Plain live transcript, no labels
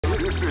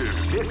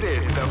This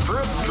is the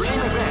first dream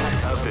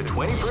event of the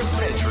 21st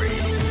century.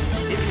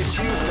 If you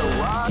choose the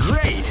wrong...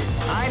 Great!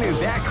 I knew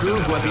that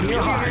groove was in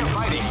your heart.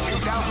 Fighting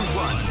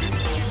 2001.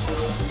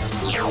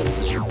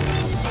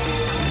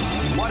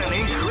 What an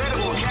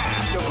incredible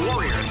cast of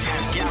warriors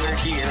has gathered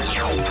here.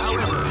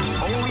 However,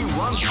 only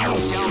one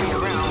team shall be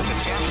crowned the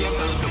champion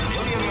of the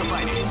Millionaire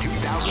Fighting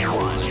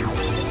 2001.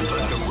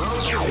 But the road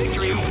to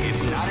victory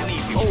is not an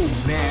easy one. Oh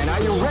man,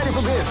 are you ready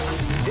for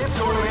this? This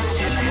tournament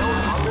is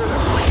held under the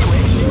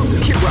freeway shield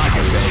system. Keep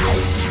rocking, baby.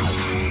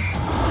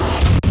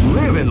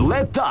 Live and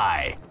let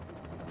die.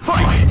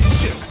 Fight!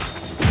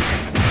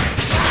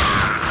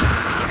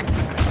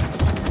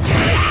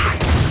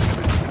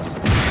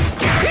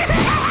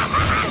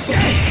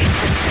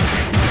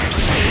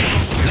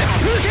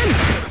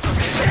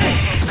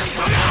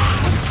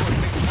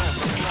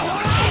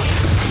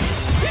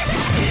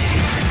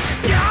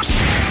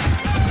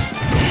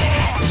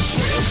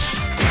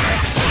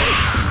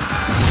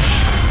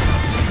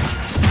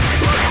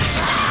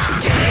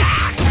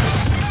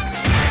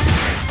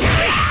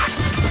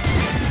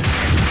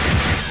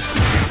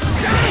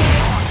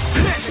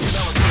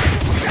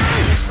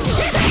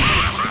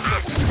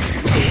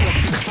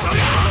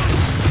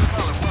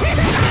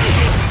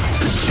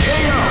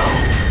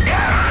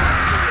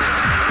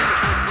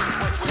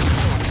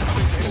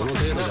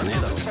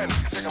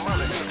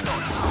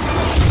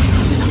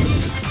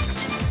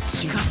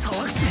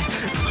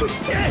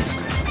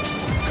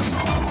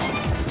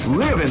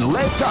 Live and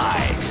let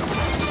die.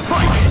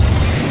 Fight!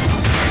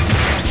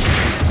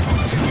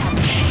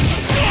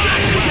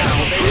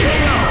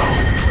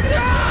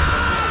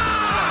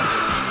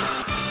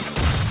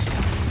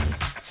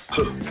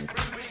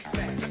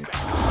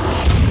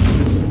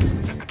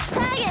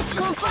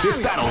 This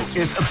battle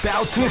is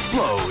about to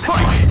explode.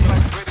 Fight!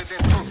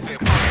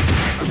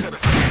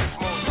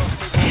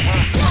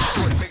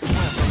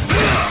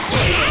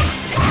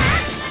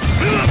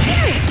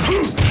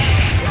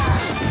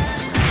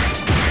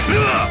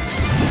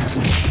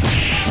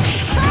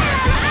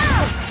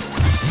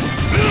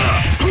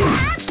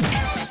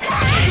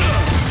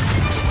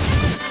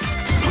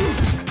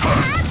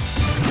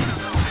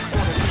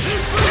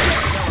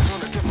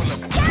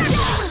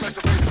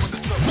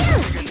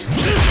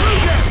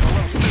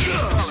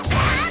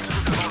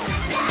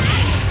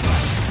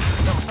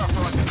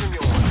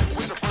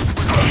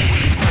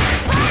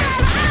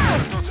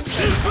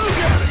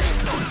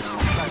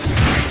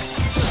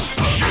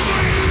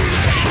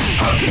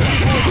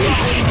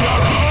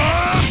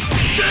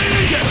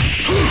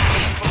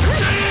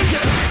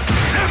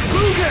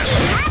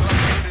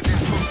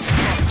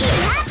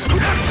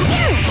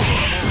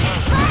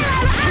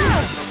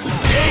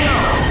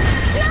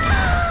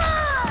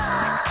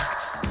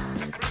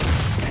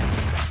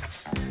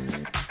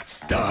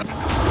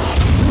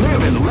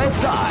 Live and let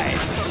die.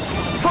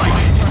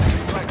 Fight!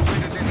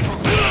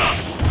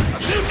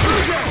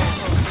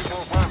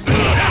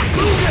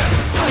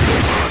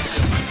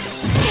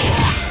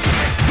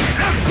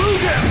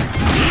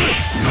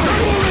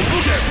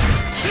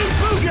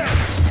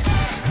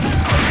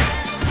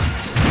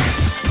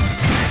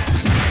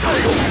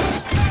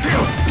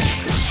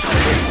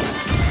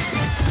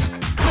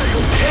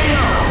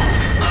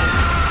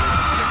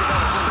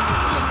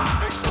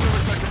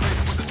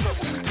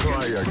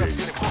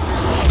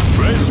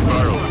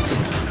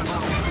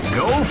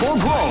 Go for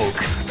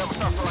broke.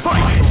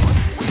 Fight!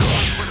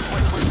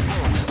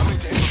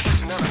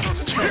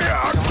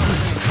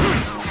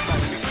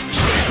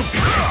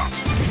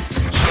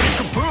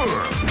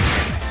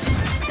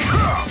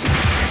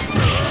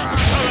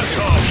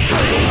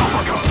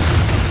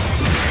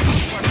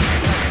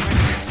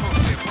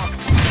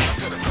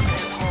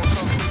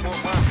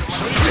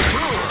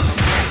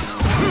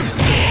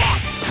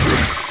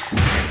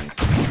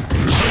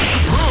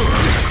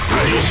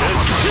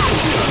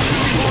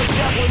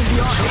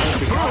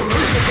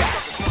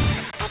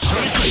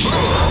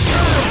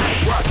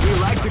 What we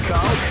like to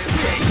call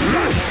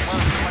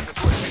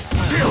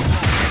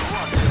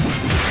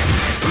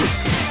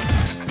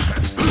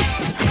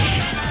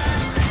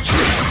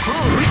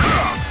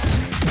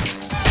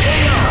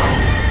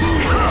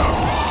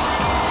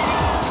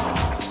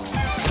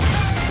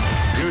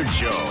good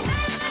job.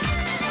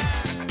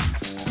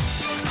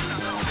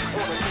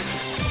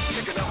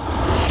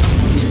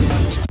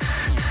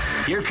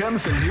 Here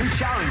comes a new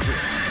challenger.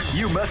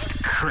 You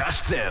must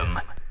crush them.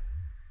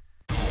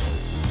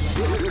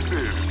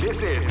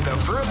 This is the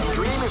first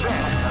dream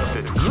event of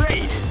the...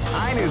 Great!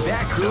 I knew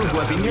that groove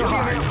was in your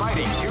heart.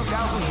 Fighting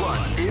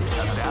 2001 is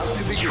about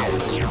to begin.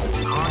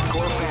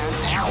 Hardcore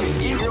fans have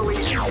been eagerly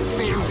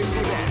anticipating this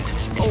event.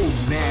 Oh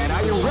man,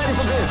 are you ready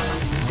for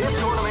this? This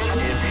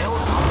tournament is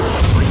held under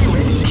the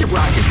freeway shield. Keep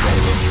rocking,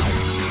 baby.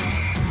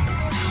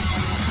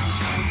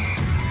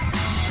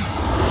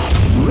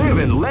 Live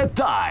and let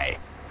die.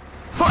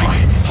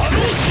 Fight!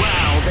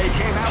 Wow, they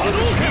came out with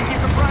a sneaky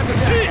surprise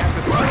attack at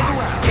the start of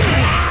the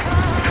round.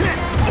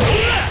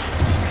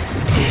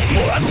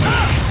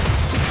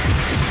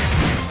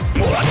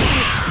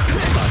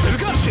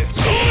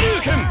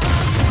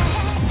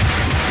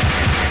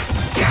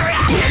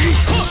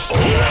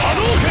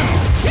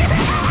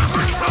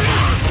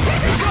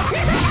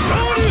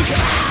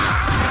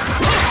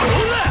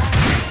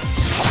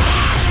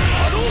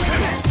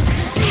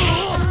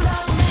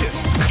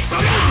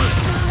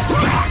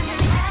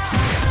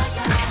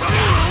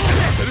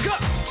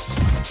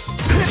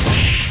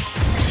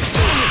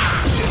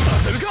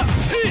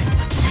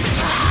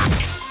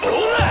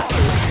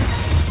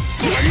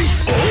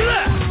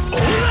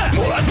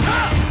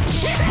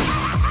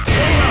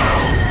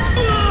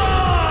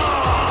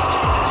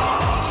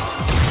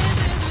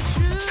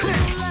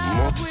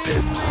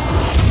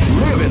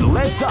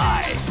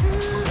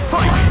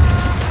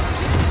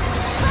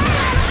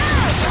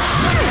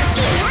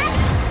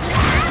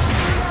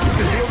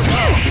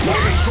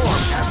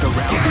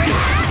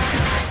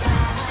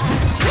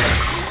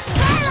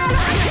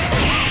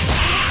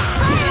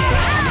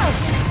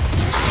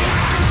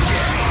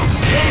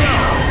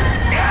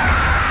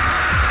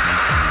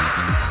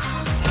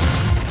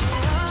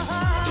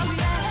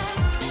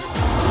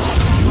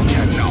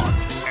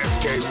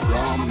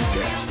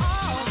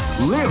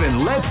 death. Live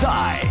and let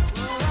die.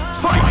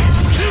 Fight!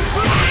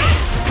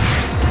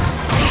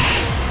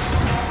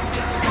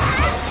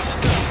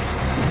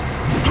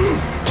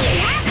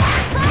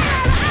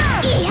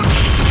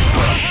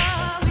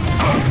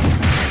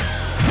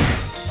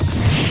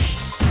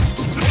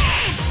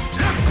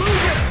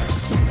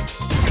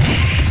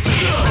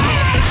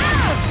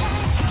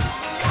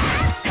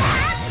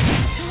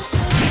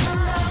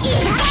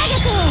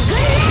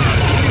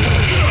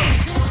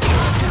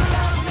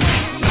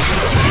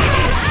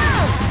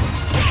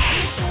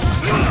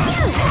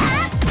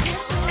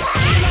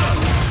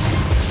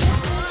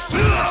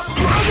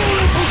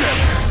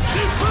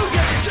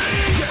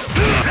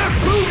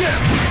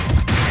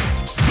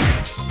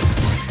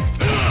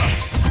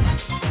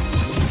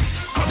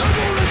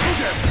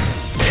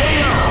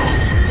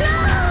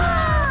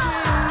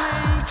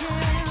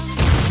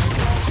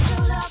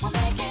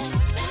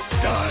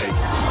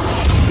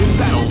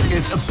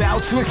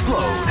 About to explode.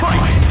 Fight!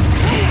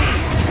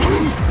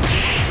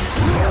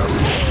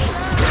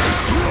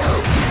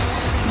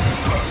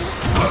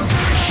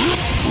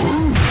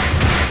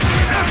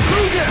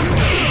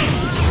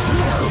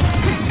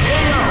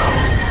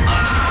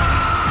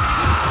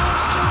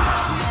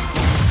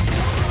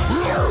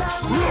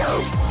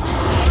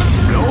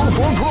 Go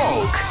for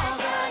broke.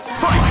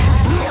 Fight!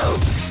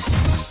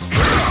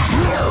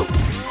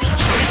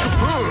 Shake a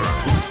burr.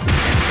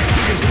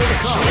 You can feel the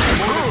calm of the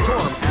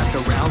storm after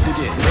round it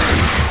in.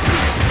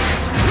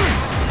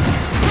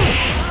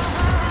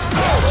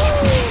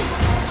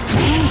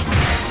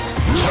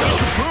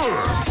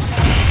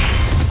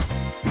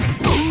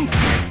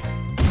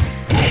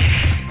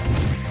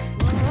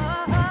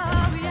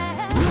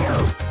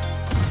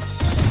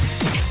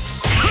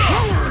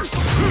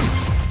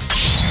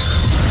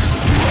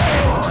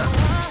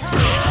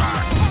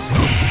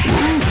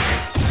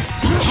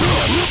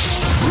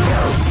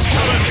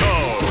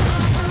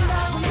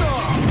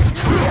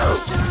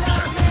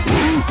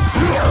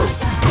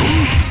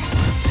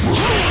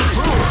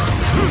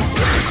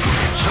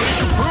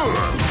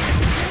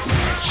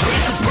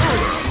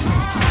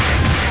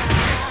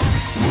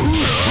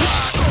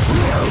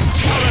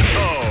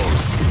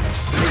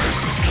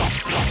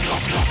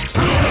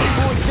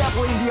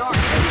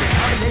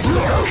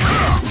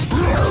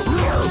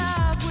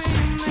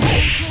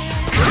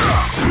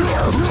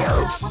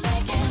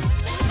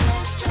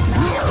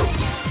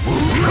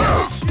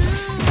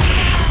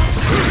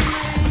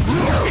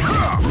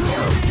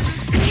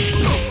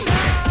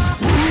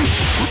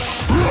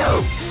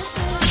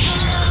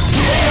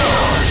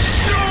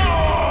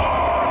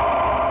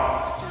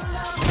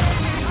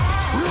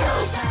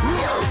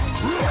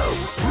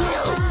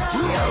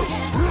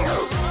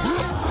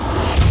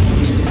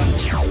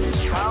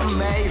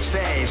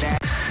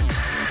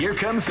 Here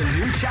comes a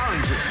new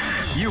challenger.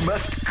 You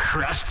must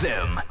crush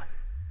them.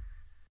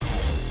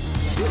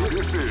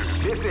 This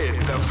is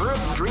the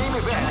first dream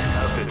event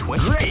of the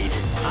 20. Great!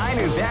 I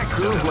knew that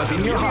groove was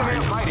in your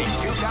heart. Fighting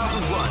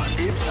 2001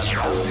 is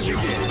about to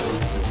begin.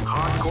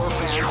 Hardcore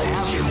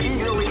fans have been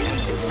eagerly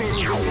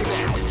anticipating this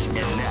event,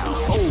 and now,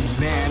 oh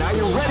man, are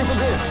you ready for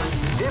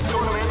this? This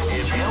tournament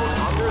is held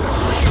under the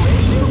free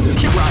ratio system.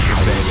 Keep rocking,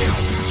 baby.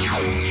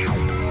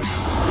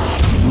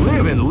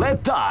 Live and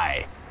let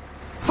die.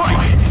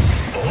 Fight!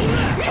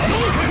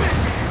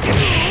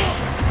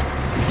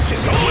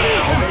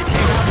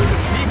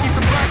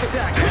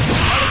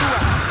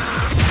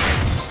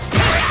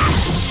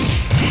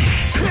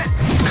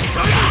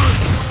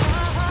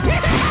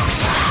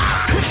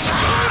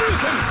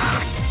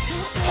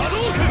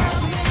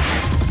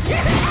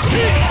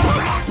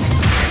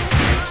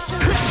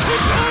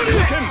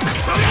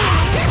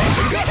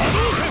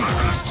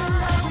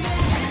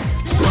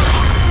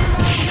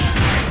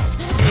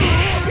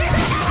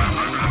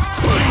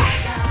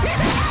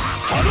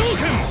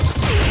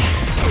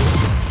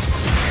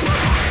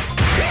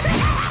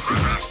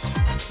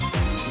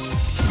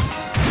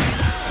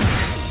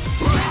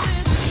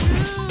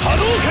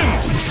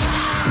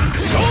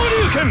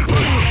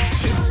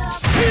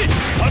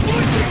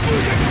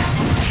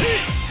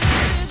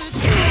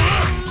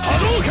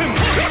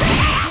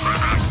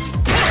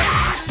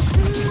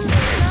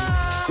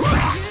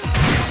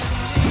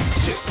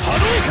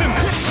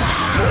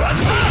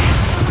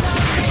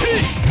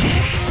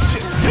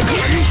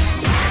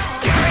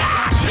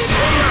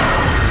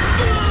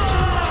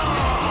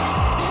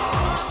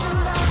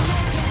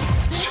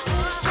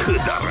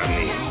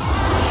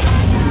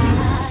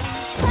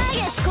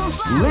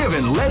 Live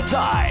and let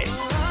die.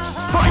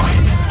 Fight!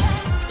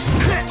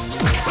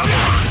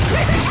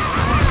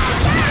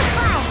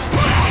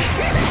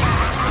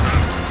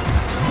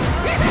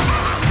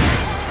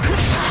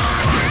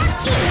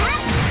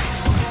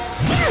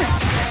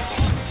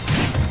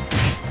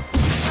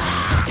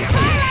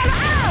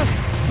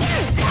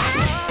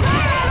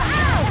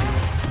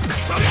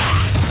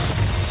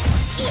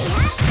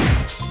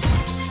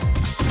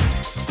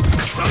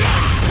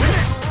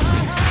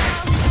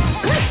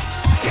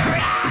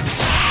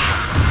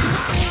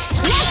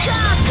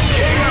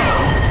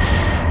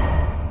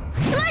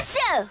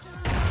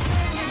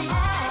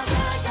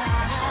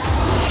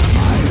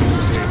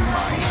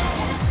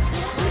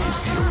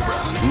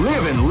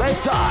 Live and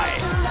let die.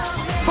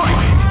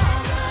 Fight!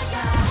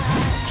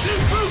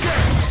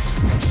 Shinfuken!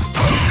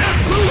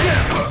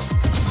 Shinfuken!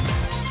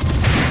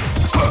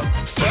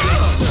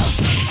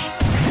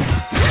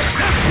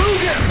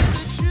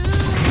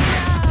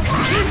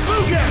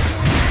 Shinfuken!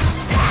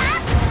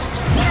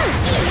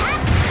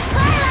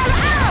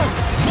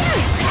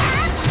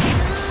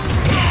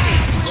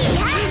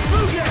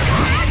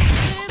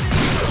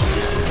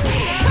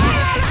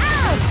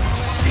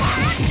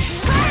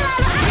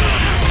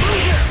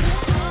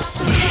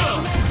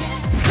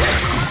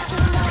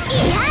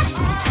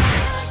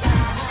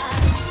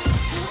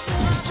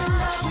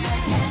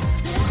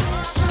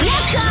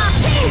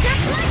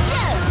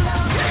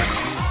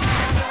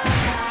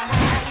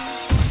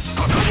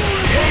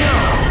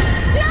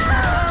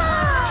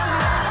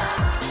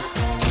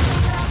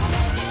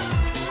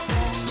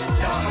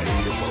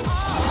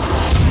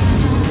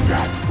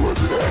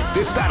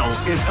 This battle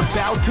is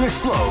about to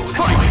explode.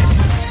 Fight!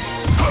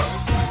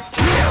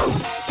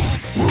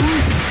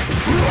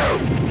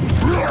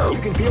 You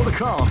can feel the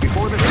calm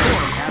before the storm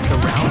at the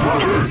round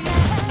one.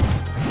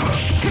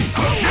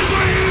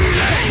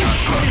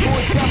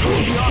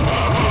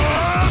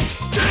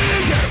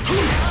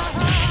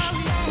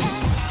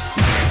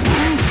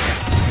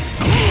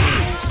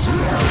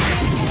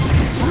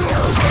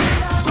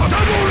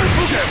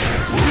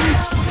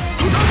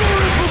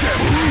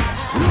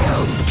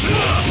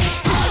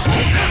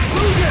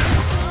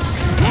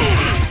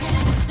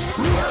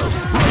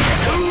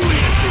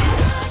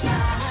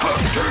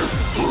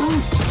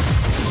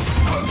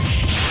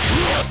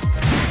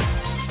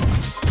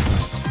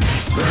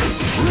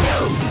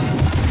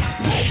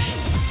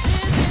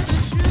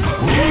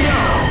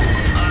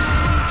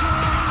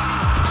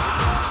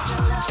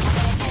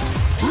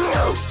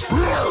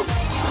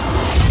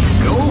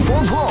 Go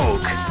for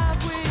broke.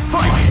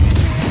 Fight!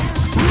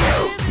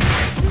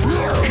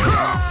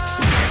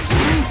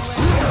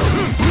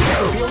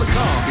 Feel the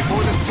calm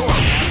before the storm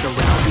as the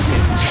round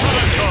begins.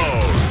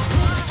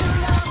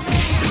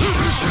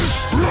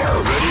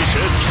 Ready,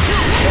 set,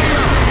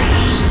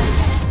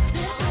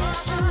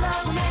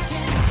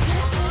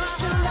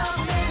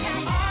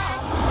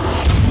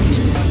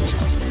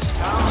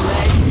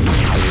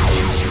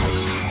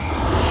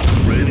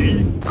 ready?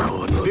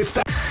 This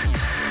time,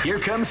 here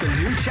comes a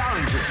new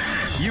challenger.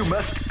 You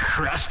must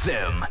crush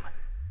them.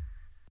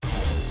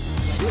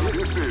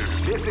 This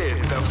is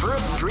the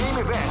first dream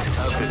event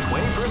of the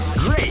 21st.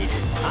 Great!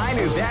 I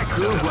knew that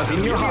groove was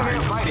in your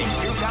heart. Fighting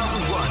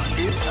 2001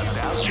 is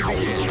about to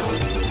begin.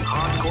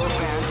 Hardcore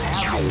fans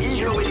have been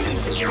eagerly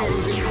anticipating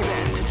this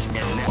event.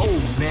 And now, oh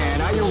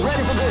man, are you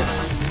ready for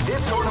this?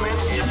 This tournament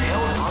is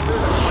held under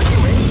the free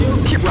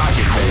ratios. Keep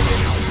rocking, baby.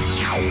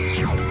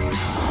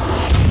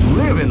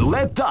 Live and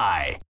let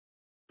die.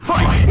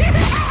 Fight!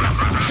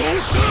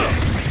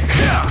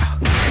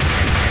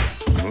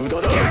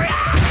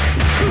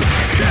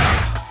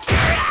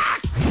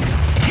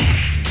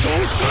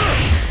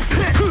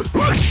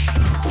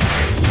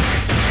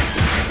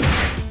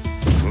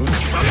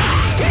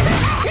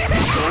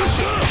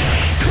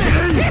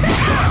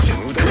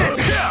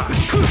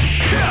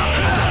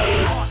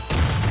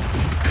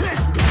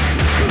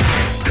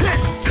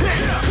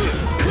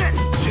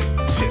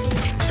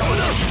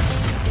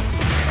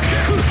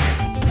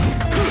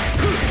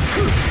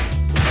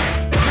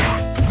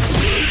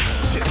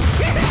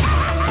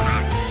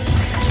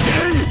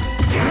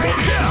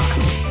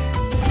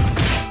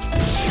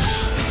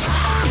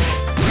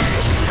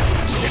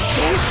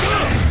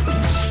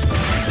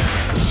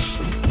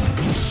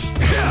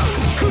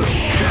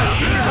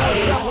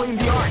 Doubling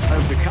the art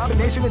of the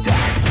combination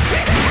attack.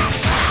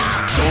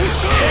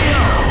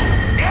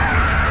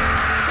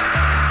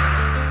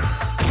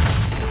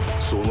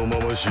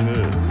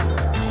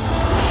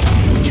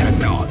 You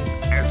cannot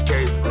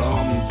escape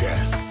from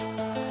death.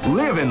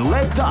 Live and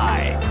let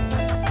die.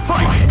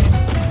 Fight!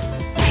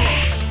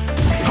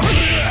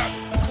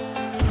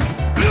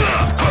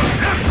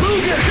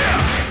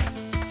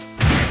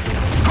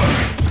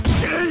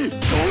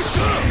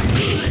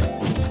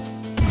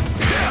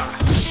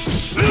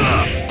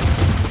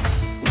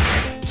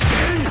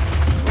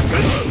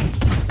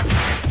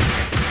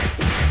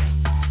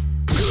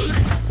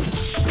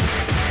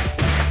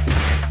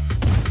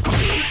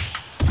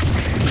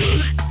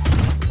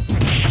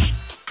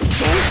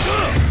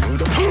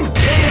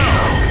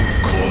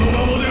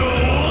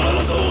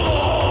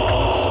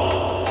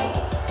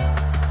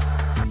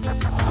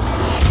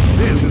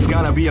 This is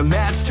gonna be a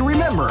match to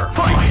remember.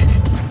 Fight!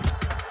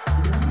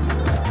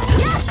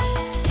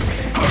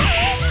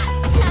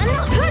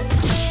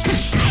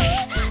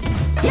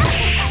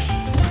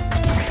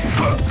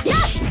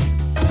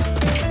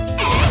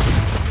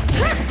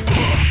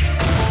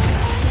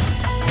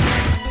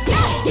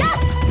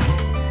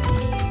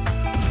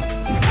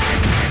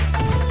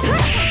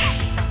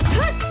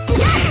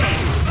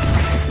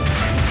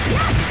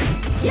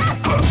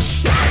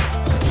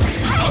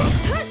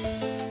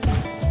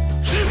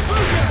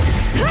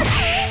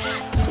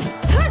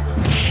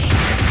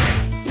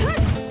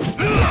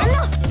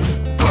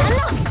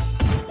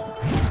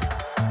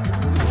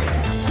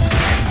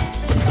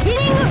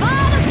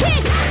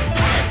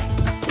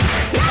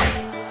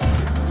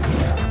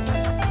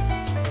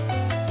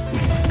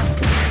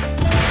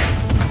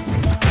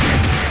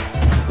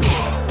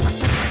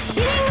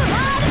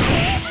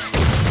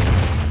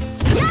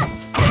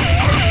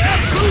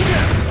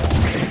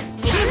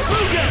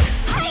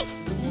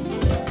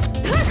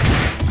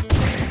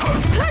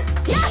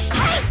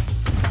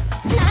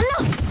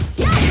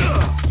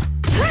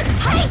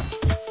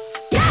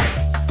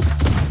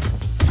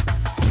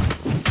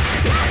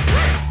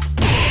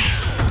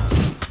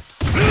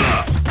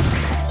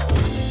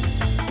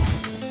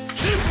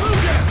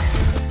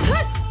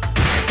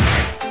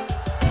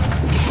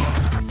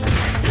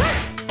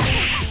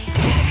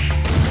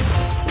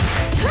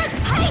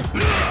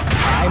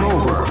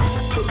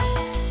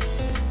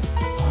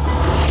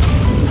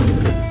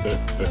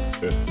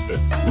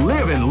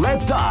 Live and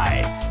let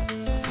die.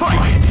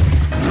 Fight!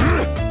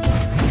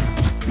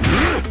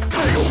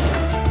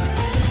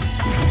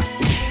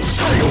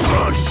 Tail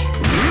Crush!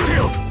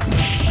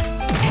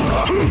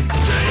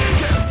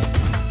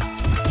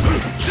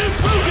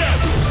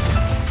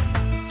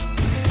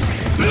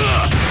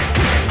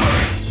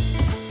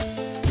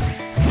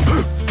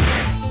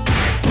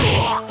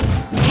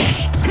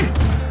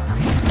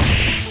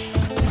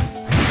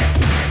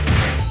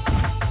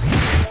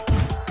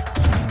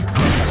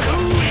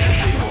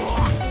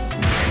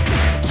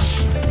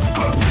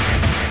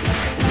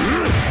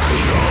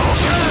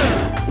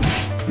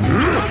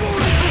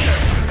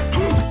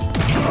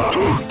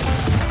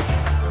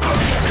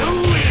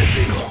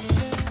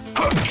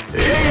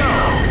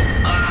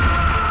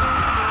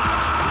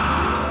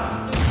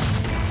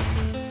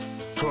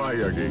 Try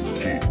again,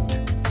 kid.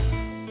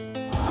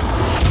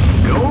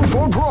 Go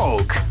for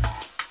broke.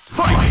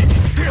 Fight!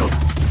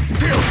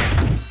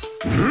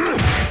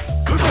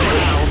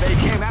 Well, they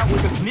came out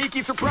with a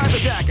sneaky surprise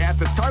attack at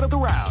the start of the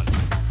round.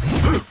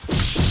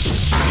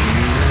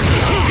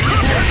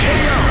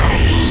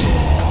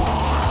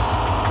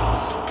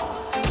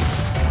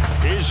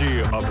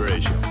 Easy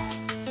operation.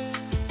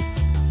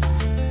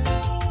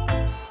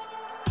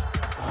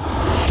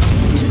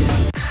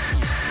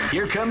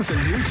 Here comes a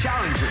new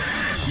challenger.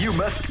 You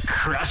must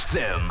crush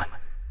them.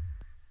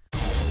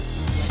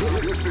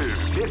 This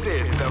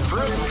is the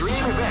first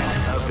dream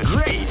event of the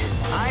great.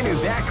 I knew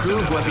that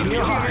groove was in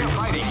your heart.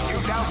 Fighting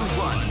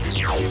 2001.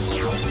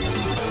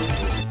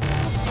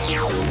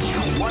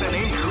 What an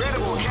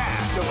incredible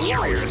cast of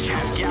warriors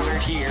has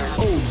gathered here.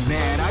 Oh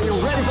man, are you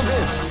ready for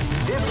this?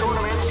 This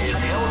tournament is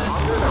held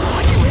under the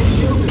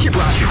regulations. Keep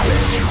rocking,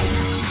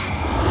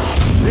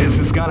 baby. This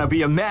is gonna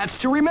be a match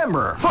to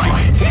remember.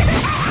 Fight!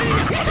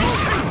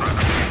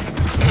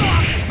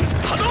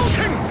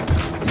 Hadouken!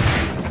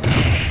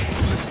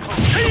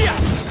 See ya!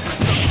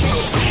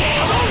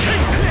 Hadouken!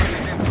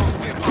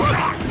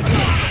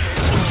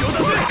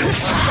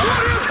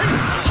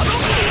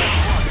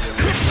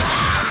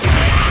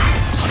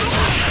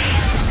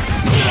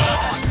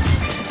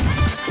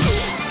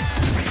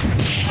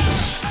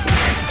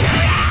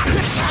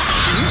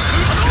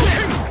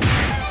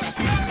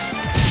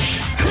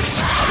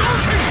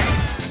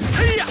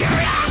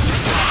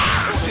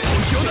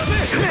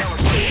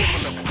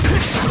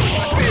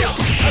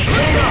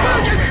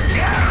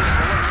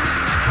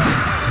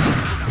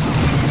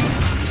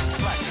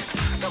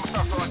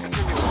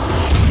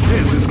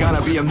 This is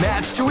gonna be a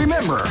match to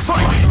remember.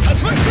 Fight!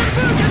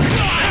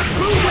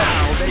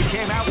 Wow, they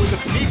came out with a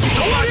sneaky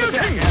surprise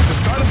attack at the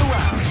start of the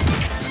round.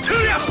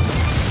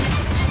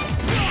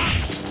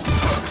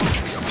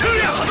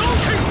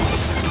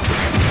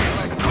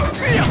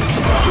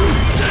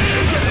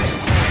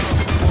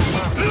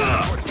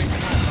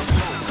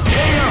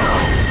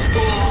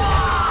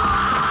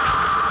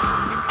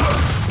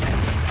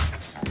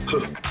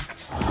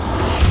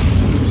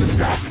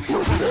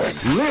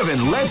 Live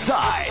and let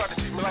die.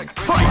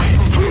 Fight!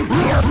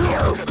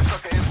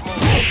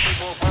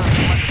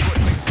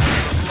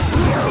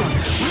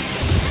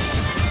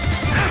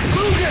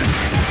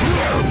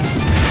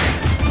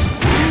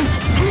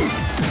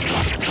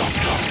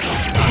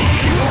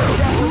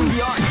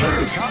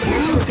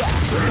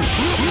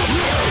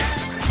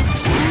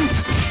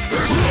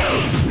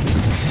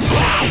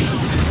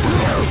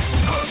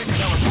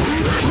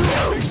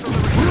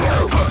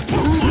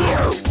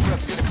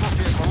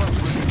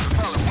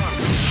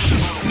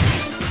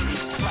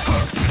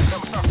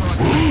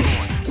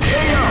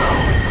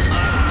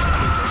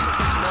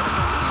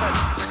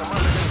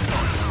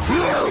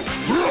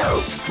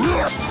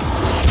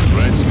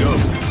 Let's go.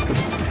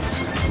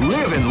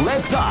 Live and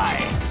let die.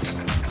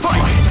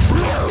 Fight!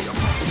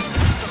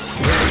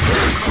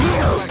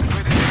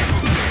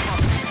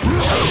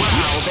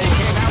 Wow, they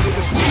came out with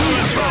a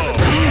serious roll.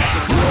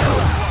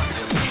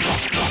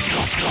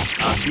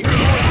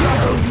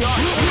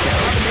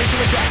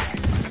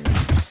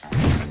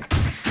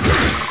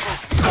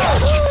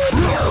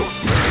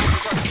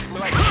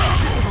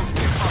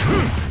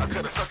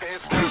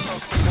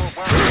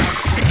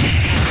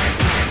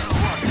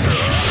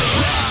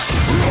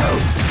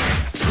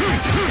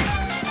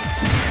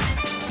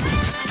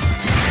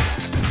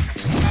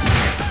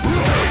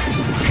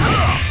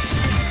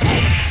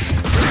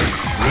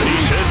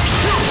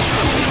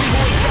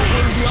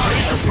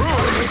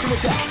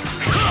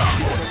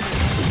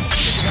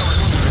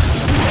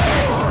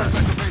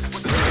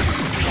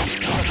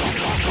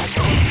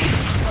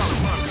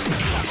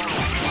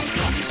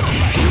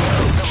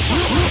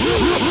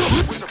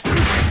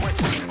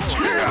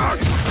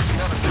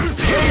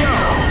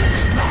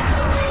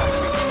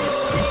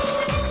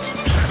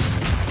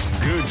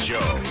 Good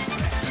job.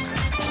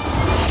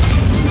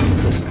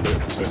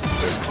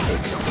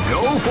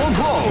 Go for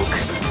broke.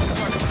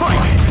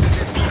 Fight!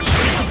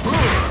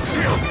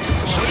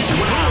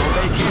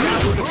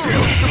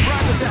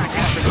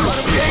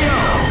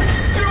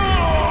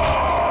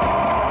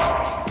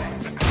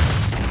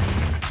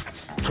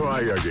 Try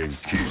again,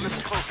 kid.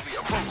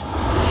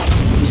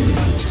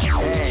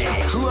 Hey,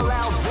 who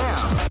allowed them?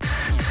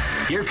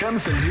 Here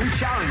comes a new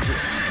challenger.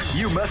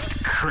 You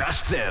must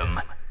crush them.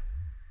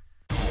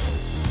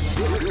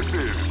 This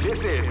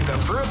is the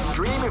first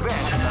dream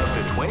event of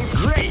the 20th.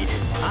 Great!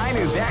 I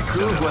knew that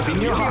groove was in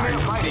your heart.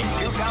 Fighting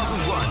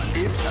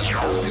 2001 is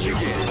about to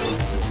begin.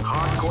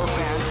 Hardcore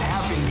fans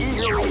have been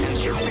eagerly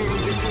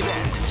anticipating this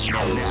event,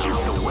 and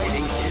now the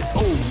waiting is.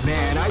 Oh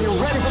man, are you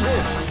ready for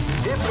this?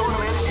 This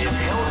tournament is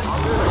held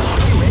under the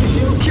free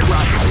ratios. Get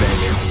rocking,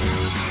 baby.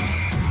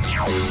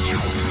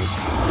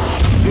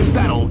 This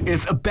battle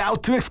is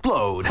about to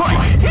explode.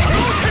 Fight!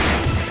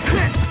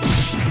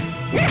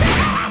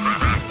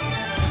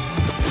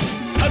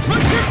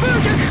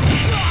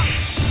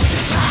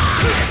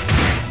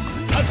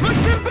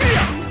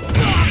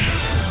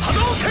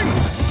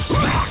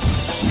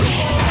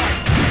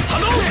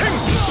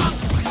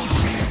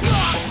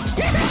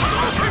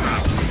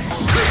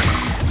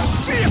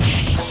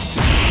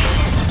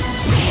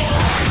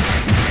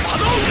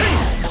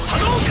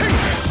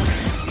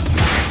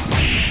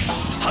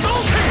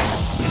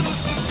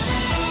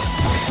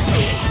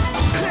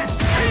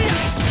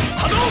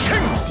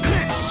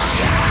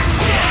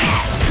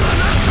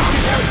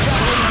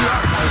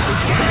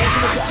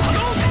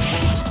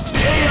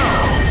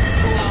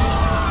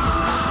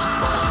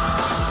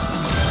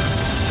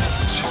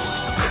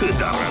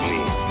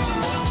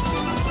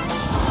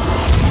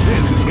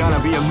 This is gonna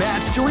be a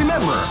match to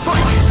remember.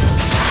 Fight!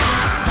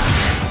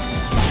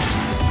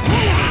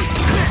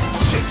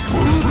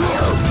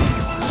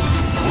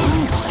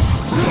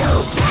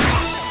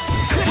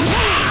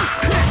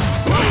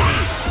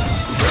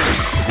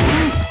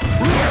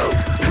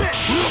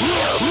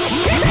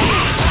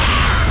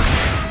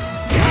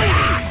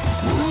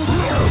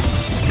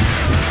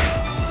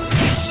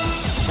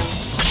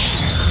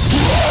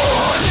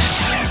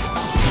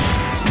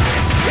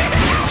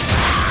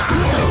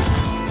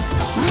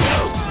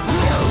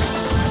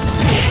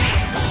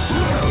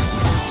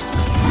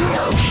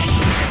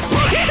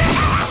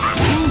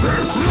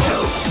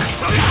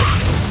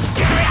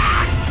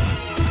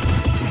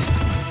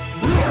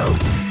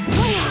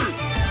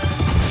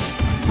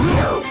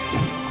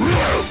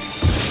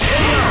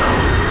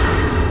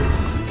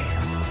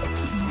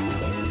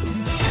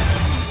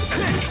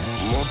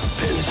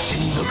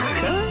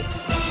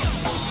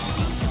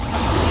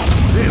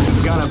 This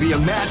is gonna be a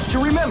match to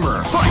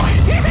remember. Fight!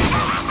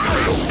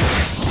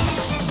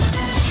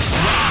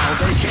 Wow,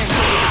 they can't do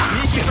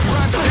it. You can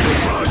run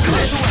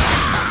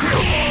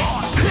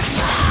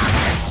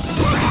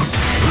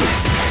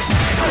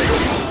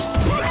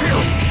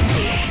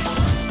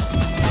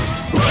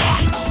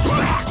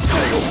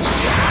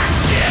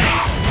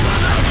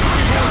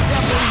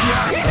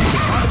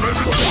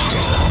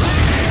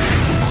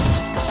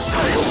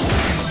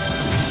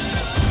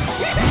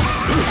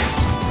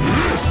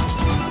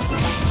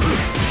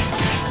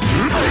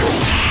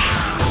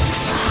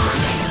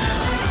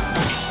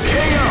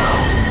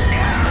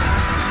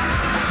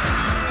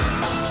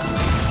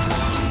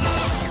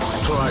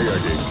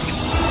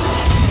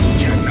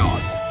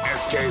Cannot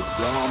escape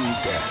from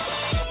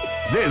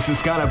death. This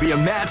is gonna be a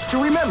match to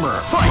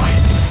remember. Fight!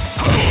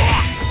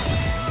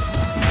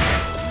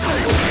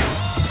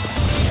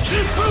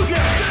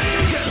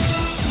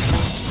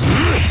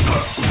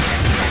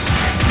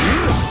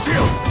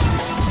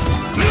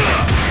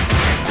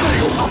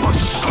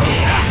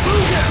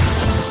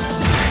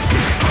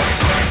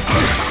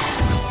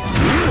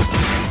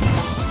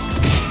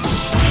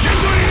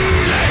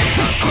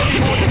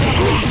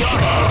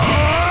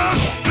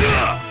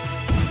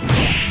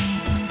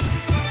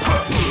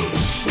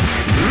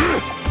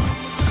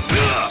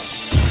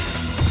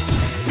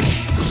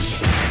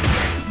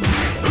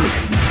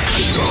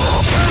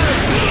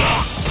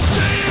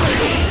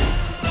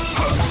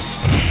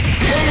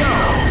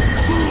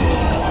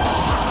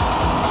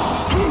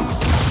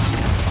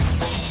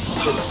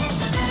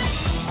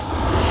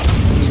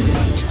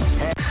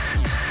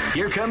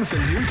 Here comes a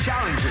new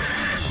challenger.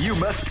 You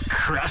must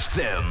crush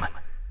them.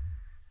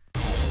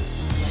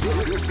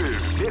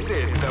 This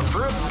is the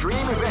first dream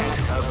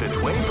event of the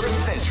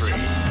 21st century.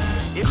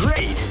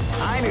 Great!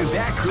 I knew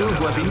that groove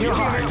was in your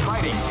heart.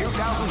 Fighting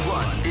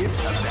 2001 is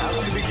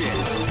about to begin.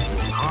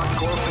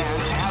 Hardcore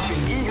fans have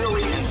been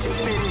eagerly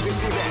anticipating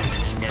this event,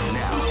 and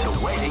now the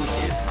waiting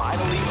is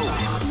finally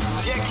over.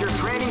 Check your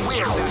training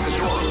wheels at the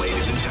door,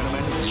 ladies and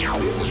gentlemen.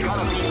 This is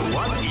gonna be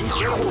one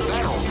incredible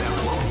battle that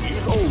won't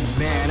ease. Oh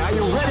man, are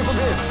you ready for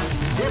this?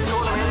 This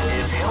tournament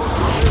is held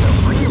under the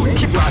free range.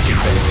 Keep rocking,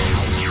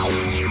 baby.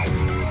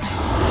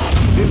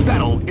 This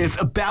battle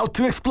is about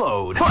to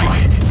explode.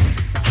 Fight!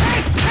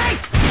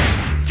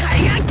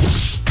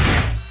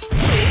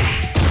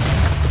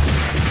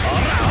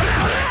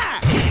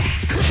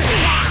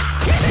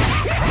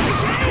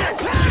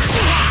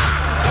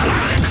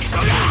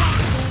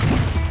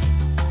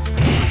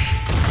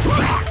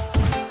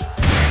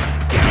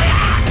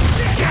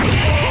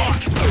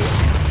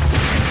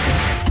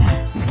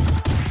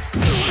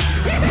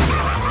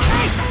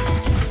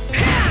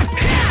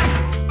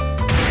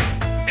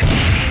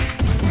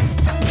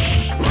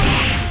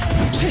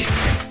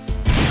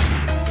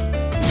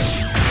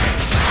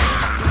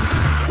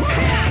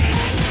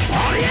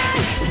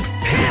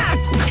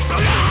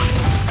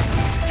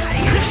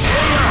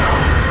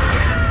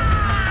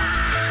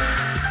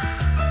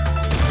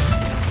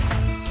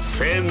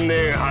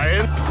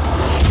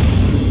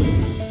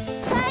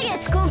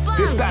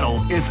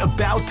 is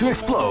about to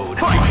explode.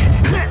 Fight!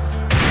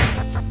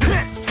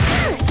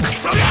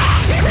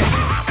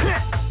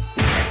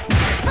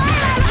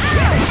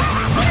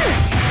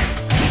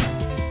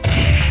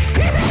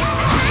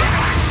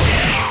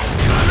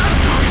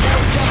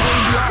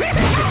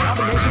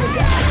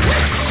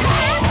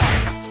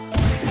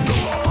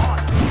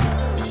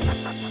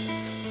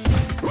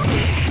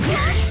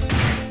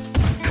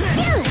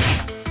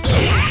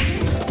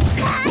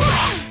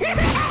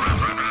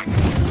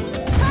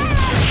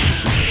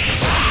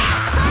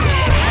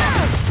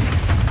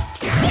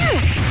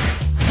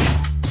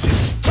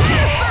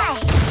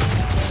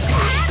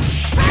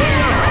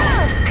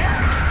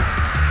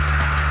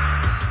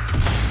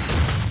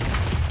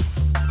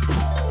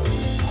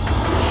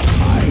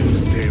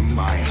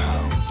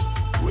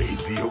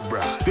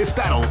 This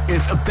battle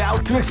is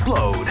about to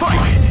explode.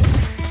 Fight!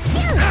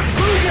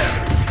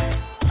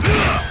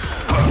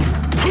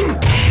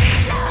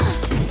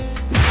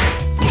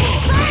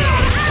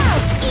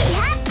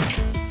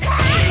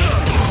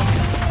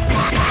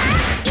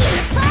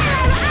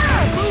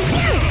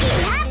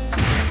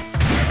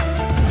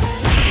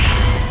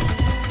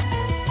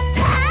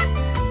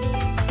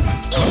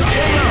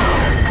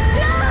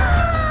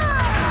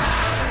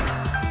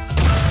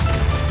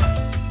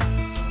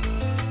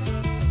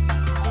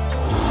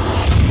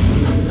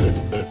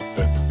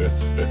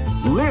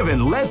 Live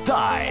and let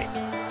die.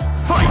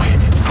 Fight!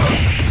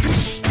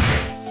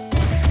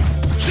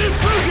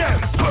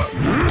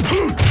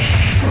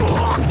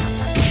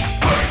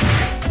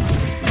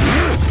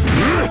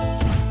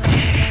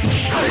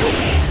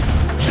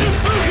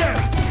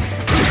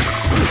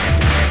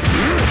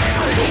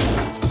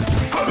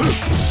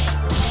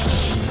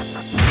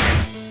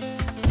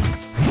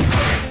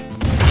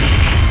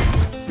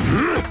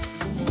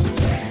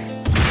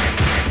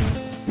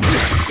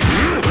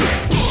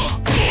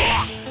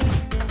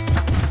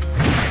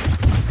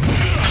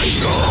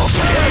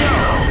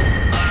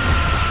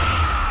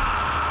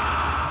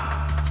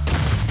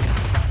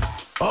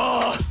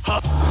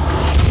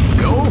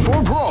 Go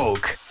for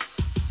broke.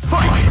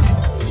 Fight!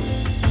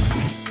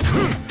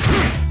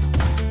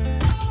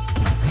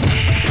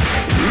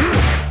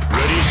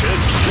 Ready, set,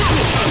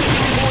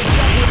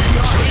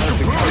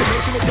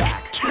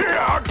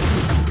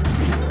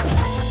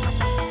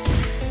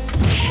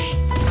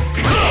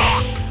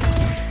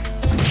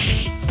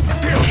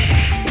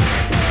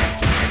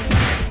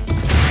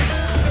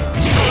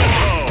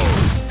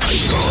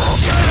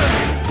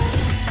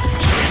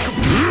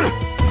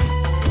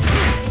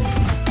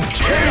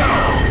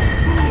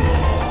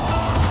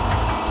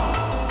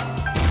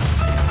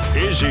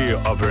 Easy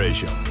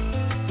operation.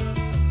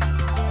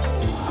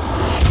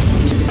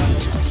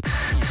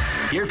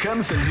 Here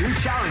comes a new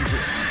challenger.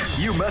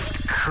 You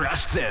must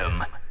crush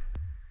them.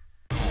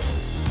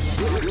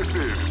 This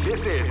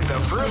is the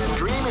first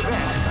dream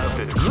event of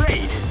the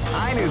great.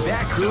 I knew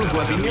that groove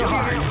was in your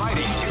heart.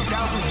 Fighting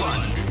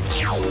 2001.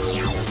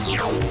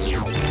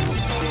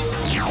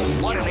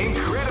 What an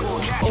incredible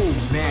catch.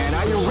 Oh man,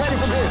 are you ready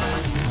for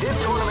this?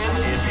 This tournament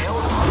is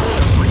held under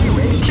the free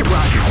race. Keep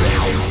rocking,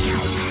 baby.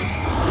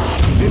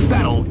 This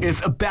battle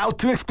is about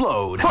to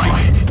explode.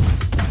 Fight!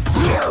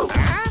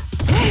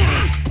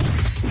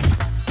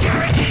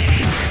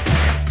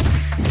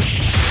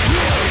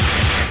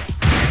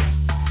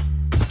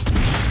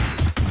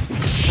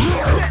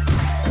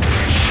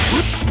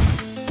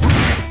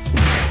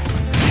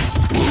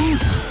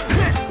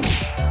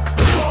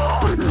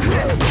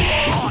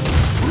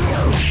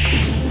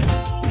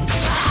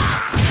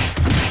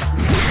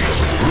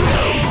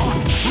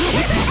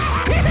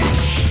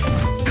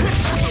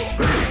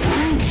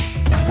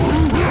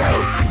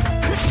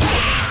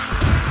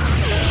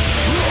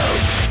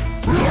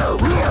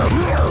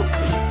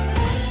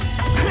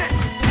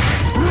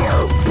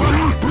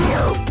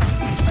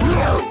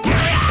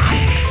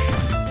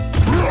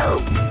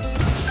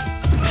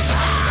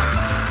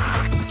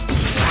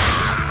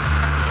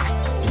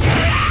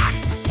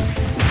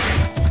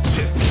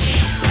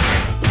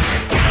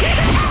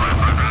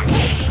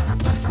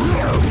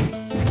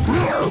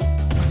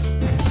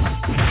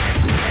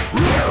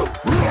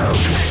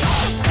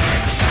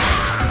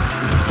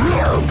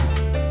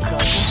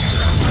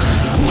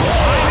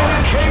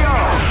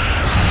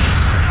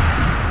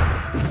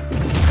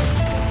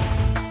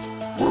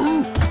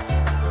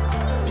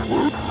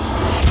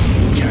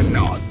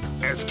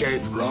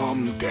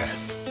 From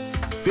death.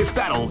 This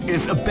battle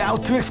is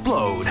about to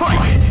explode.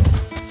 Fight!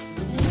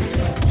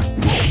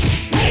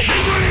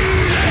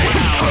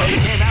 Wow, he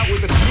came out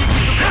with a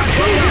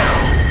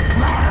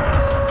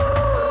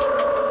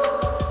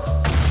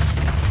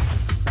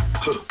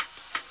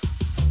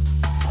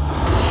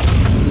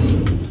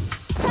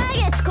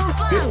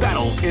This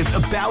battle is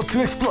about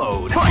to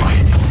explode. Fight!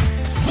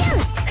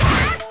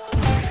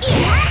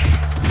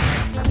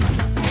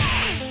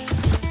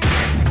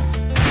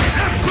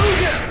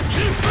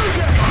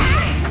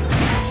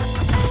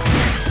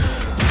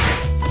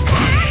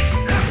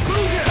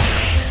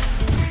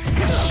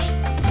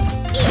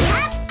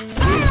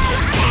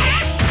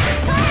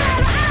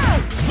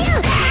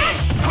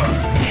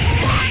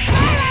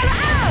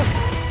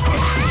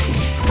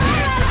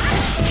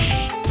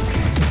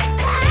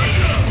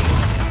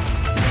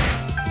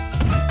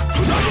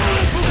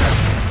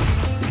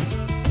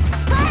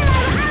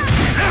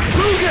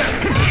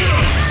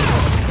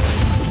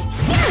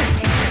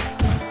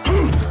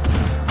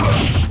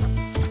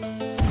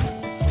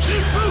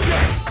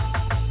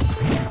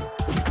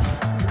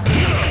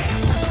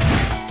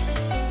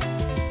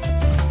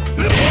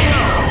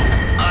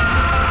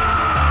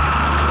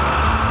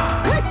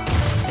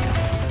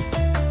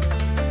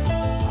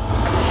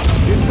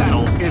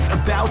 is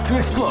about to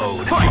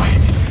explode. Fight!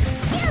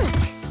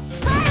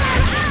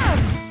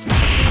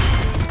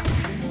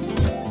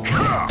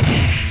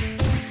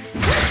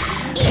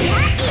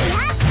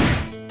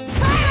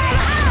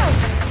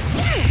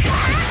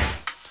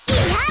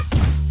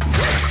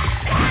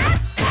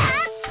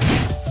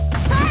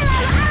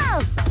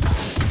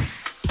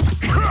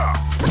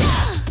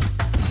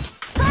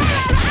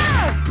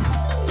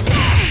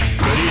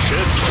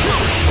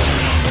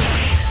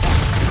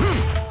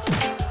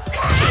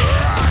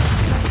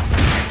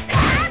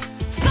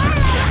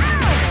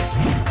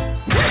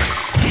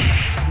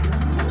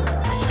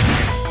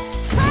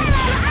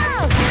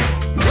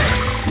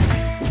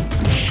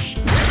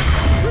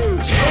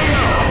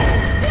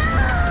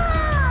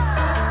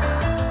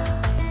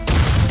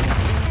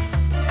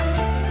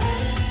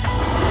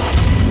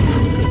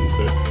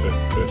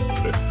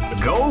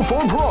 Go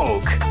for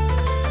broke!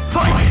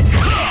 Fight!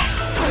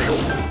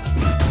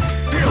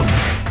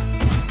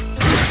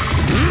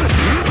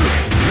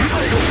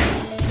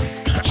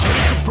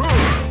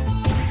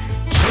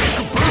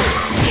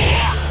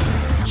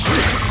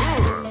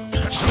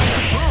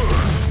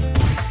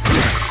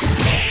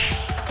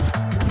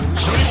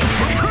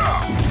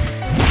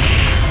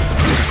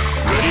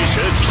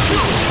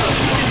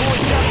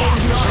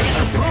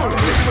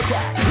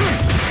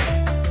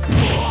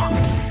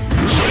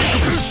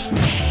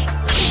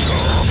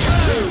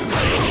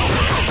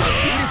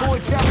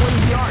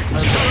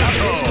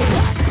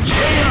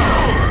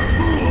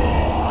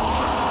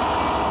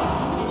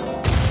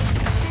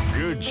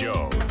 Good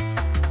job.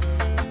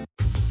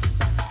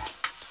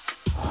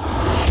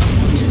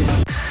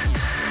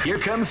 Here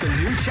comes a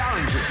new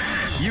challenger.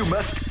 You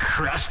must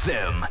crush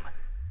them.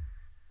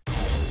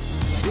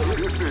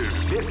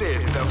 This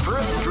is the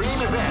first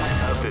dream event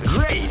of the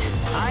great.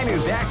 I knew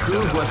that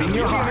groove was in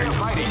your heart.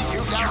 Fighting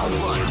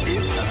 2001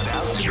 is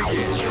about to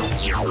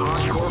begin.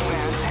 Hardcore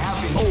fans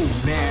have been. Oh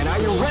man, are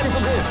you ready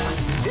for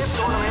this? This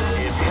tournament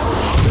is held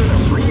under the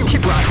free.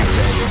 Keep rocking,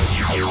 baby.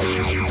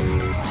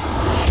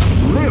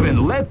 Live and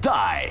let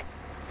die.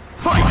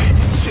 Fight!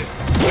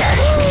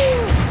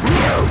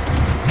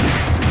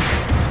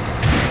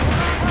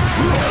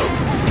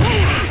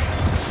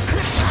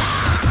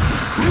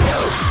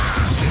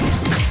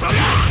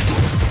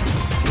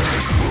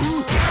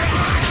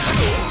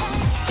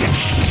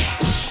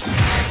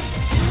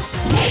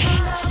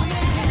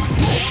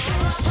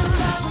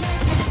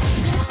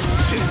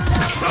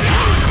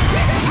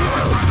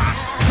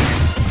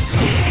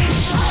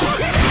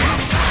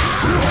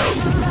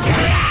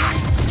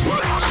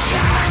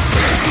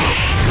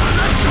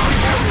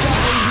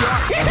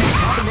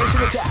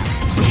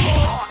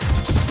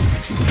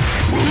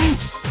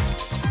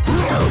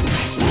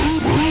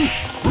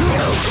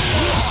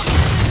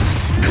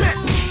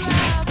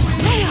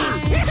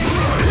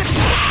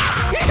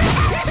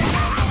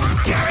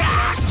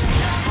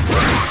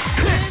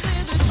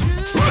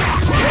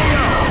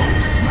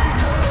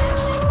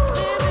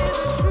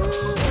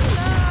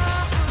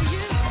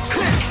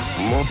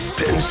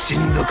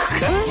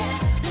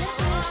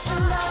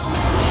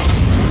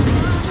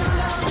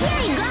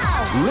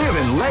 Live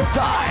and let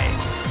die.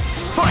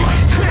 Fight!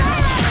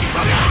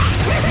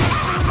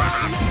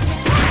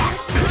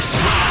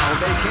 Wow,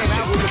 they came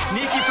out with a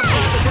sneaky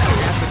surprise attack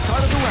at the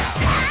start of the round.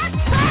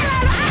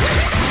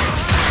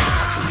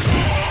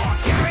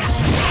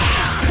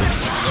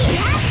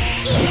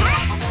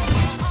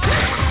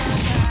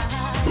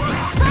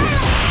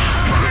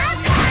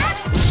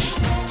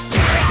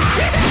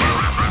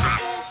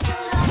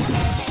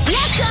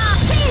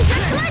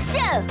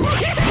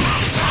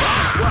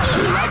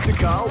 You like to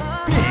go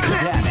big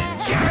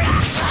damage.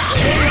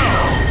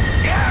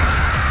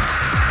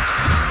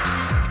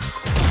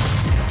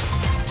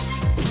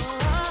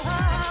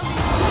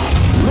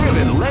 Live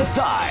and let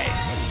die.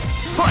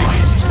 Fight!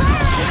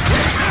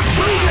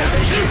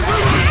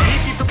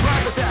 Sneaky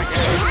surprise attack at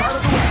the start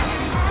of the round.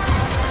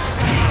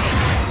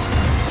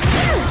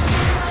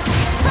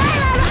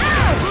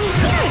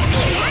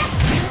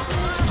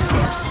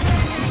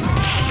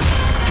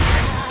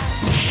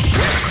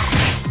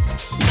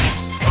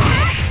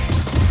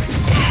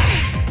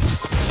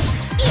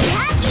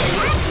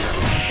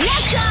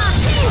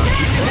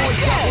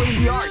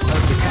 The art of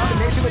the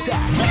combination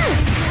attack.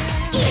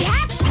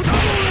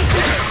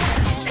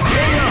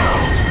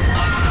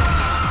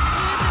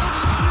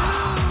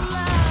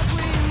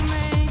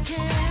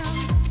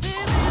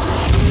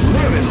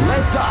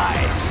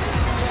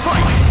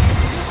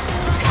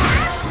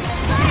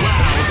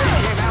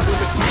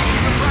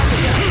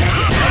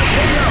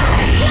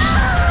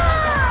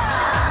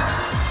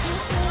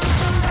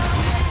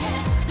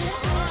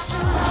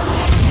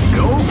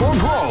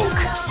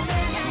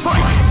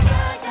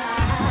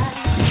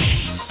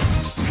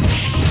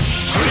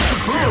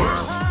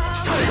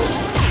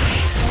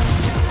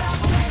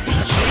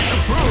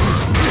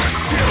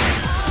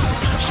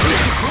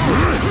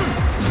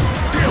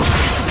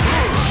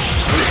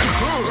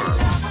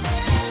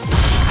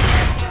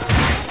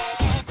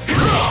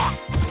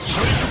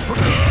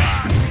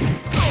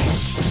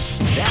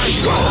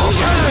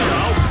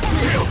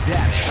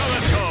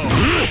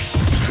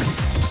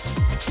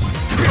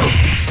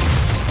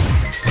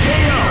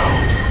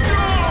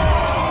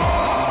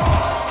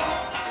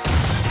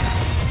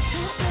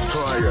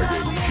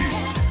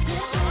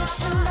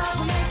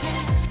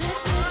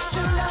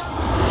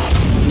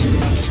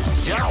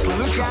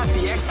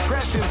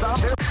 Congratulations on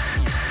their...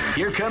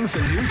 Here comes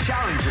a new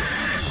challenger.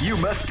 You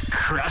must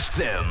crush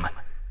them.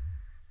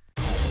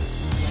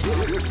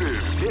 This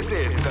is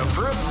the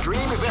first dream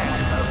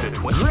event of the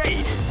 20...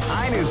 Great!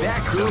 I knew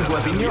that groove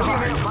was in your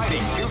heart.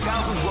 Fighting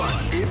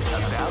 2001 is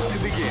about to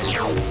begin.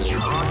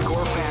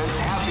 Hardcore fans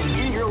have been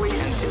eagerly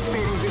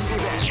anticipating this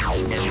event,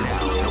 and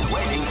now the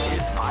waiting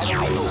is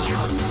finally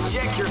over.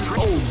 Check your...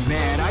 Oh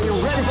man, are you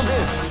ready for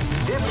this?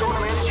 This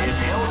tournament is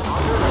held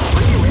under the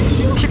free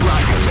ratio... Keep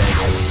rocking, baby.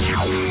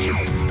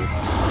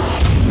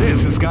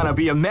 This is gonna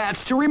be a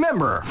match to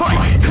remember.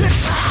 Fight!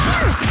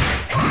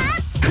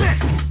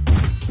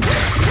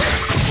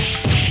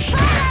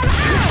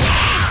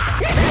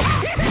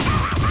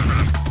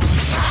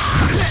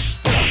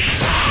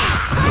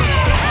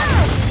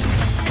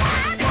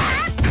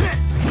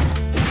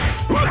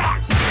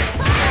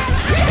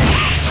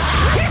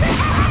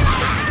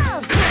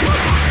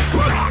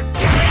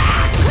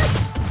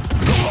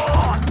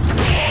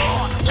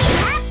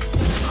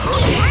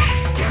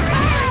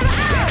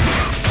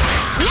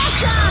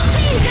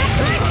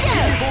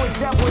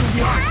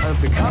 Of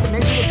the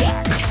combination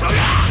attack.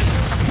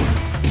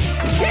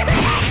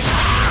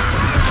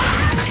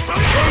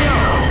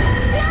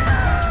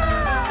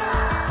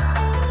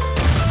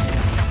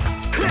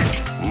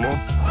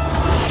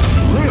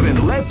 Live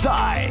and let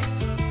die.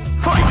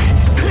 Fight.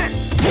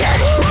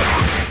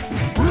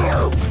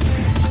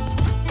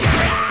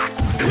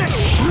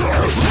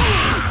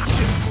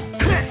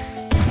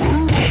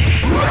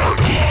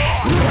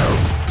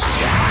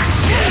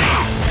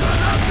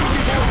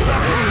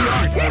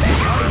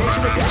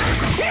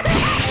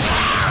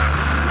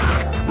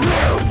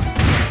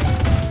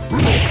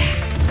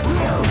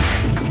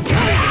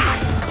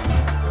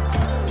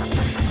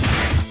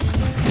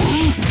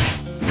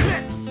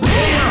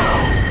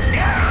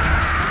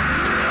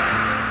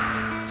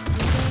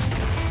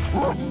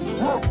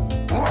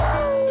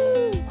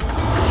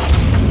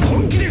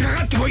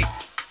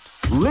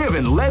 Live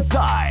and let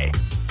die.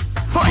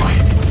 Fight!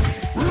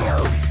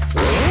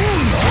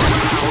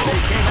 They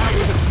came out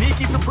with a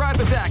sneaky surprise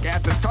attack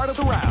at the start of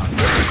the round.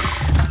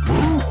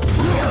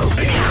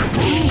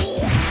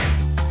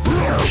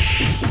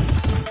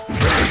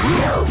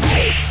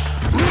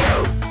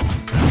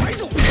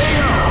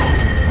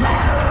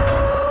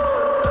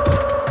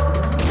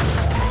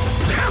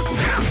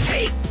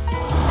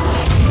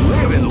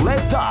 Live and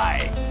let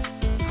die.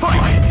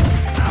 Fight!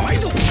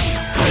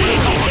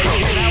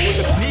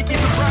 Sneaky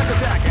surprise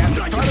attack at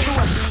the start of the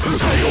weapon.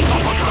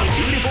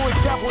 Beautiful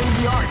example in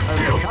the art of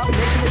the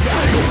combination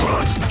attack.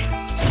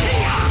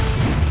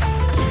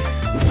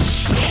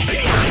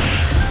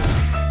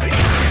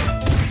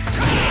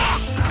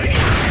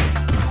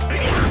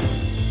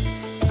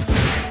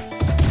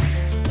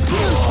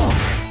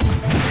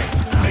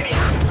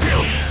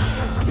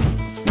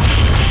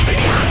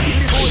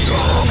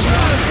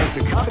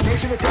 The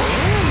combination attack.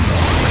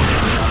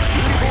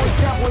 Beautiful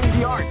example in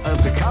the art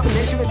of the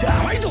combination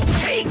attack.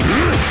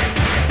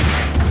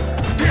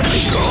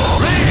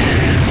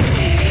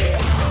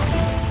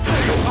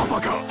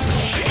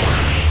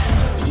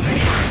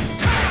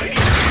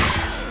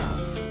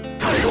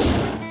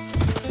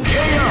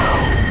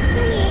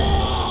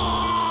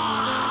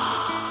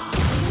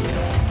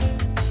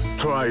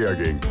 Try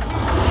again.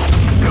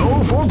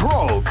 Go for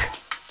broke.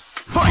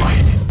 Fight!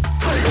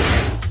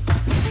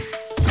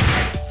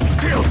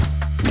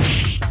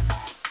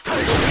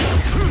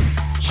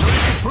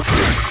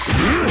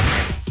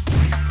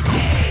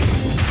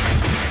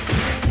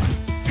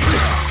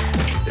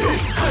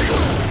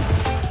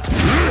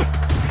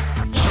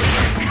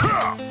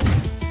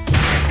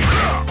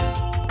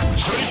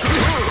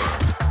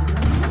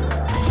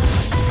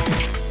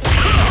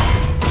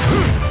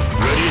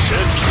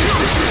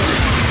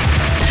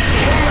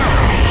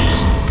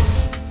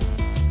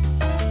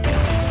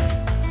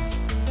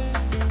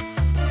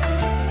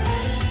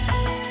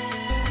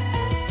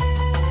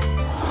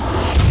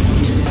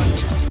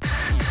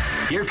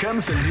 Here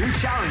comes a new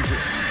challenger.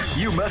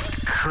 You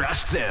must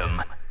crush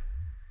them.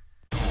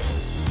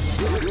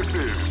 This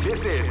is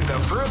the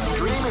first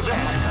dream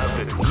event of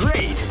the...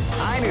 Great!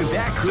 I knew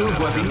that groove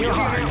was in your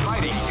heart.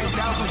 Fighting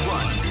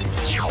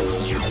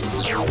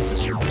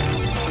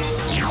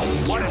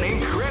 2001. What an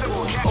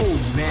incredible... Oh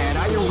man,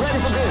 are you ready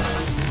for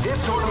this?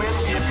 This tournament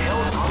is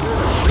held under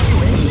the free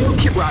ratio...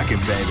 Keep rocking,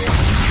 baby.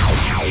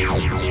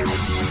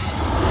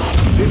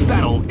 This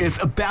battle is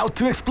about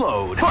to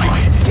explode.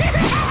 Fight!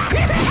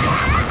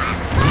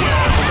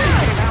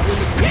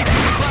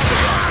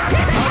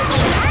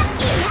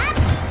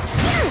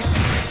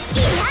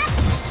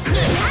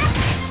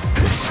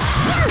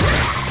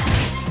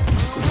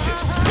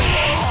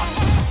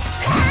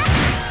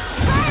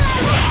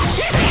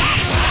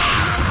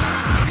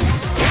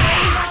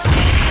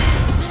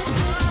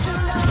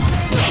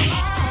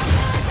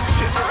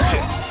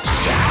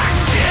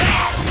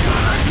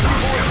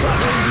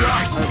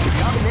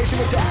 Combination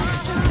attack.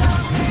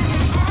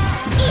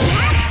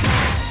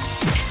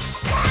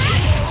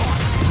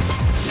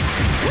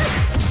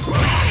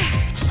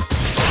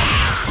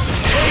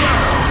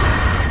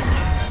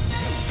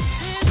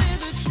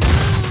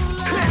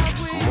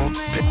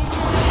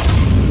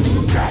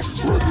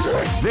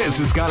 This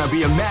is gonna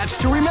be a match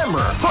to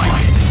remember.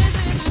 Fight!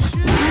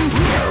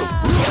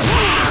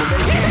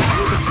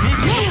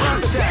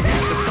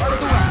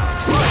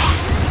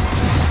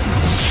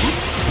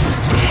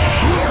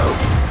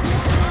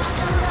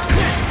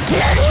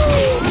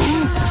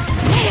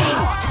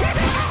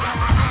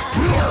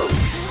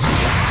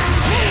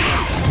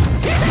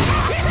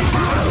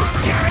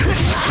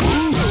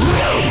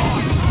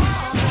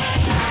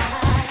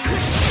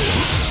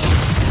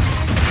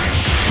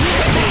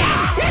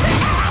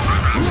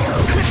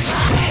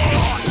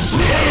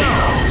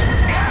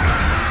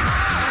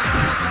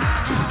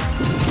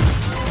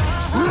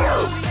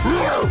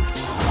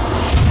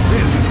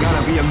 This is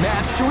gonna be a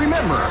match to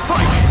remember.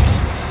 Fight!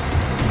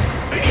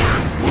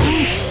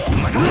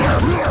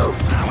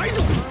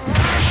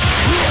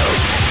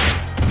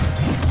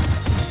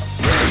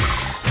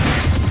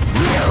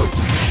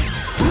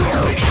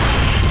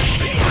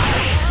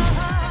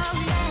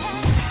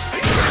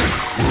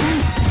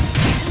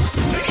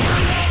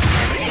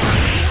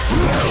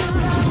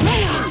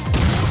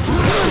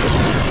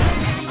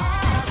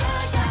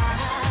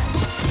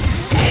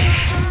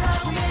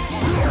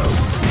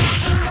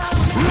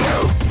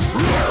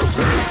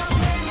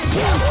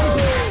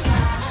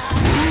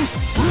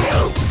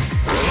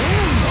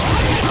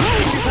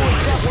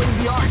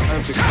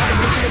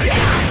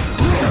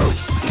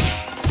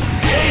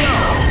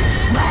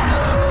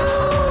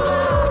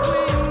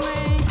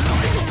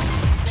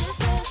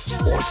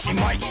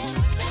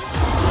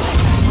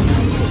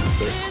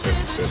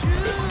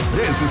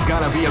 This is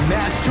gonna be a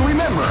match to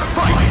remember.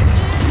 Fight!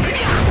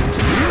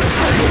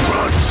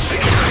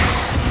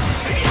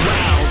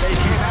 Wow, they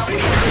came out with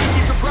a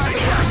sneaky surprise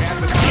attack at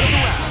the start of the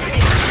round.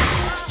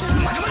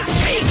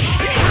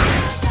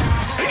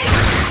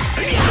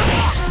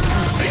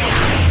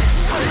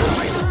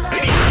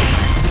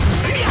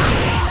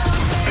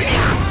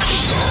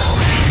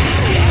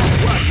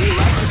 What, you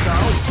like to go?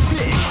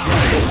 Big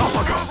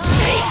uppercut.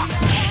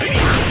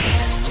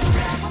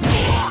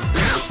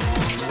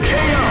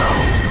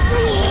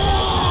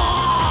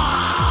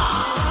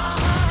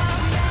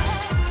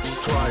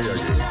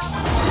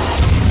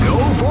 Go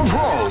for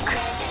broke.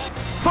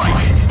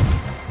 Fight!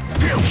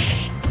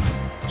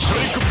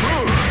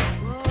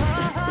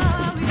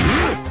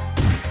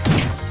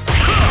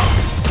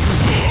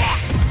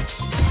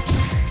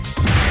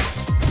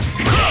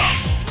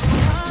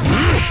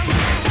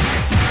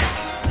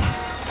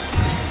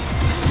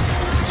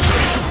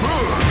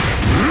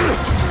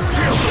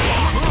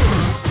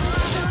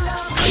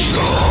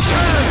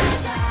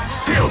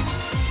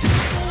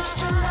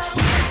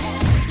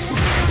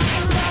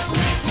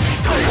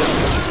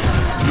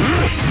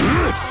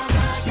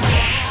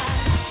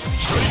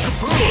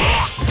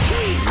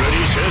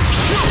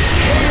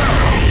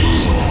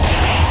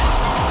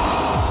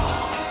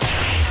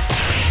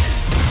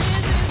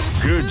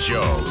 Good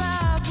job.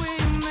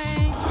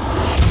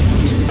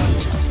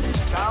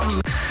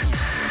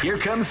 Here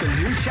comes a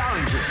new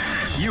challenger.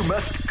 You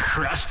must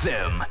crush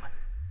them.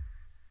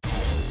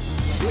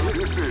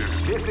 This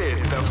is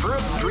the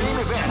first dream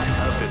event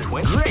of the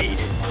 20.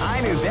 Great!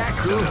 I knew that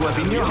groove was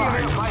in your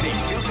heart. Fighting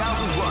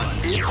 2001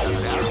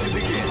 is about to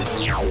begin.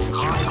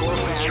 Hardcore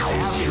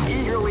fans have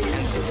been eagerly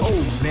anticipating.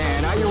 Oh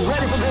man, are you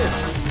ready for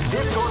this?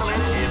 This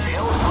tournament is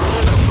held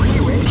under the free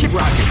range. Keep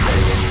rocking,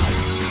 baby.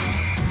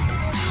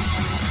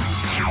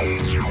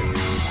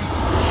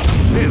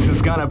 This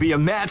is gonna be a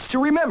match to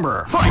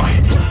remember. Fight!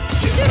 They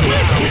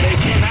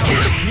came out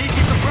with a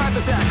sneaky surprise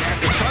attack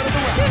at the start of the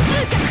round.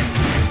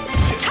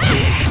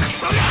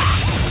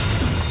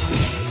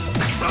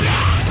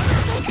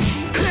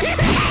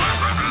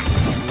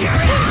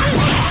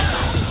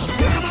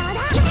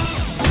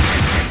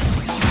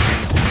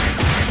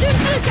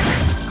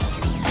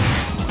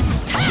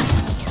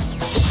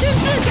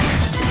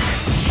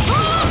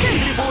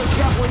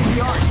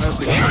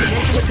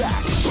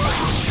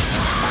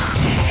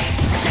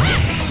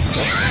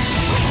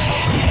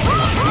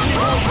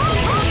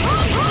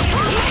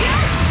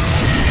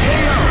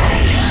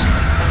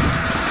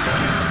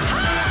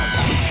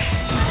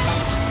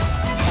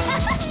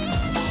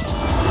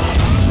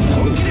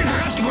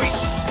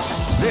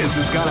 This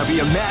is gonna be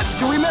a match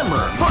to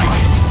remember.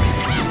 Fight!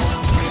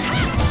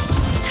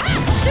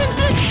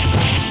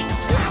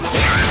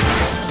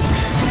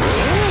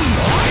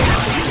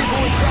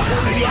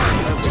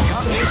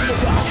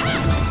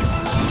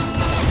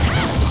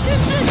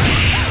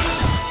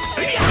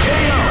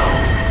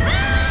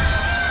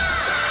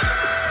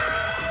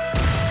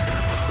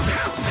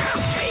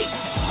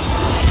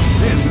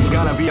 This is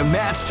gonna be a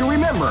match to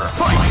remember.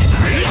 Fight!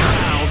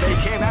 Now they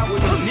came out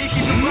with a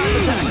sneaky surprise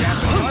attack at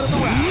the start of the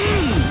round.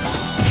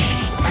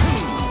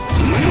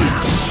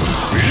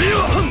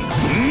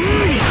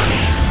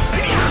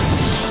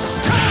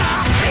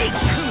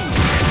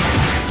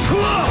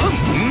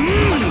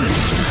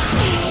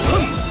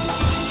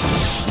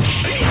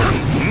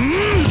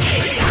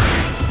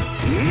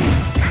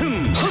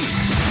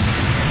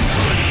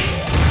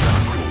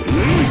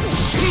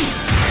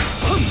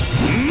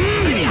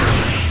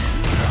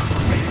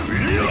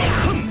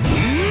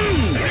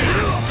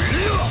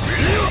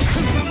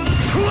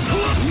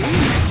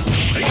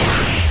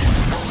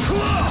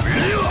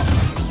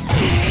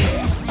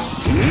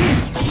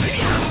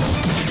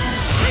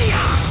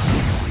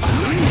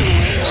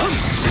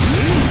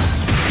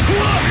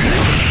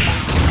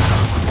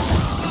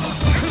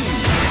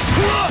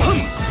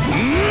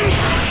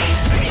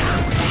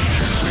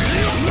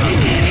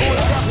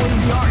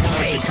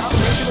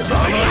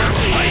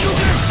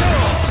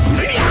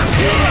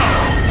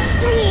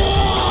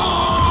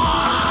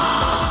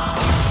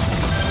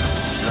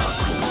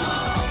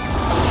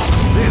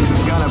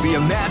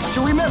 match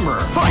to remember.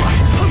 Fight!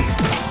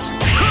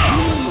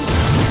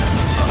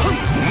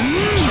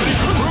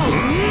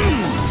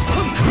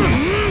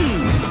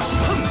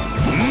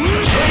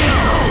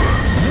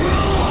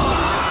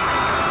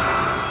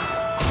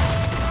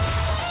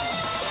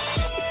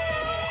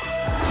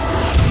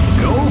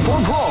 Go for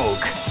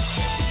broke.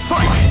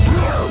 Fight!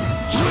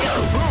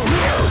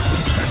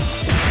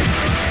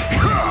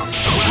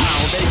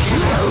 Wow, they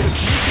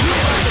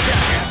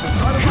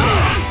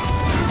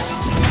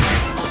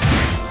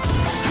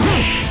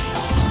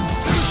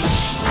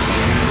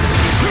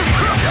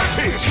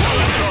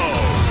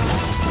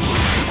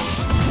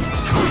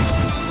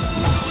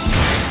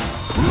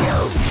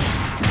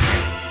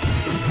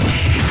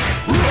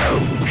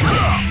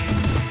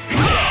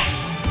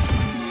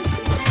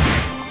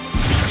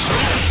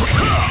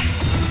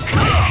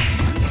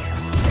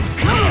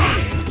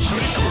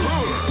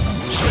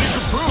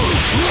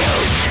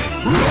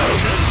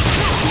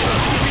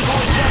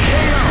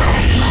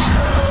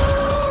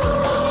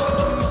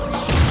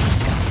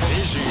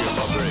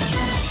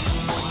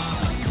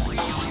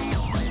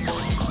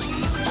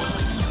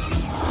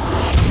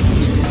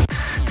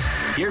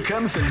Here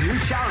comes a new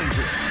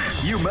challenger.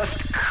 You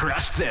must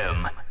crush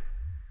them.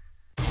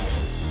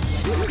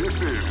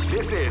 This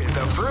is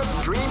the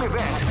first dream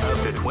event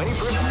of the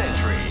 21st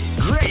century.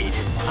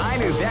 Great! I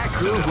knew that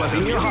groove was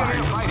in your heart.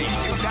 Fighting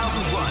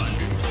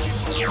 2001.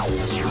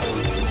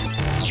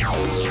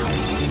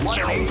 What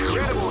an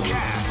incredible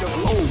cast of...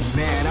 Oh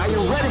man, are you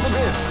ready for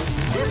this?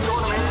 This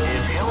tournament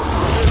is held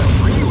under the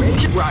free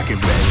range rocket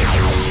bed.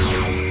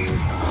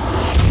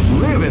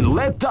 Live and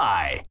let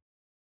die.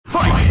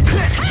 Fight!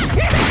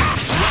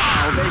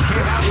 Wow, they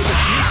came out with a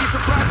sneaky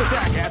surprise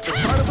attack at the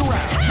start of the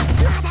round.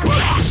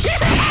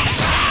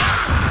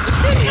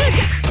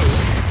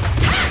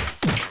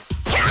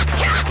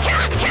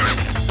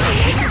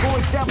 Beautiful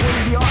example in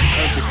the art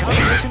of the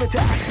combination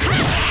attack.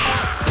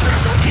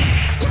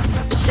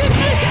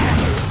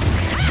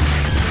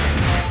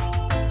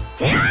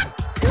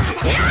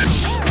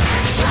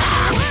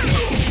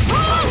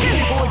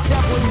 Beautiful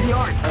example in the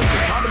art of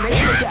the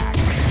combination attack.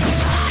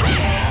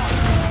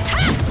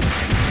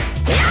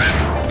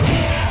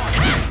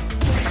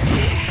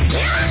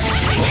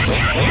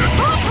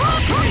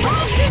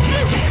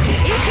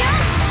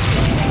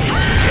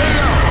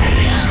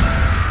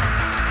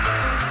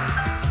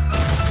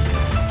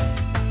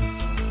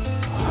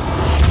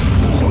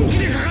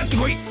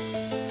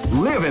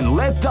 Live and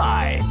let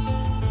die.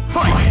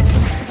 Fight!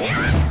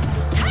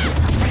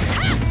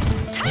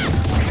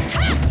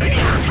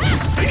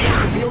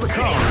 Feel the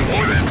calm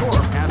before the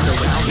storm as the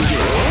round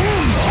begins.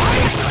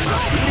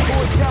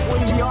 Beautiful example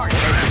in the art of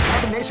the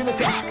combination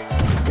attack.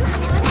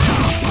 Beautiful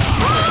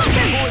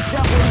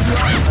example in the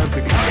art of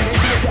the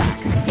combination attack.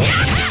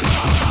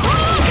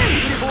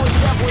 Beautiful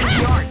example in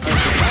the art of the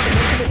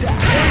combination attack.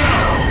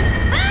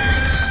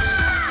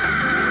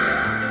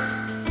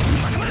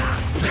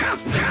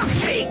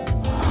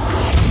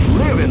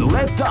 Live and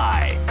let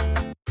die.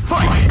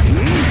 Fight!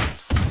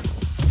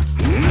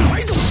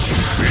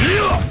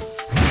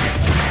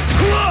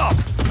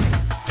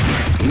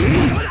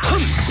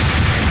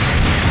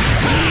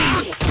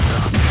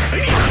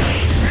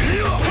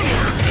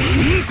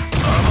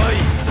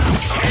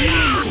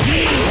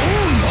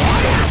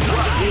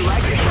 You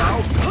like it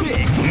now?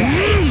 Big.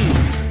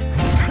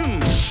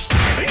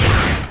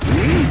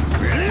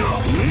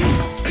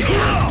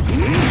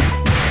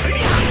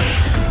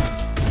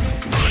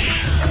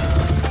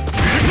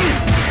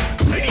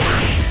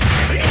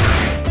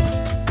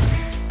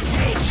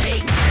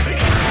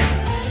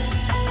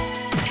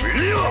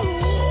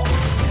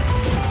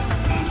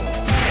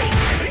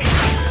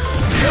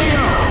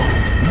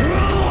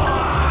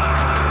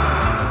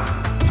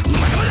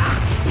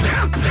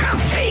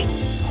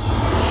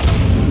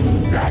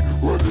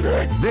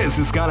 This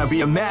is gonna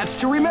be a match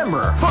to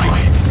remember.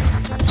 Fight!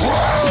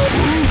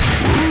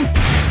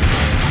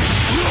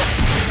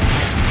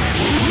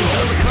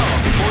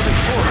 Overcome before the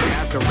storm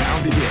at the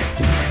round begins.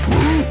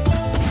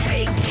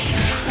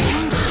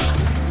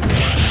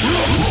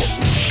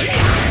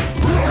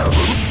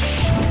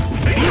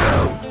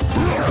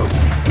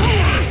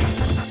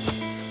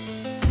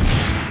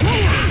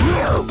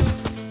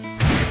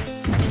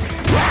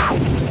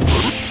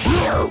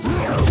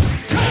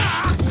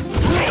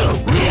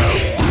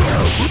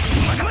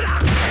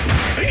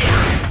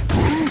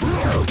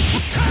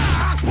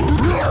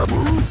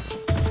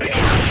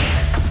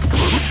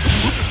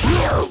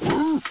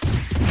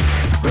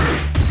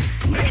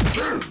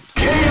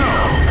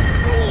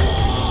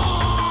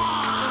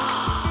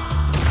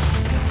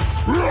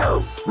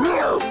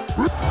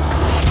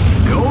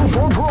 Go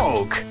for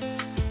broke.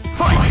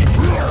 Fight!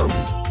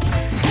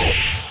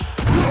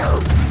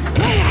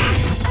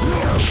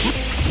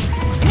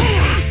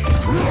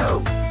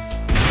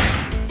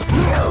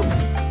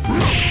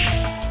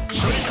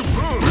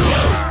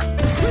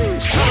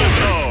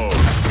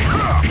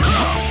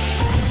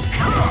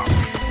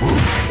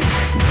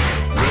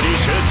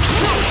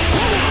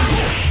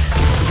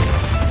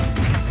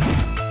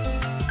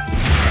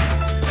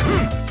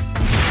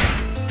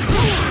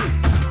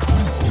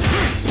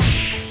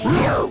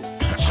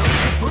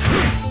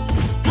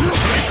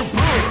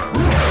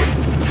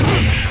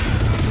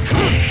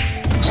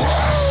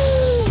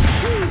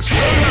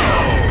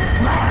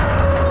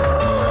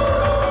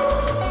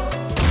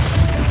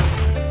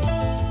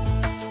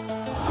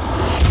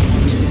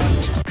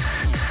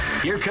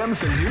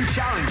 comes a new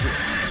challenger.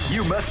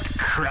 You must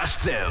crush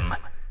them.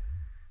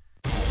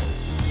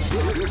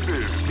 This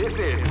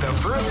is the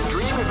first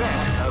dream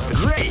event of the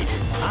Great!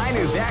 I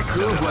knew that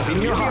groove was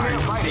in your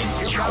heart. Fighting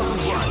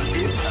 2001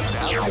 is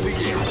about to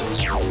begin.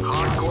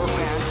 Hardcore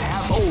fans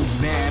have... Oh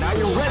man, are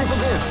you ready for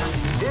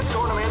this? This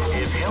tournament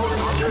is held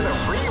under the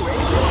free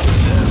ratio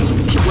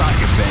system. Keep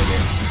rocking, baby.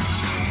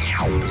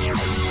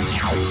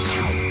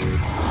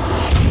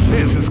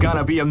 This is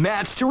gonna be a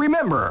match to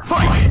remember.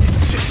 Fight!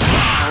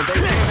 Wow, they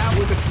came out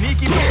with a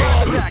sneaky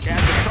attack at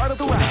the start of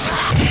the round.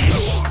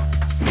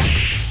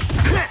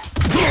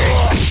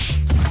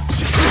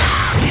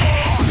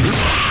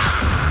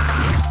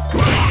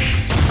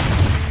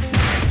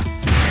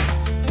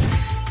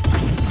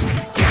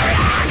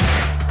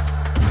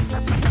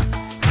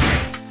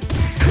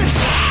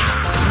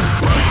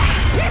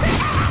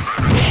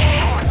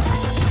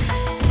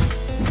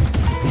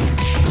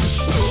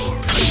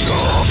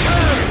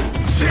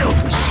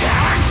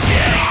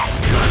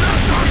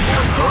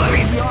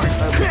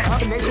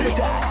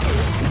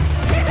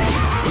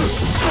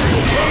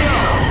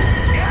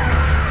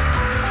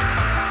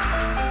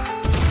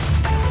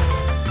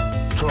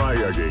 Try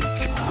again.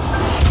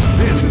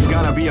 This is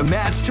gonna be a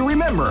match to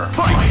remember.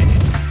 Fight!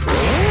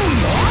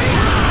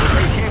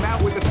 They came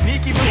out with a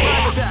sneaky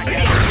surprise attack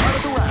at the start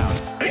of the round.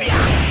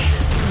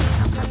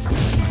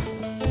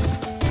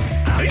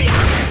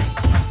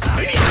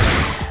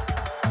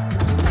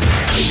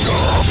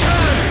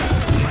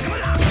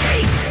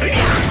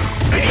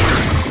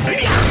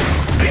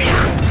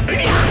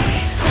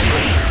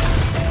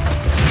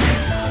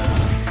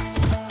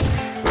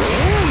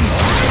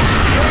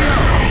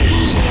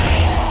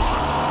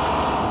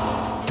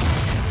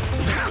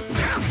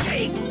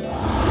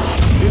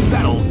 This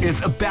battle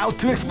is about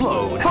to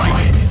explode.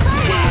 Fight! They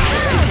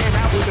came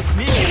out with a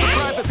sneaky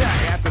surprise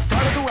attack at the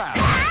start of the round.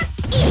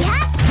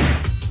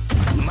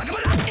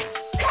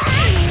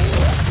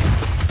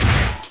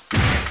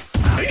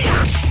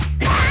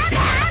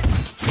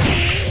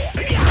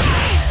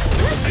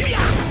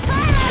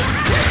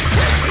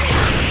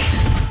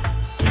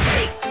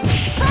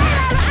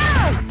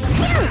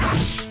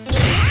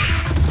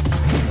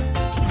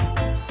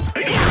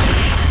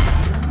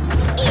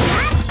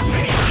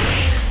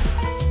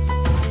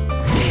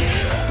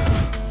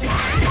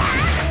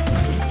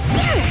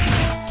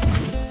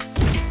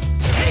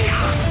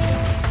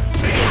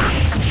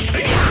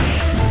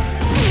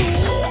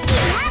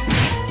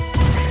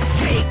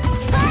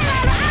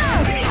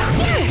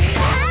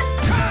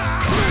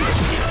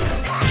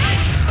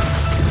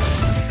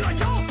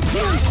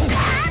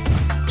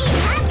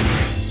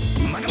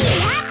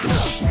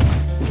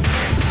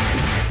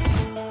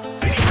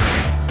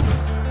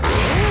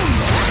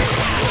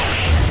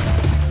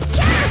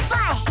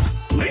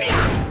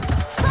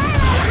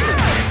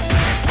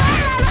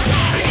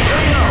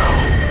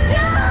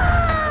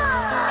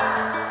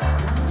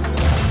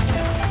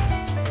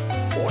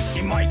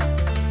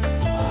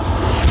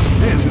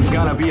 This is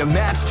gonna be a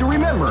match to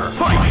remember.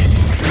 Fight!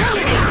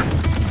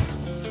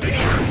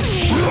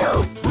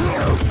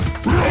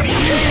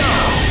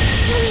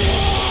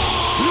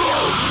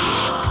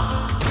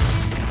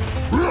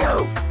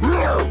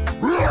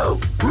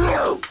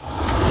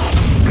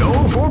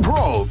 Go for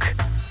broke.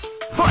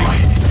 Fight!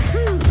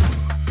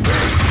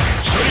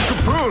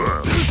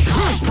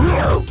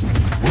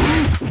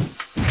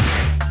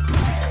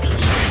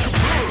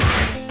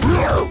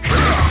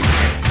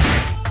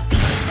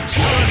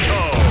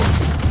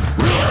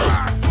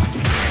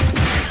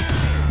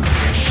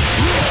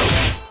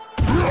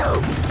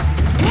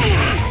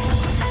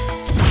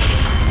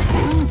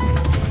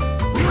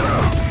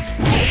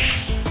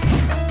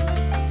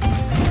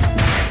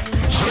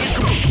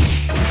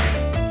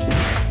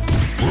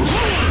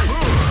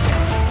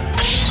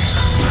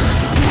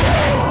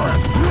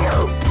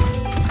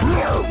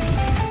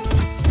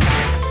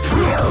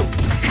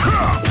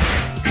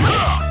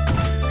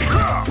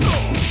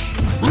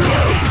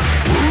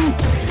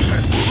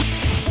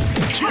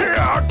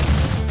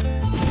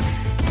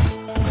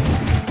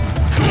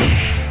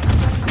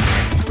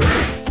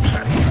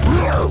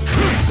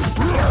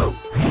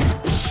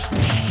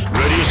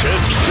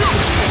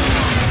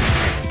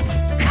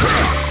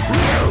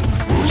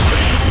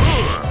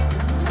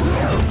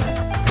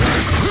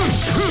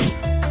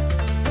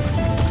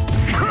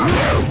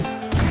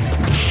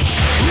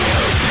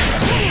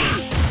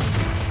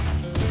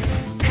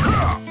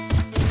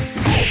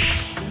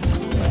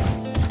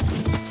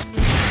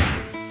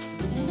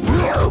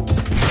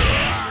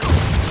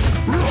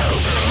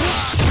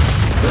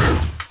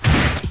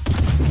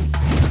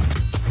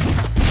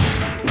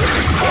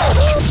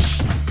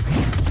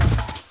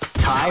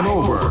 Time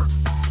over.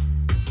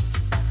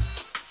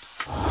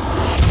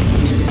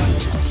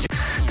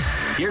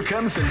 Here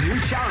comes a new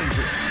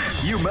challenger.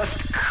 You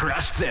must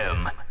crush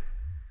them.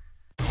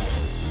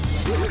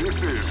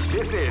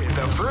 This is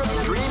the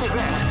first dream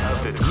event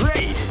of the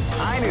Great!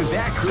 I knew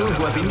that groove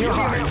was in your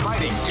heart.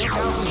 Fighting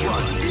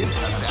 2001 is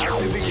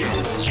about to begin.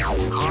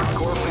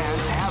 Hardcore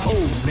fans have...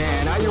 Oh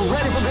man, are you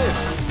ready for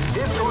this?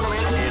 This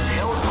tournament is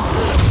held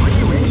under the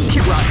free ratio.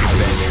 Keep rocking,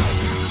 baby.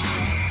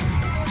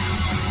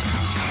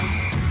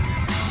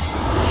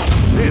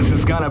 This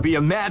is gonna be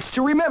a match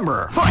to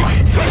remember. Fight!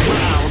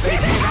 Wow, they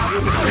came out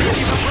with a crazy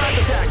surprise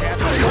attack at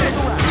the end of the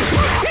round.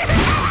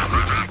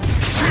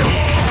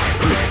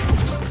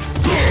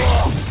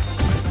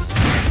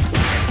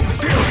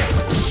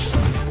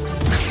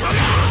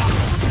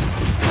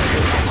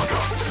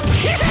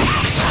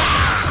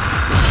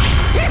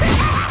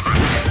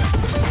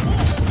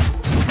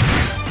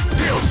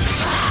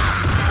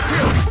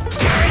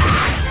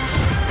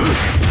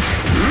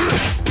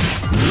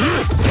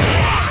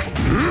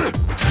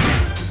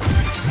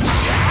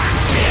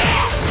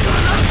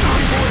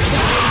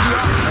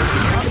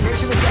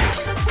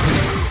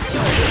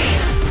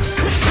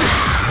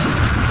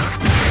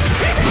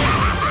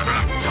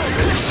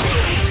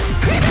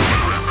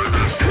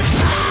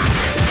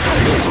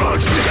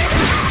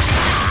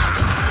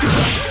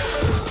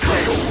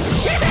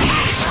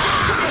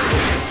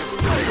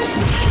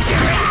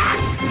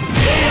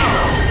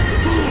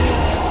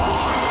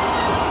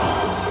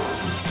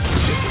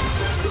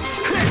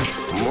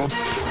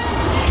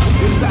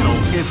 This battle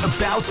is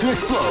about to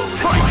explode.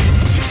 Fight! Wow, they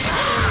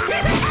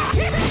came out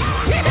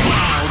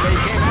with a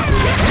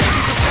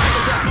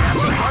surprise attack at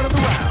the start of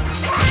the round.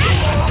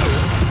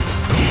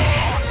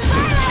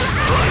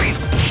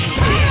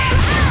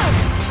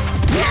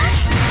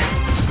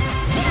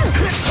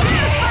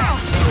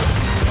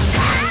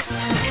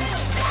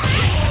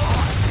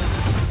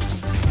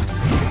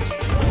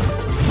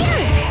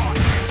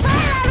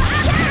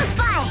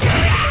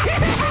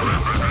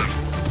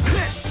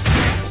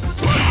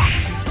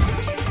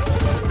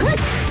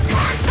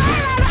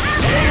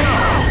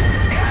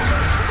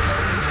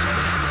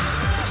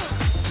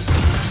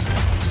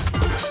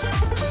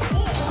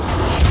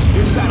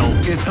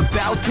 Is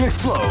about to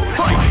explode.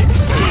 Fight! Wow,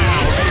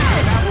 they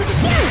came out with a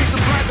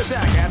surprise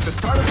attack at the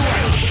start of the round.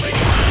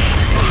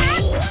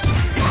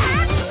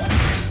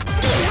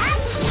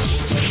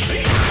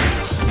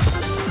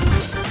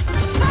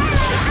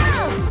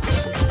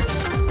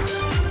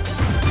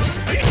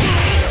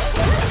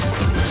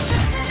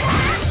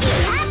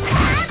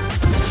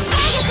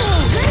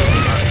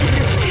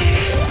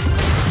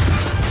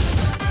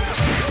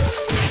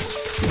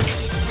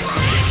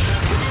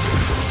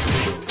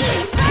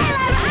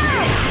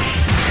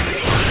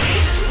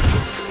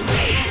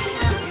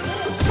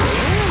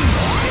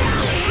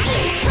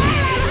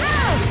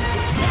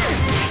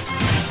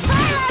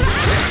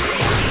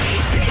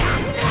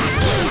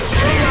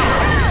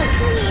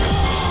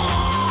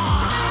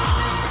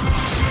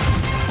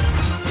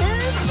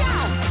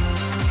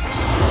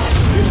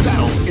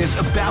 Is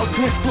about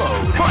to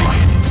explode. Fight!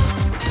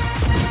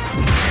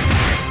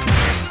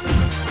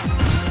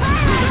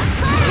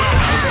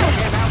 They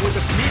came out with a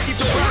sneaky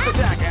surprise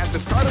attack at the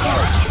start of the round.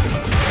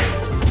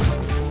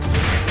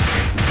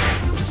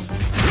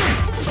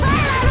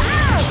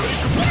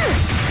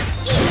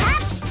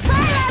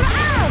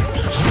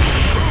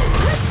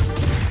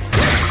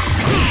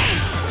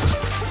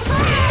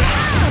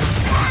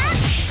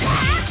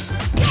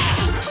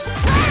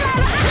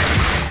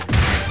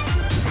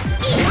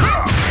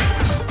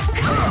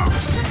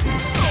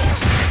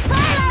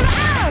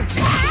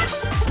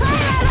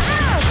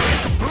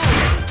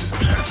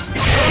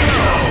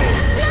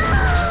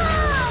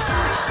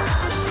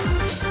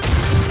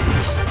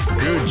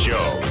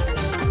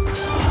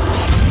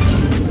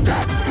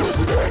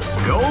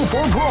 Go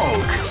for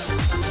broke!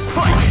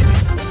 Fight!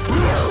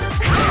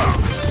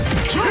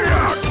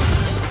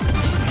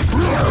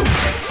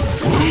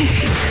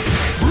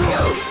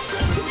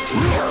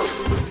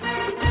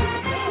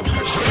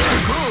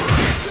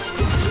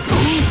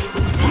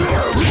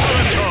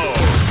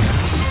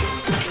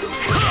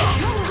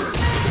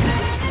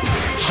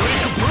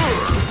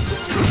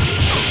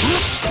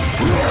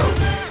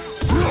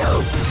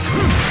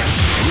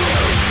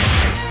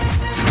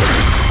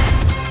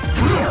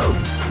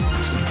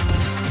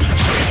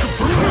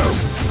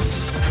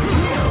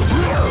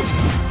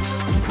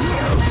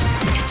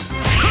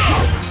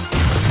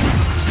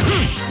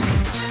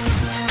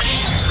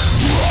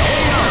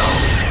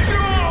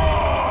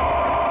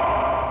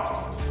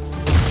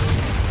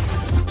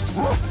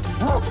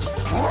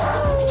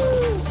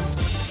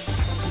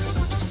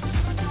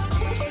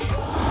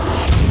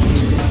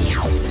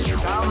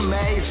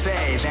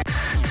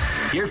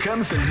 Here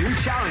comes a new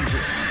challenger.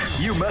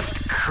 You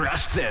must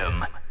crush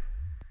them.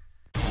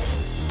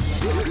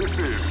 This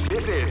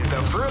is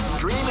the first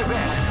dream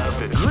event of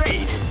the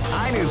great.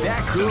 I knew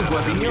that groove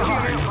was in your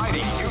heart.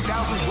 Fighting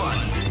 2001.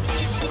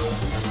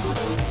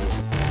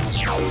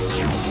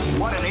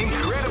 What an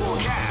incredible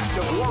cast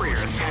of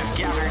warriors has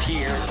gathered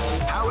here.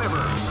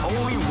 However,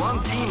 only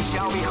one team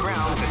shall be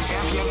crowned the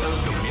champion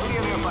of the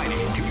Millionaire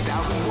Fighting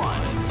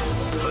 2001.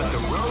 But the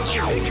road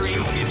to victory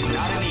is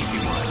not an easy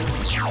one.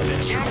 The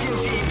champion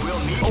team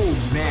will need... Oh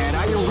man,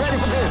 are you ready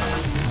for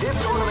this?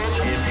 This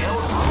tournament is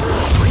held under the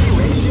free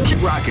ratio.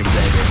 Keep rocking,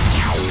 baby.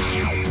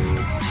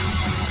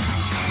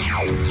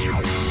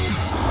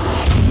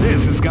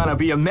 This is gonna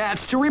be a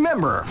match to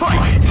remember.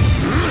 Fight!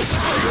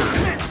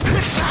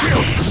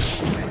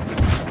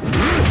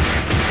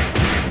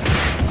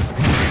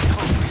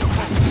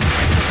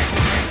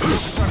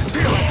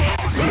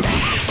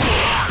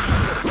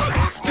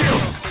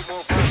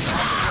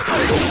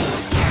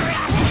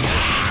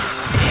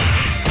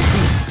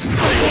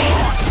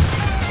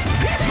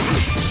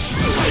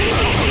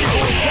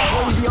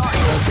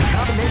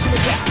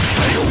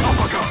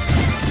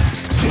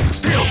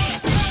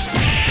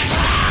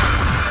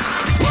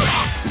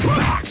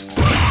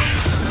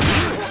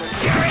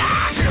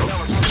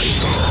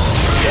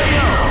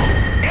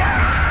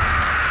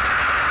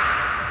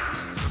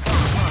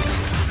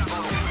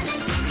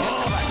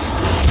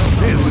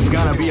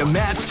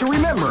 match to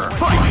remember.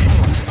 Fight!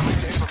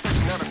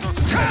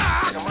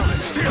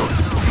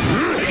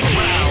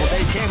 Wow,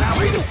 they came out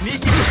with a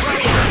sneaky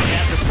surprise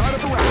at the start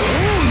of the round.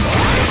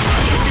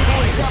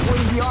 People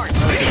exampling the art of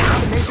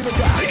combination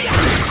attack.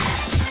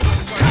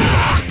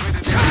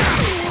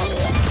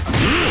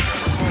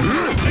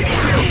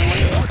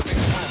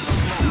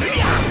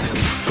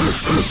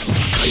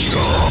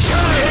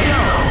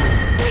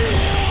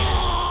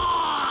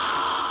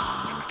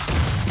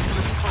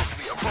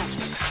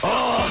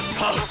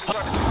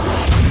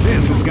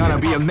 This is gonna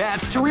be a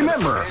match to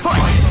remember.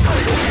 Fight!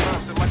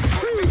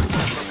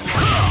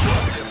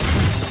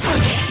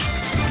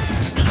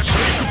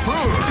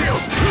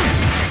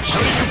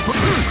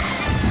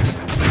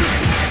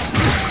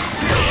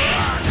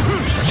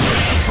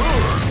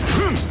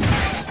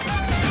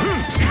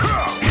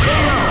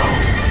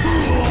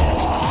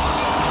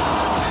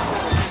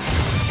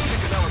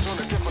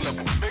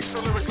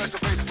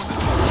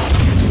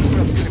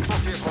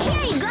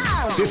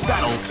 This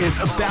battle is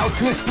about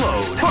to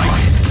explode.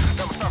 Fight!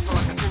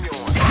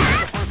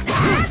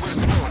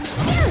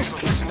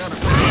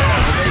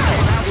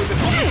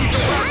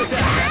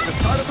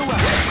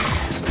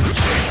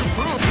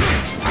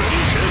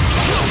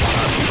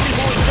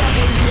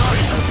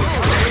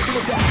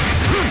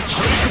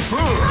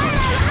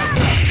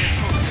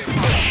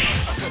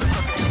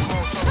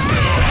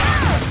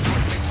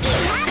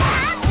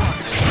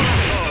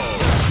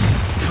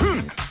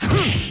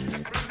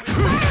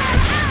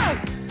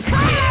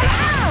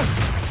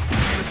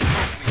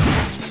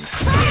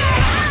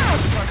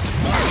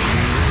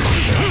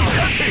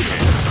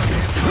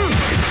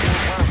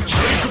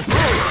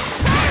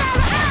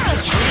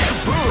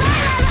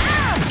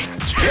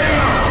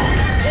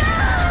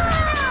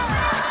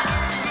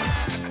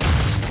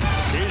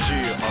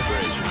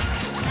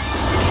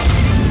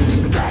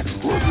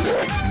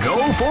 Go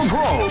for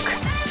broke.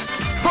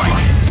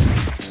 Fight!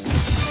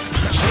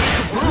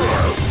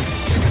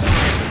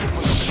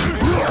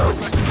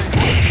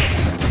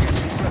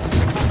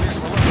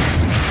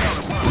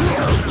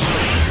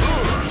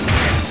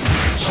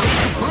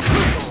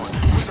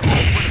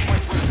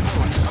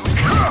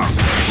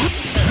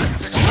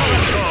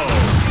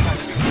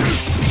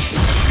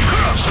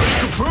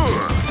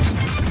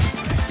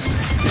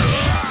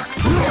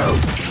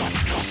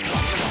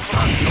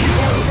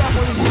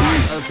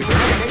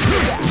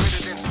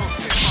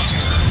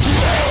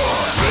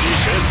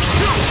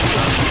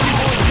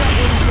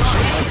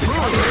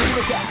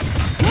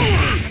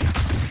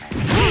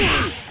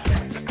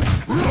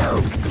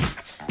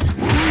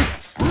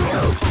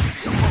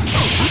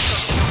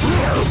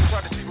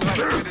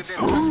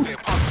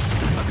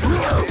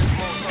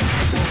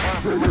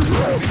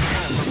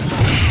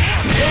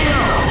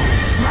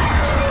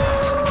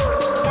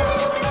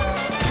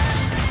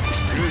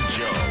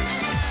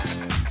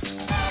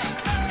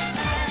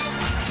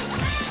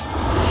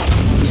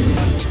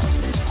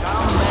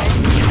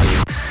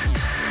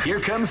 Here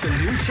comes a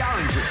new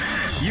challenger.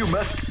 You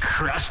must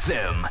crush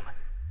them.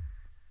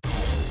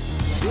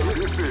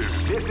 This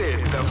is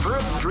the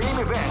first dream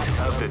event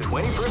of the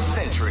 21st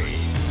century.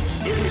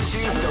 If you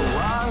choose the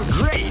wrong,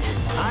 great.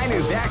 I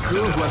knew that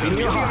groove was in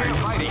your heart.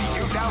 Fighting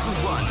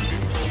 2001.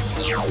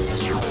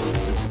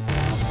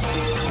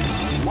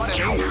 What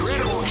an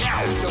incredible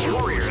cast of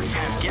warriors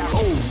has gathered.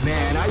 Oh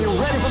man, are you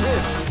ready for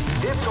this?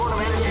 This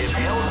tournament is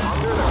held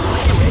under the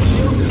free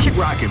ratios. Keep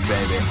rocking,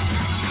 baby.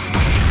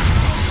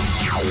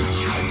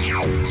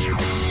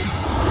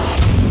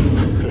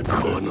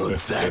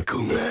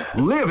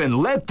 Live and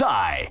let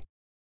die.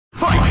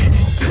 Fight!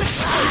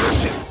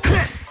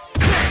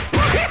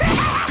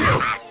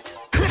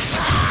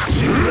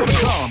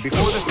 Calm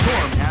before the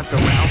storm at the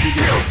round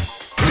begins.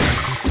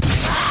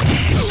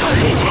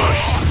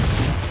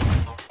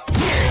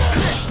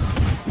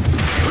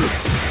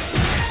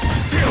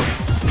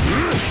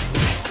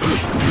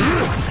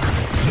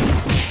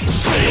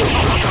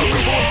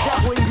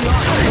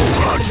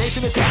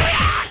 Combination attack.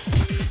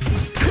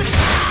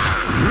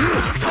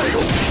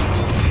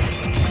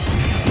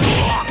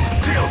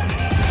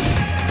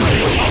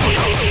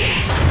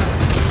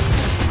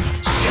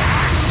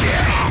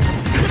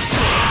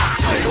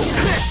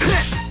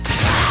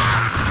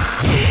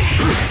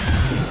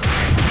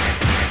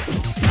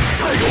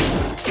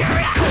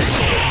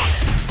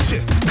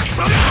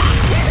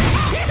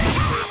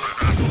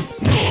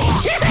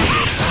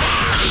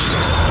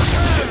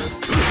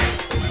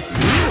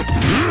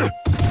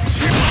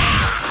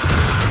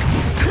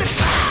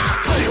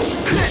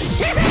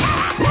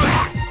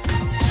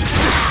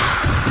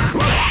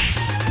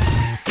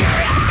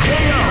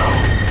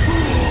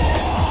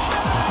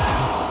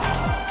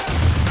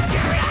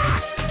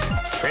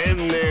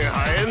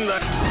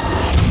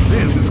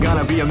 This is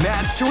gonna be a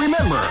match to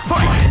remember.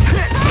 Fight!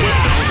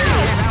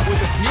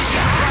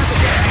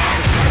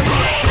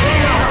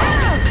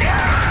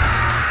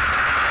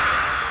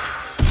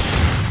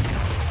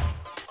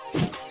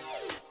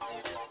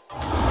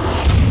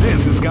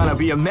 This is gonna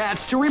be a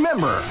match to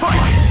remember. Fight! Wow,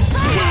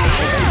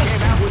 they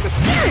came out with a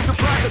sneaky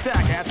surprise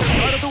attack at the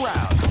start of the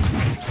round.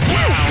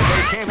 Wow,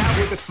 they came out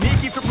with a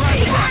sneaky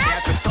surprise attack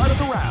at the start of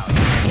the round.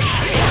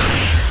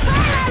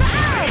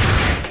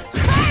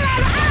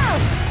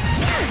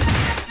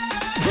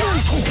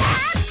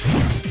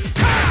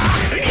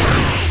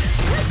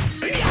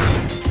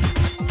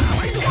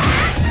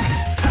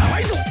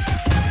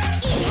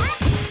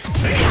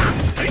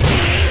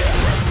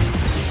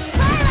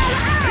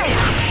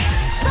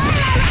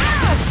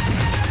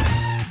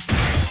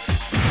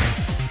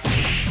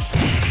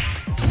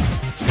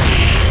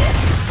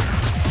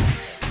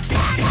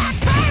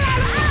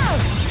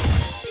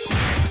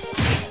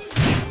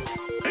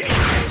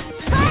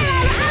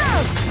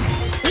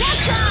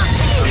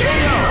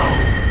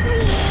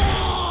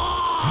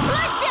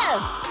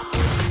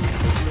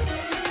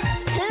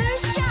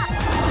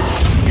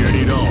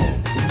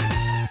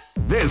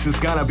 This is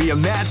gonna be a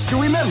match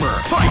to remember.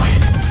 Fight!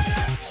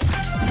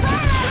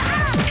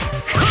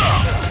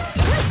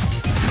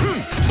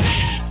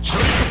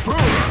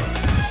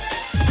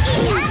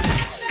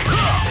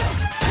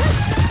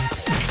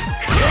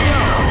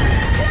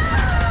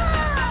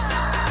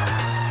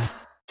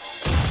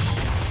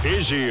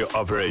 Easy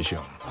operation.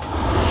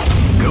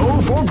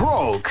 Go for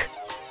broke.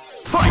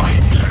 Fight!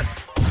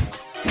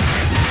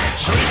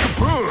 Sonic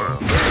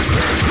Boom!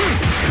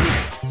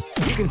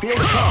 You can feel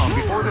the calm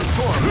before the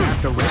storm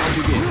as the round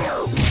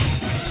begins.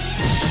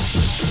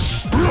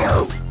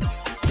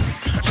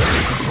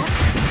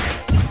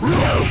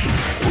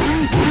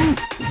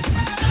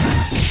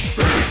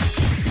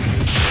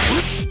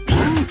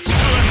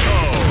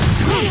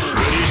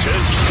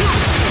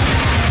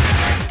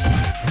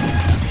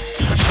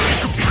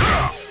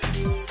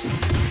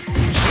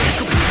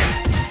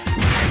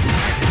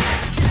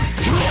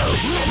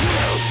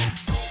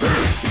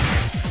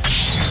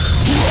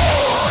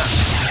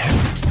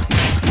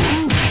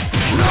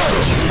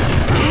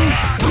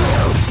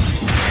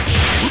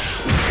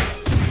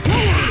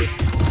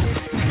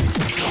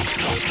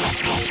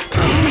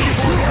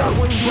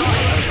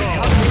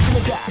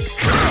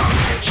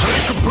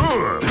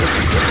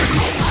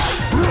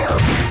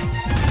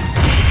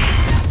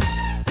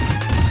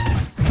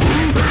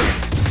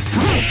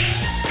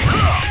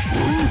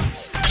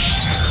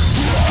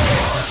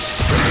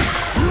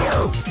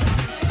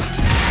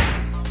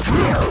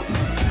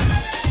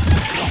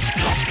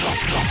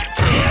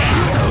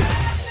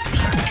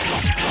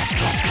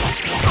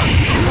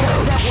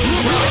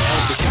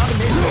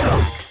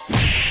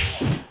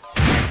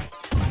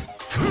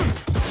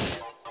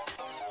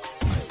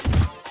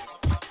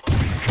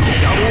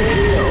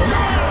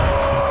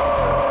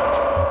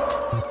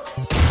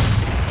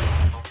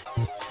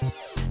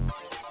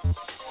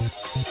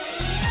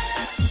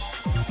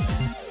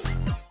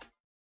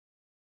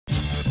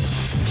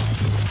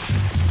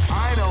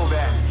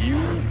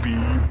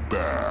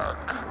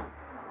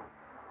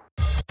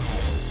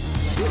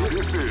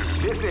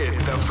 This is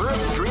the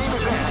first dream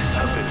event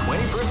of the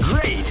 21st.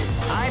 Great!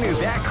 I knew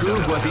that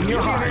groove was in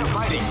your heart.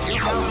 Fighting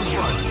 2001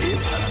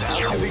 is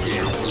about to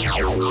begin.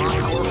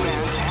 Hardcore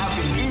fans have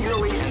been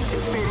eagerly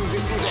anticipating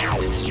this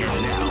event.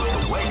 Now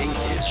the waiting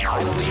is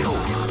finally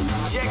over.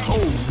 Check.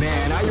 Oh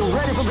man, are you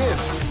ready for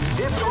this?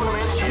 This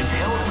tournament is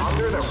held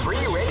under the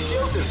free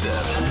ratio system.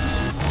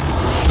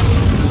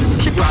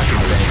 Keep rocking,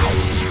 baby.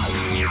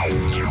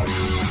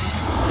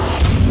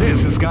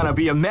 This is gonna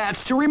be a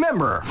match to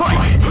remember.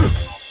 Fight!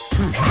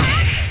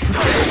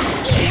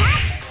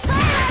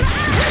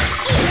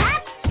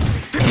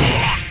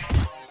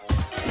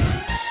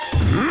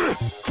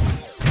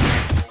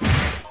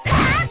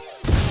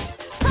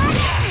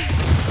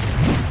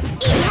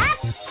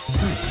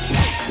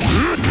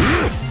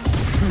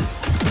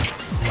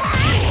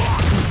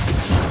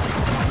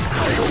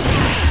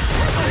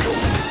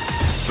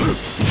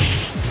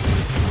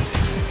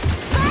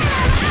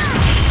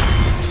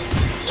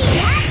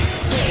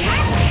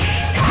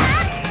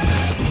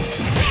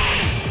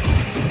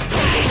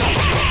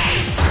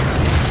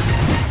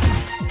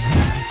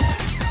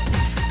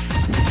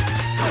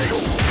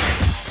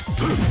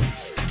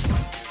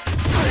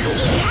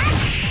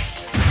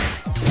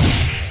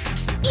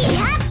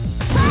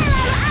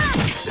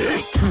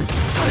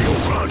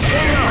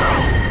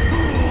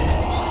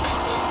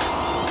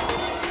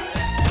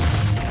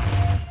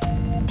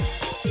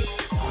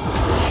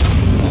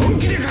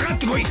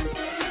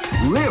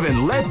 Live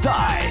and let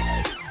die.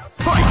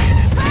 Fight! Wow,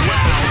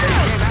 they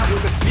came out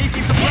with a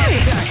sneaky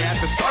surprise attack at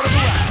the start of the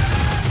round.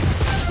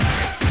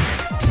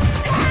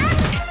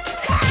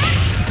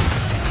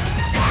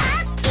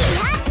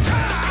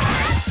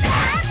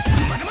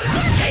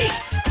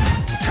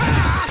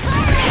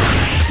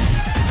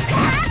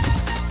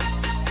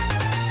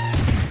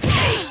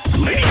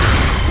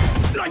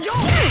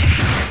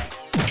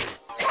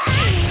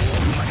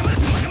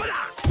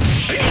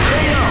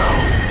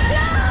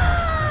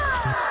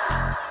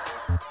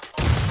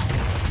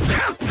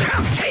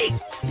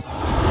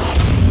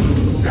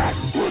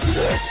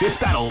 This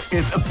battle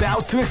is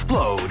about to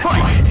explode.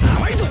 Fight!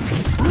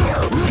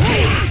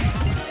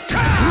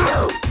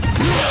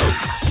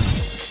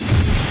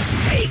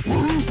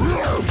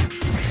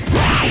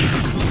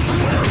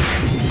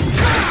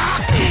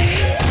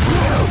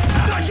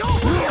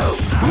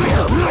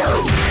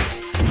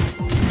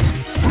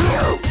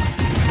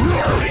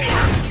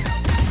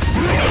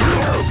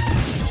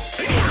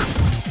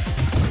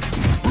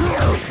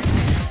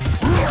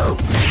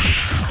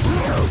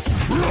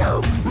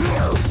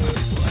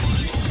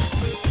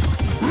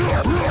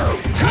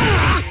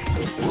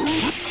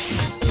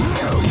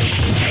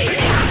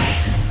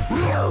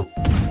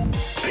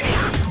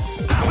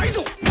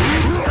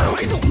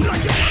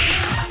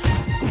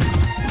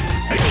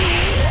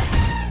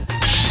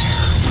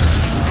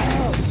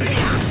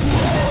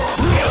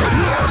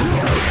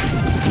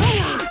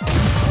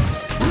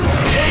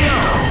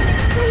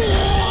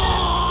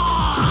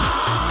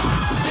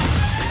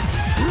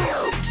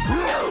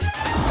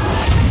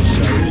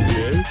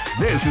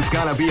 This is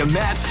gonna be a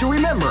match to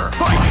remember.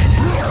 Fight!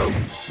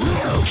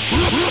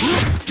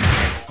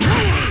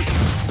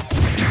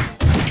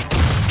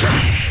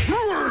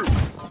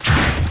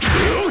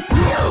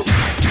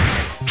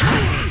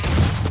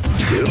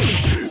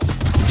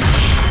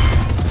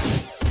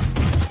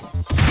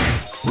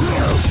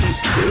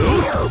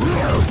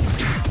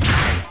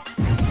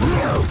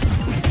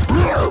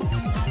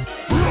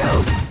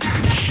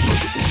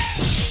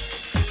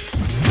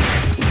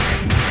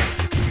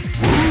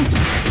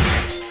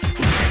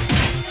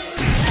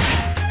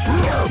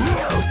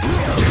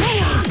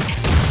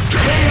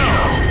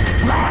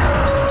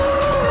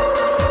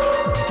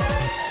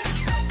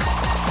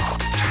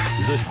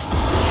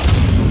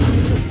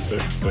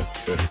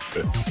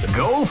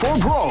 Go for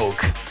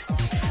broke.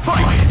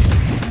 Fight!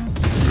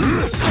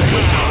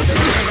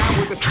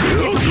 With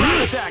the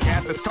ground attack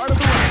at the start of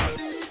the round.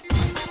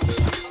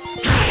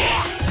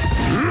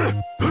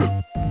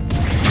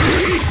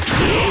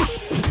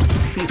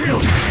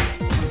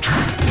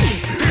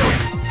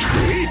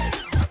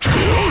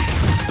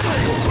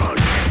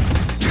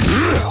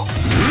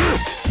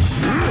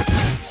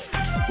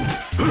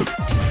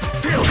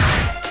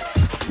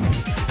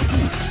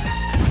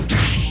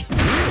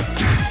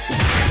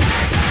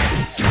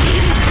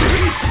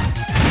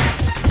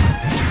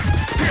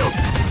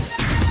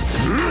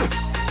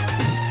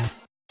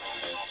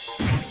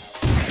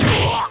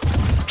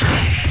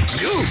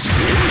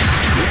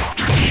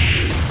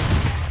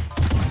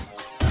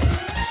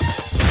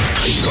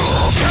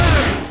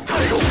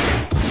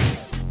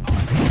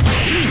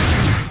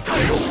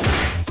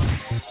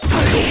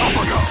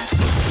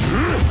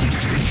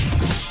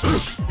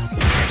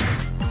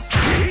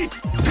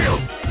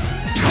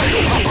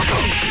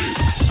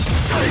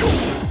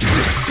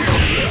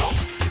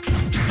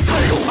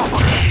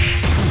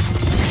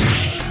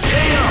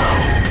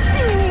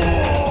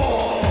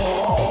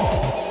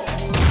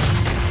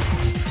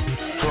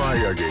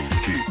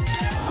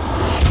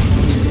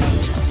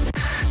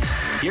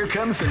 Here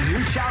comes a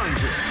new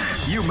challenger.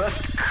 You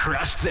must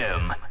crush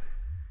them.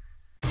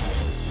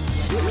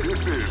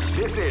 This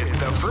is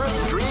the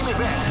first dream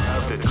event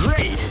of the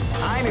great.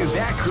 I knew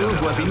that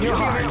groove was in your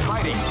heart.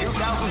 Fighting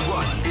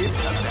 2001 is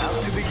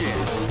about to begin.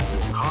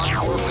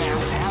 Hardcore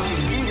fans have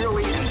been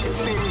eagerly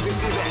anticipating this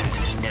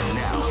event, and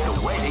now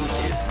the waiting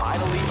is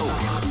finally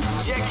over.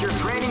 Check your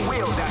training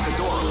wheels at the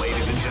door,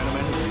 ladies and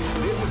gentlemen.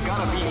 This is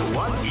gonna be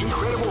one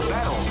incredible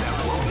battle that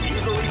won't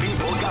easily be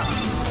forgotten.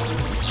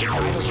 The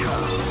time has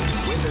come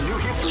when the new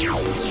history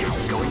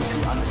is going to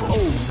unfold.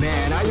 Oh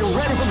man, are you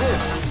ready for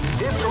this?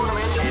 This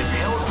tournament is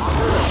held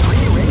under the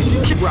free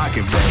ratio. Keep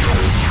rocking, baby.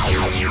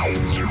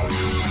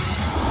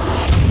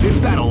 This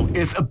battle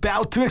is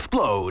about to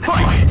explode.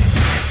 Fight!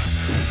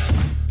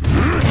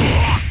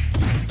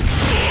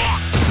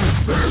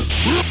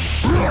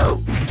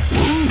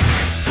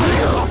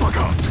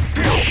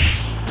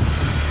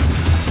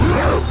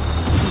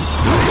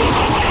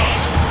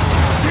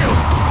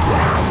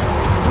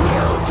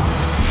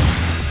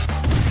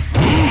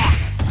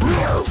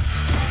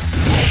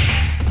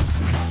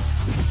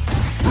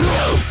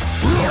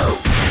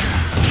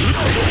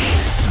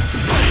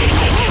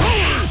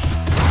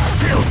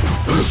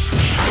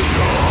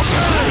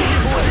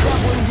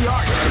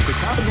 The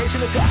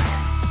combination attack.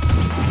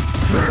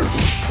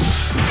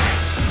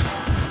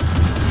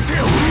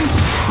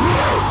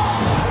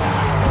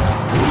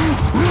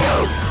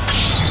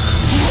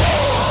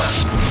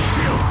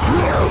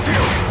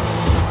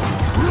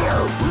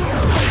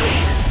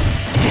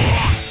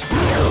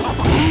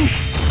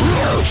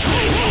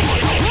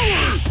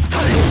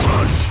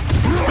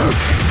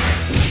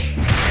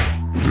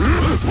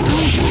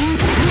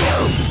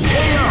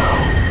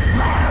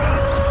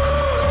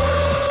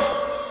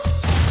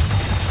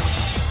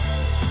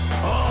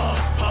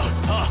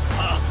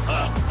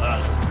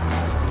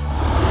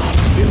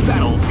 This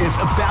battle is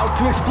about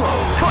to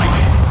explode.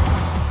 Fight!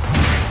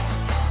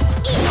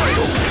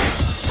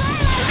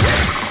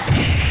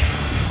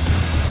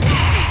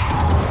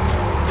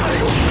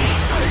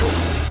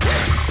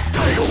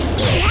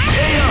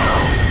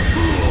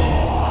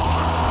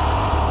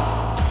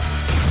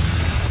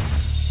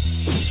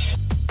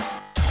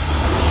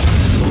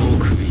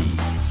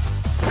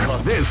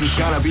 This is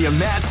gonna be a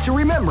match to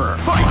remember.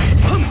 Fight!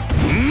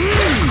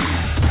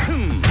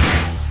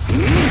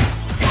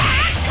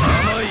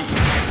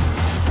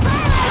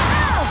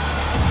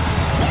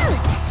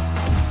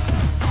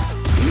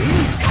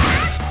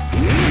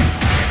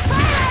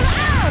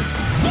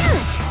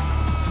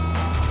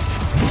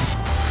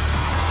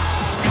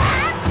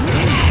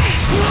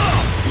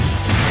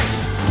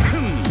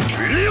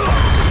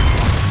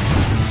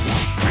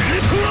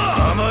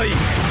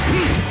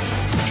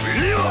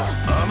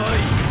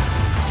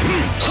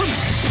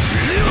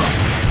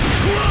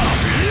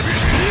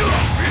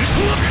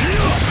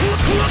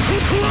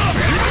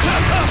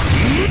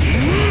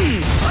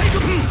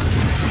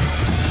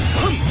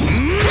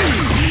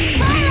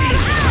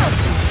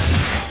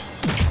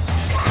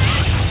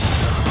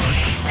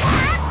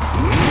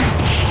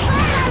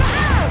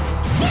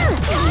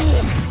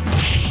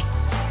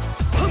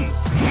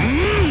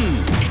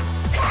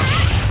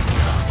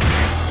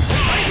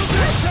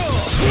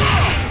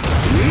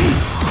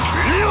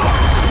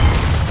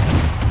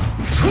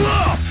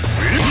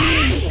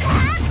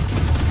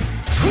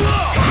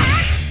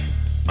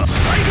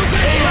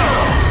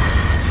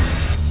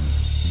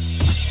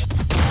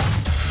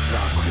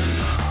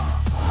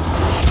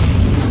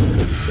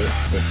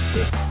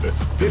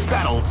 This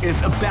battle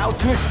is about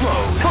to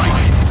explode.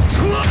 Fight!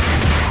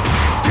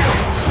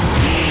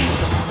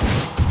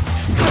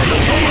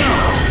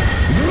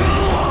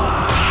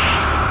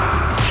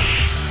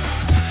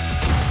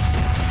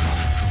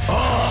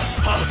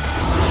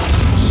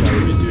 Shall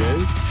we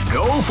do?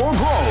 Go for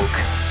broke!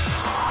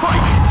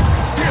 Fight!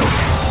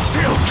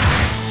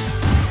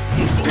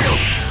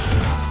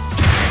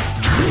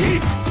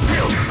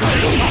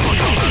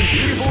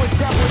 Beautiful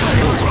establishment.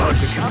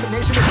 The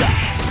combination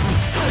attack.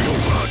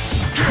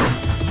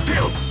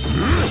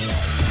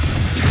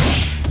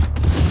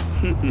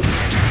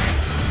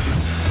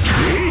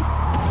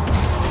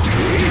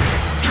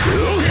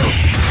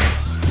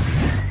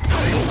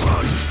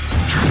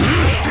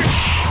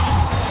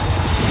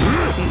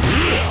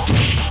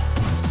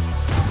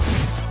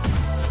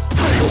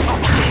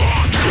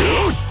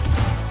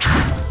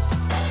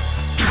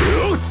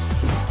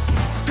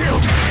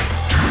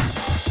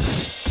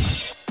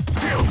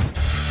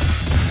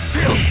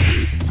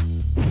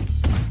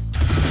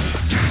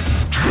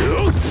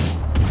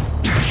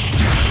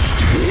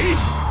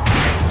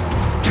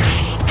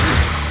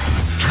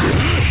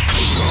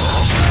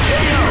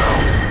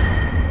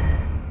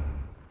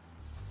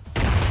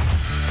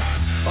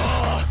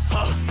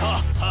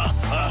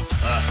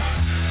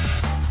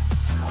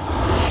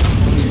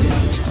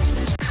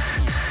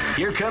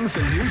 Here comes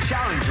a new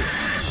challenger.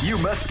 You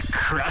must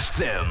crush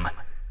them.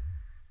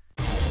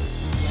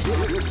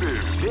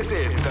 This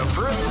is the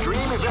first dream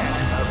event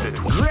of the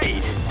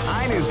Great!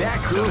 I knew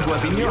that groove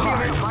was in your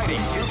heart. Fighting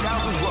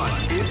 2001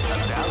 is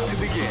about to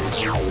begin.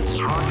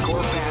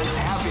 Hardcore fans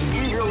have been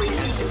eagerly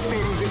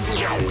anticipating this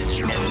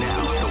event, and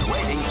now the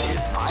waiting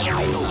is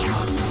finally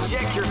over.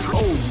 Check your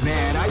Oh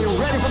man, are you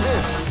ready for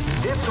this?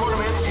 This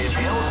tournament is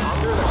held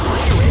under the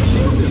free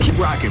system. Keep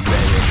rocking,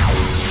 baby.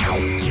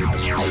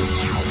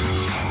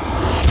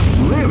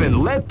 Live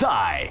and let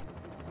die.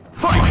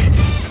 Fight!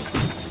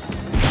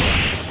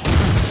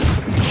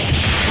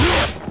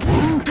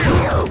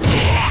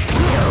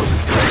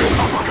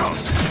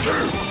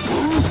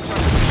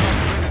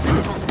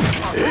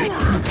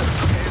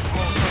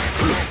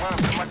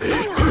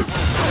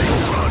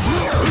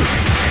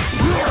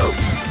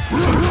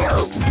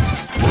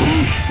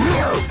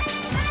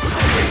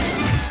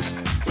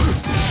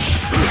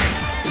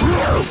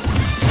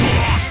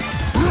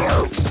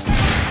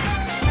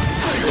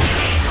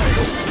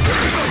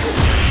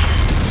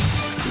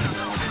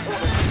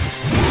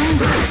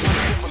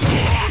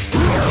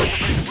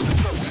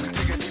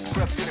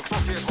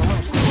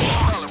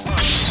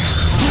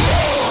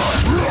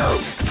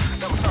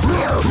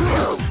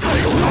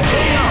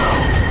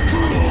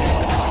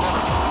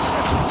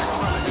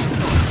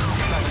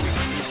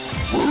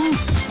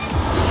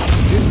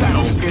 This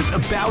battle is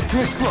about to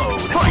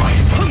explode. Fight! Wow,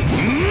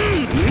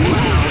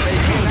 they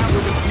came out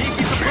with a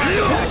sneaky surprise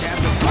attack at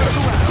the start of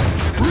the round.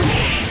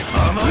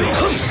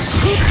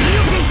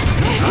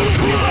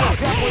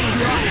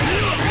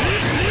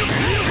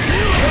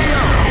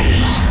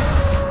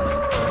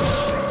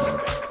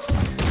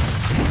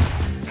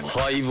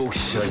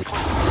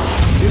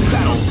 This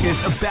battle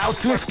is about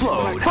to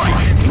explode.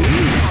 Fight!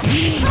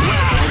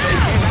 Wow, they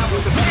came out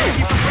with a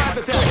sneaky surprise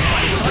attack at the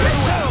start of the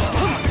round.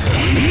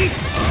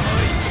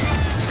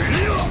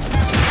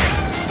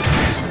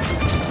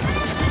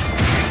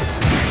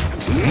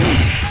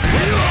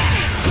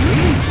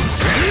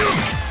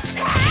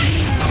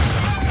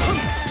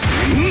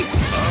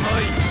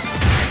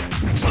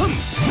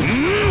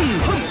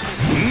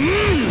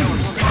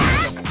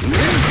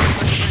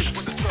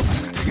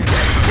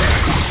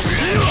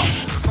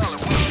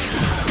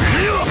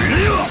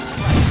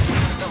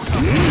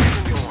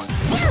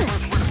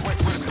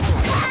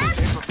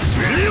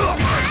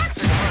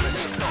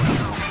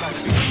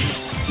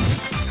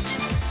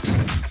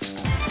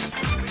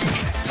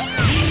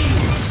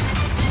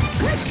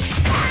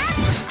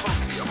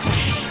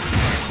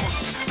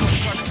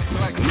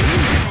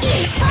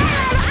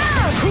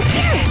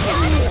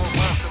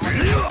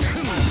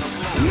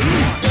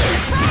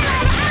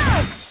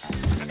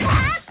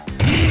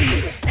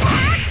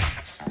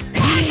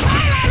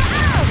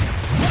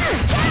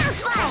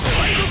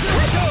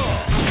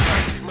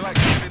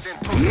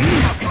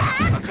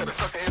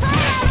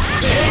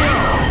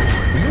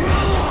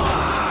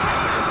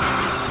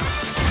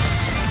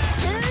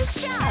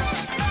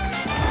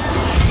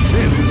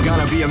 This is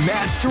gonna be a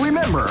match to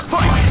remember.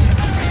 Fight!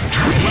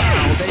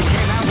 Wow, they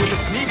came out with a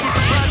sneaky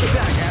surprise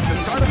attack at the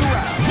start of the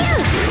round.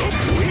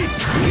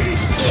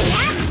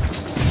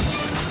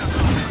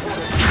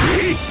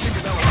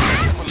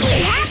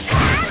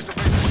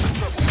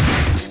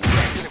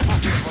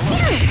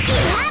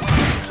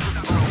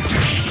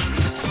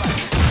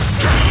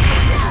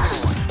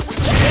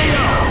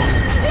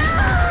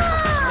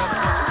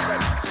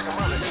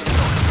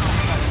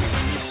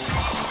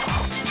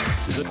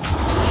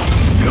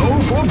 Go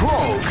for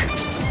broke!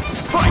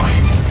 Fight!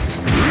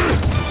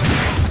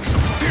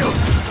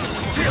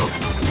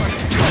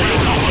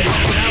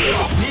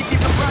 Sneaky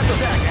surprise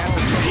attack at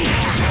the start.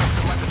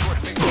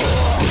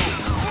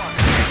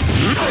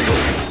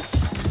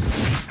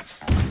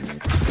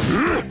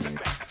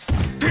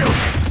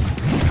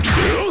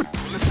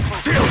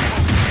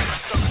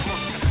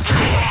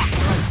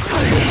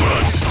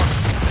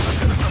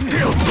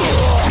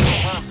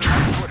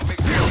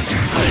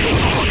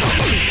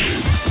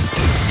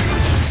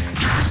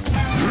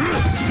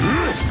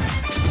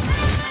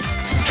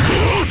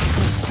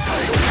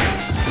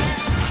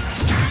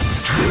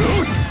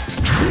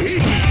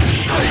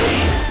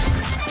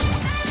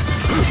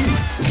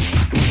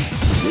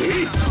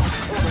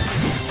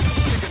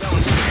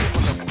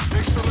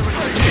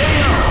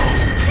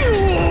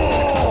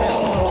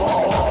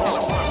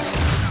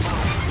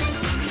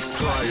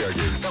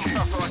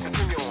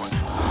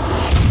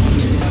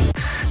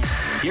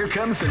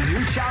 comes a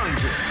new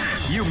challenger.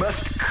 You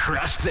must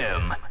crush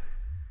them.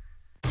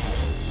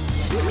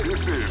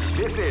 This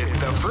is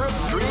the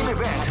first dream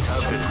event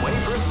of the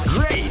 21st.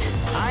 Great!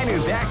 I knew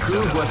that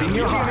groove was in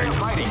your heart.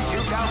 Fighting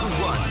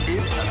 2001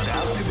 is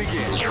about to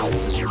begin.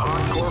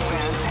 Hardcore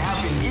fans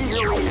have been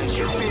eagerly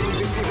anticipating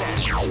this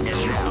event,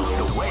 and now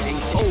the waiting.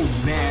 Oh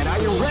man, are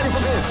you ready for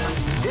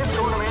this? This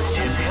tournament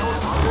is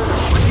held under the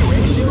free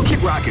ratio.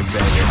 Keep rocking,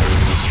 baby.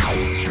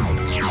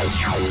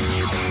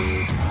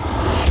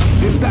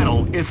 This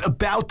battle is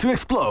about to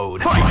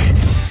explode. Fight!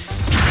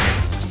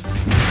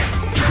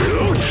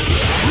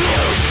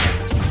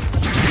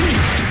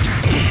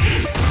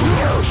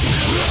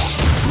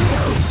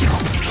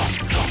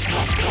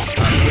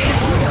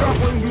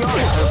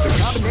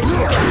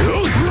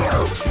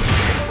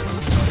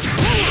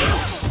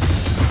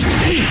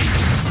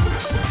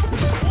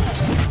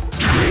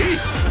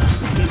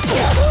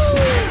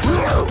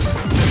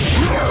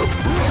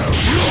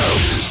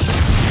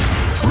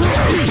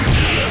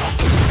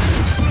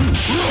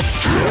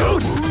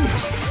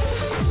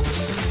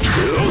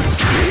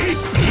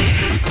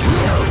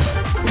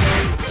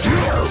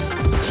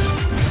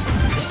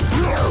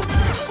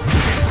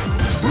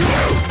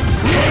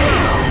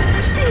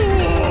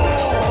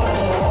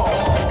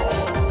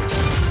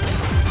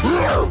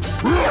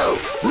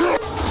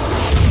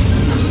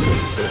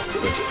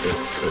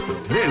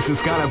 This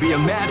is gonna be a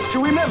match to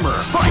remember.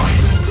 Fight!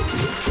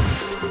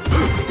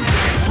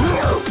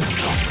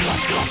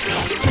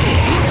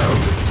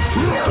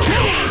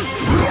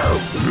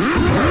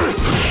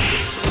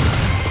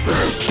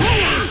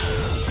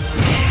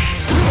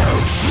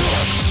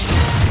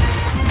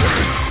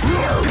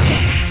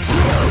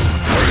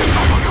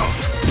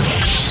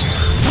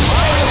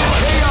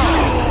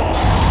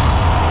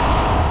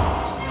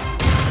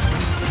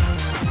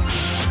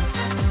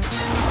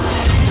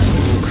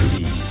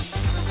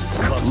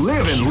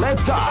 Live and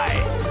let die.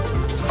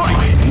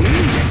 Fight!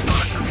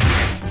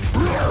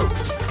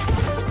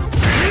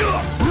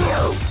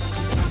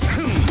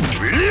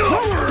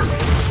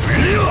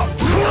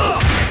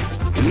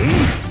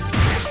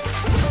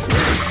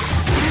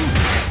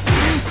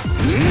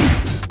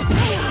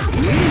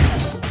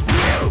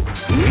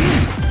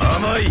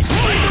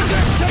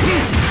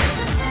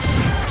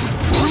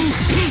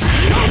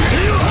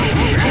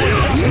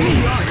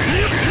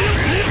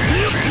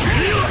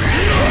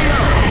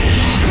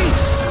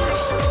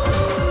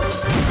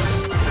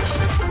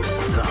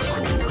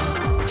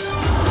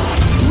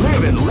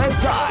 Live and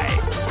let die.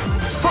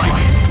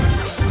 Fight!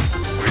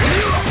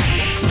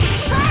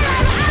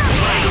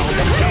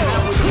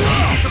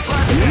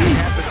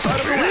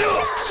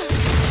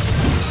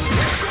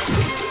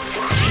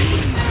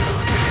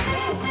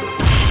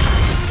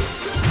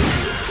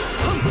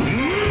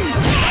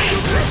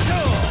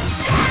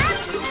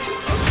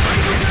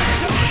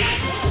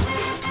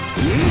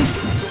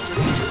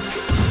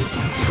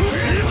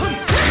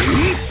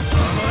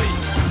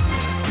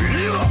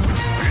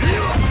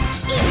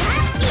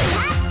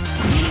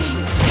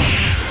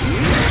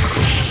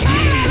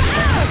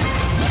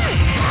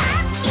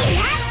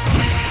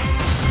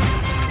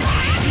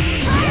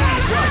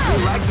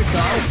 Like the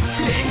card,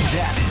 big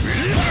damage.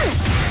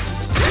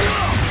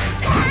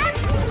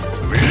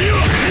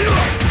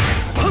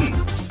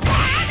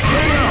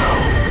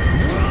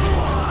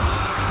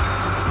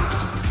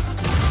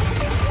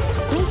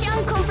 Mission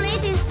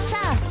completed,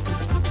 sir.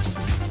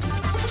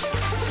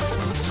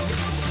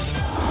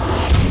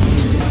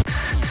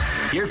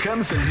 Here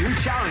comes a new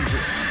challenger.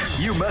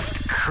 You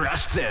must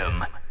crush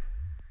them.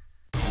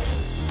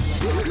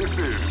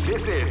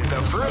 This is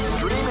the first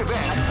dream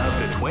event of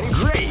the 20.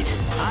 Great!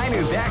 I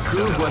knew that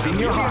groove was in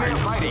your heart.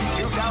 Fighting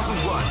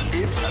 2001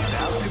 is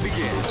about to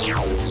begin.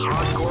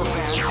 Hardcore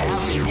fans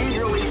have been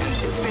eagerly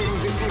anticipating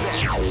this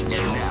event,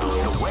 and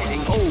now the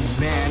waiting. Oh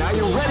man, are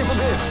you ready for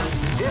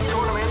this? This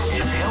tournament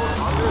is held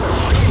under the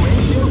free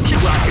ratio.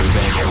 Keep rocking,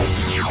 baby.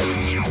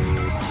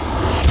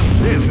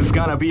 This is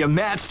gonna be a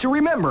match to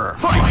remember.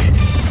 Fight!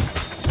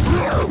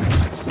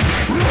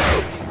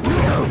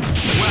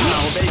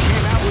 Wow, they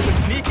came out with a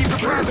sneaky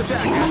surprise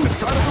attack at the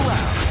start of the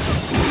round.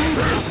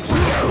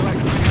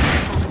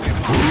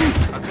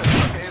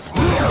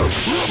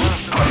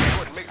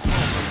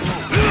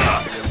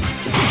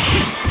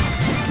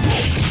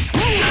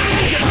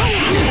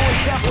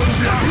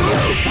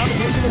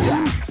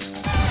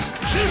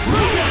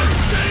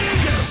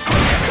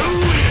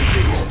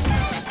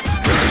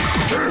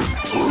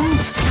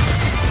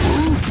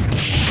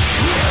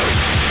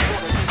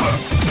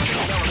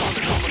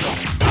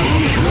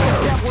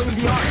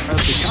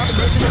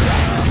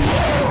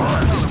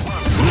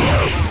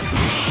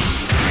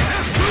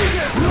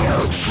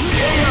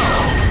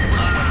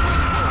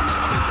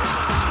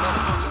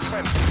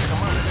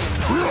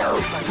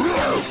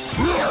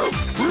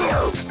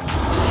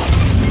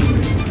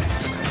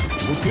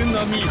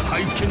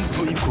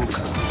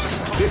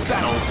 This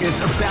battle is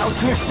about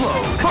to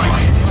explode.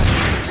 Fight!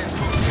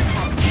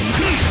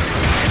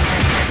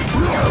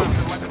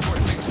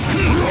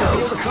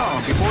 Feel the calm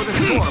before the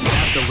storm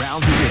as the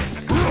round begins.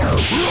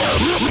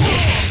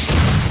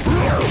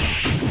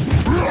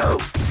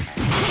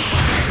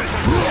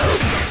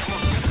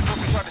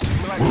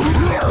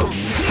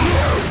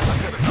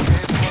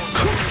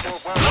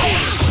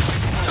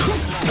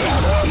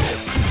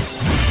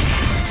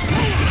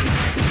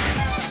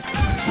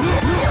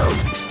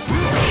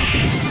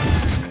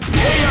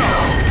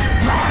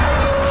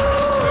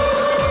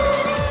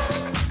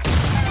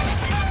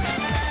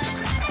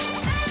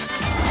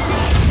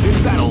 This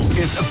battle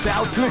is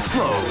about to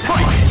explode.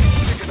 Fight!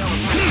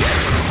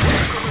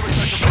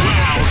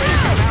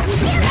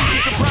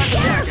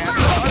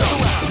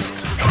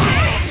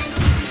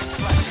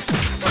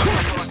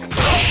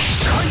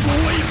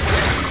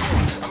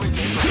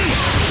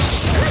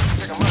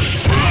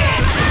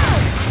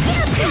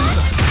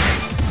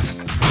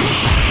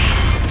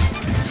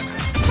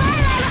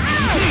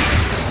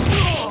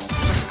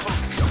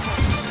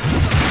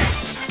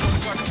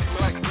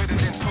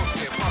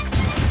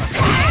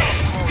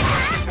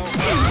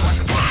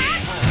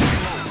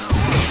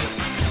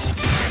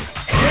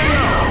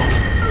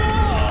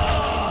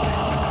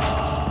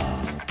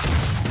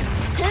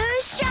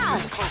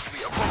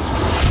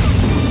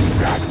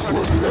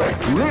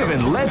 Live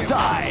and let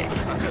die.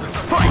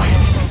 Fight!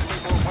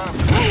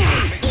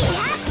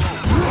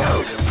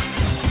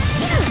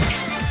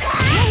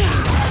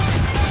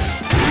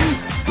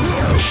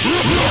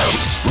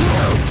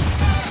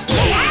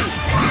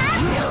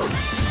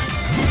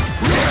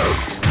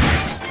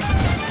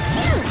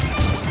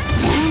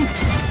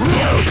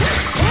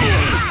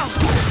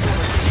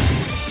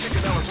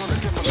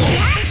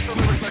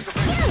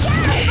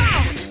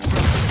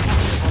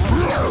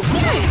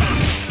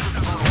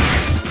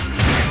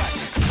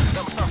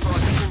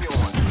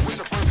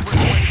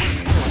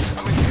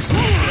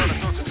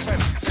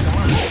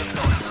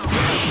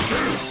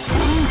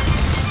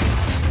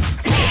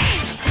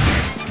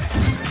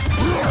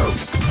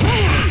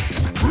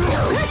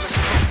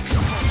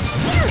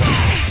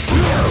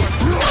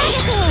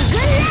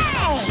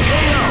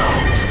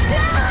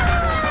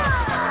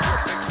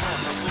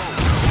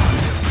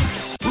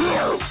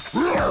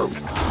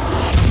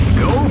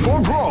 Go for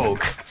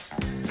broke.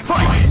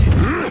 Fight!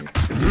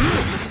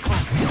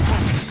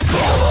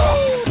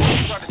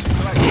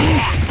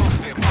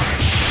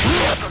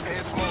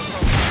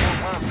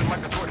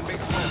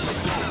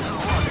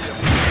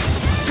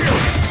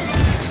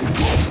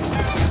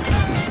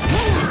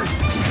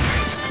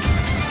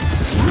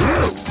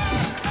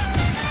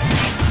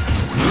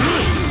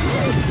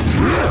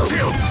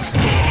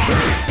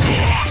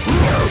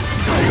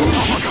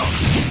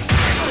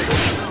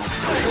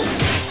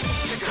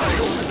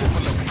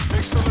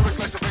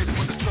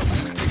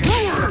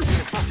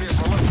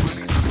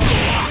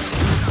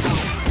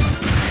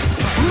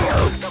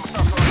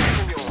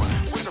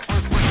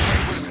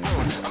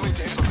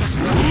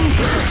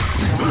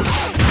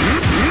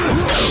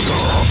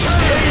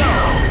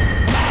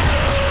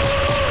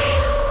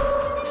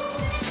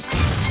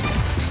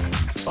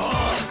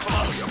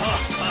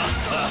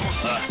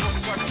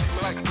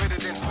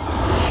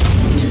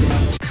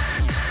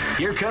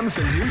 Here comes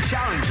a new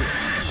challenger.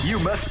 You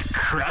must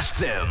crush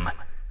them.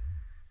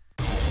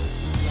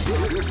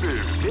 This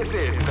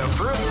is the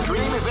first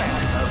dream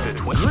event of the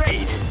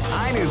Great!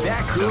 I knew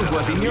that groove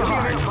was in your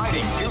heart.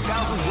 Fighting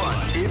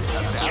 2001 is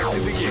about to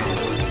begin.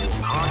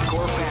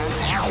 Hardcore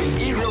fans have been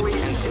eagerly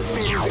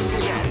anticipating this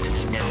event,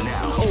 and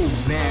now,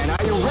 Oh man,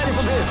 are you ready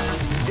for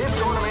this? this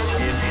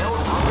tournament is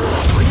held under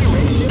the free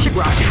ratio. Keep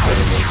rocking.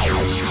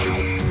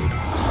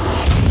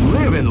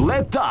 Live and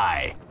let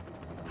die.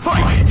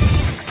 Fight!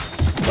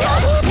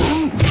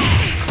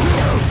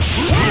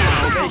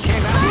 They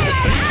came out with a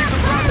big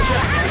surprise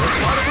attack at the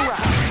start of the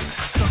round.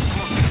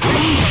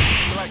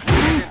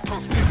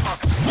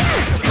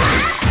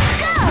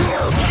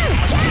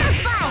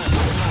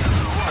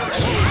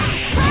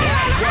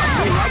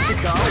 We like to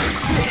go.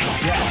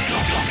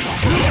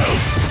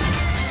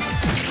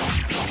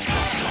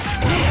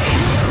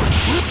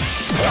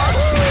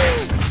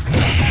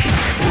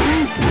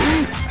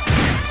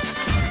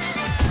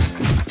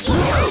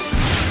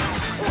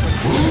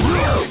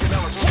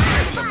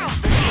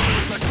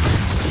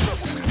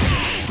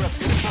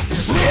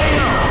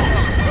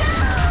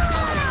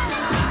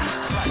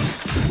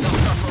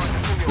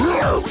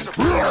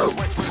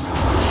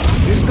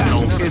 This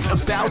battle is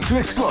about to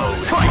explode.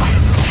 Fight!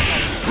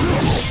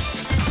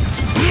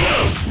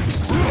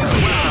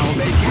 Wow,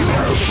 they came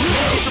out with a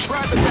big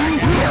surprise attack at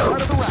the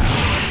start of the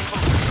round.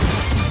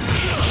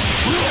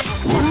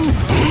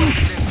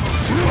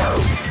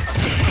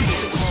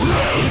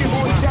 Pretty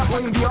boy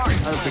definitely the art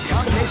of the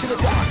combination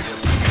attack.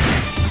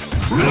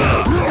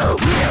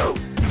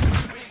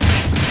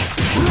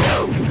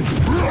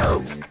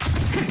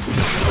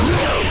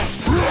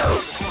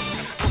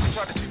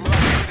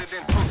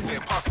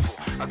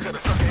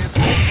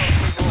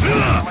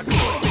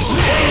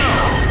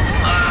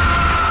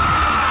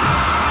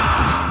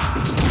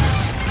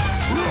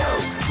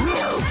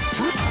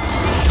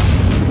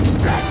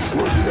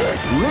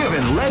 Live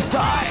and let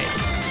die.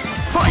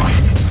 Fight!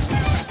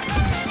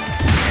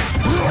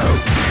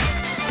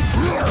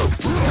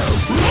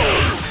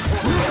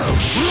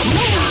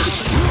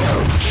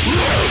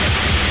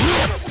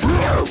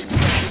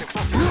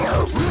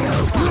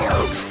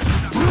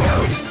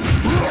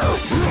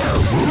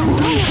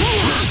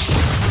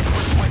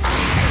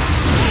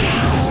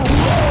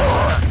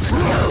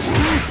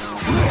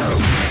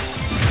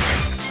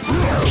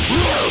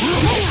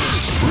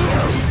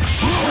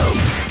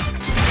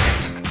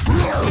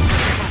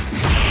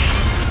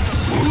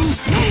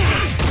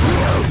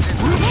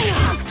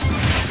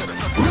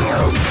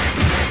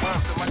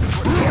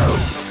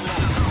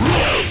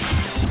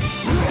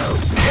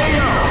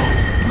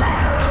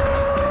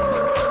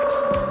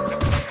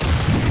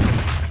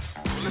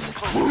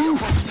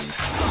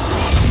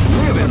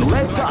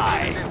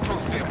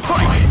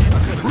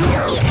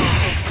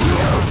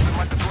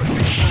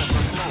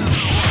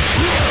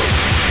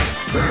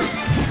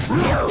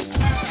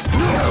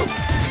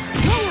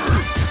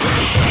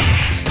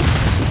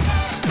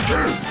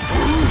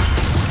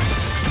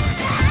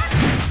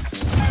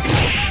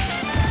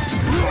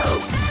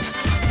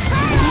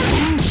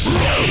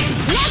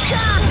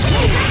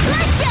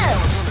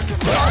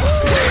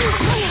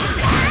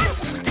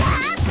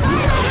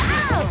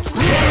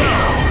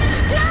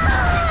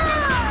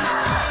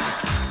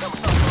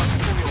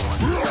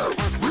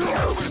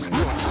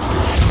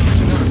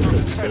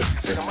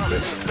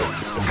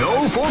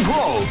 for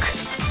broke.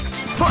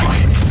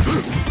 Fight!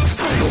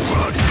 Title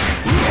punch!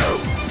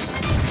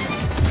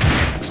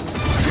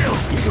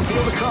 You can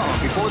feel the calm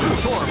before the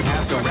storm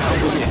has the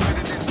round begin.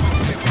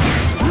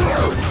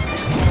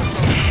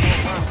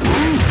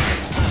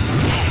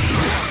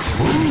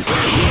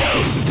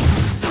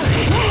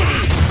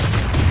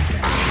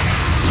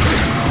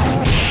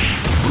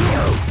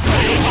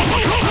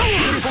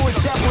 Beautiful and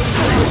definitely the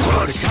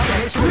combination.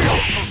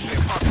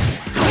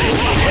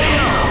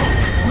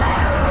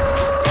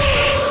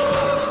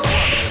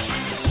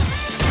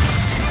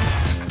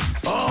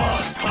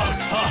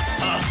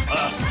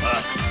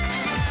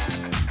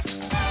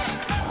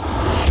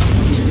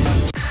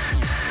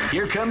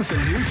 Here comes a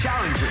new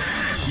challenger.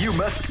 You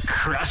must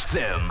crush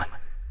them.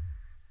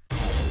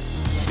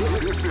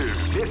 This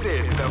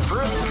is the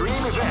first dream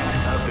event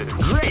of the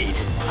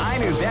Great! I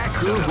knew that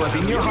groove was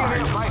in your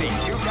heart. Fighting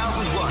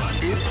 2001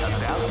 is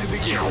about to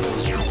begin.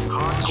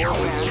 Hardcore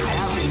fans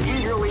have been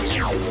eagerly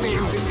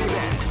anticipating this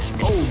event.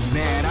 Oh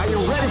man, are you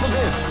ready for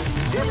this?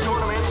 This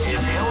tournament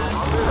is held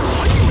under the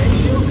free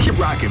ratios. Keep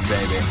rocking,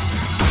 baby.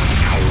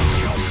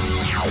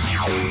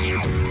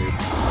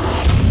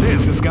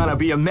 This is gonna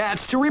be a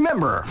match to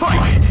remember.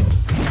 Fight!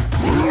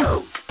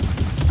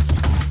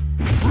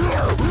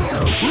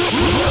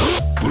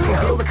 You can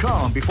feel the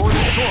calm before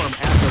the storm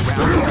as the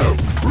round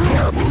begins.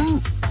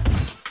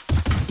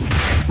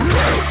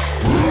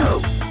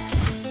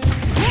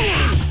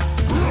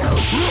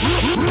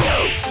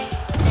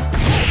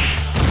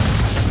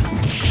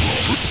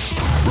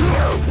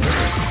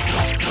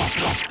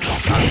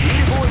 A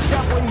beautiful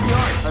assembling the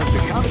art of the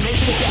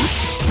combination attack.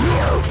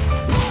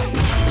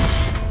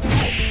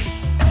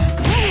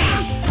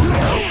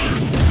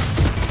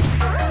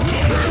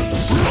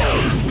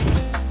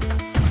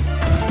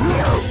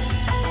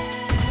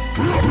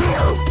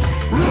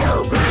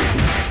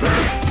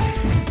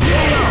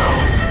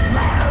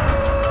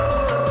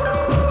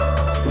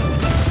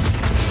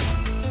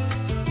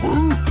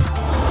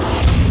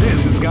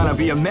 This is gonna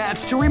be a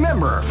match to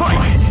remember.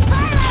 Fight!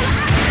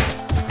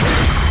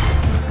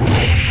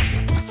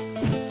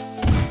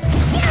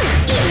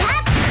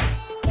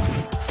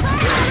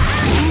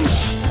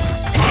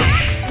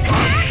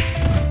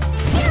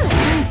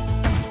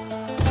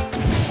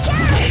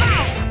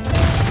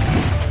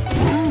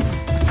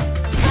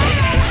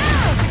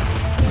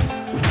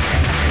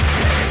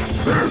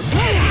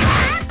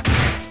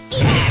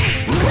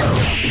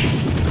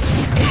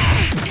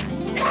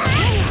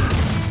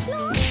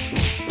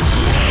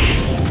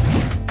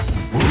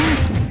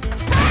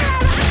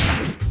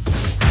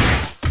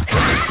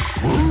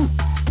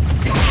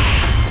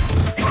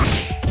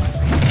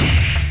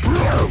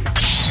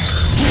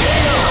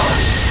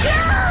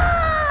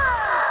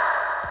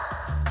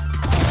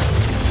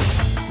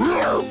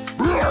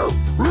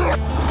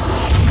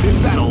 This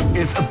battle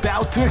is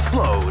about to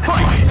explode.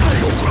 Fight!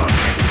 Title punch!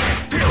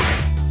 Deal!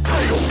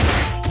 Title!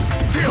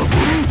 Deal!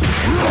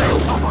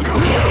 Title! Uppercut!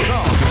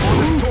 Calm before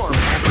the storm.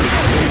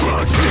 Title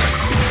punch!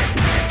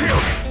 Deal!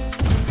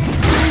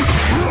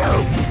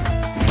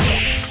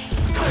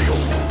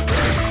 Title!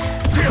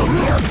 Deal!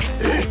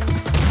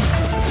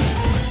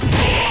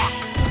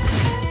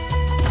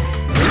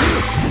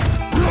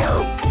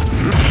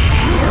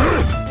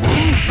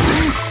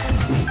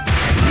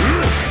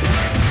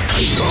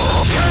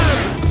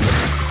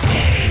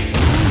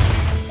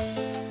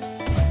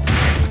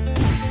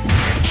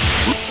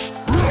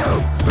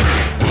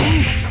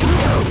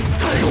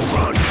 Title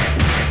punch!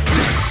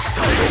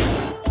 Title!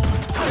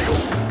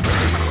 Title!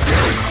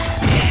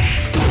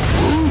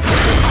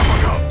 Title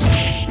uppercut!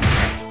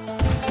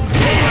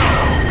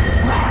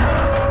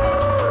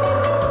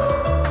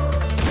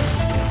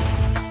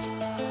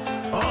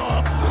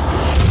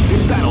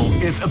 This battle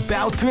is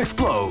about to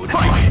explode.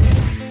 Fight!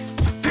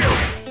 Deal!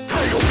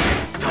 Title!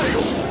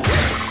 Title!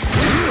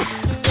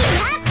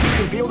 You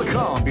can feel the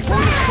calm before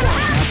the storm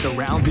as the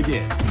round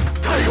begins.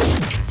 Title!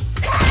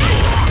 Title!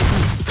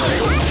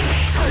 Title!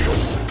 Title!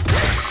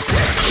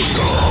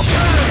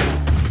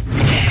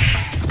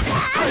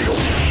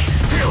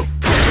 Deal!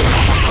 Title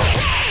uppercut!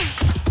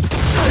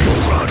 Title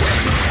punch!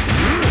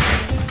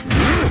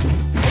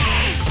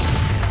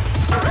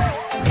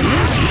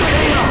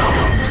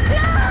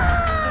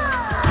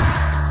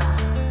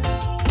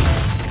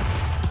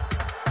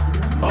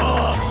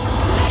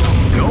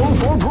 Go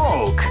for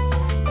broke.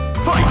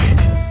 Fight!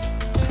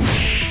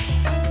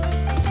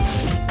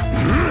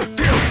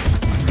 Deal!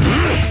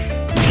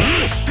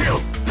 Deal!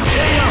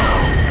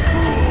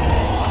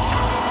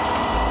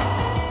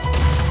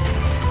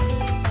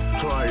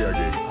 Try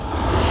again.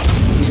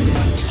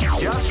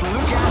 Just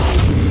look out!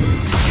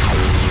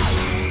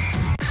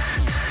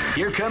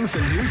 Here comes a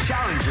new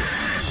challenger.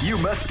 You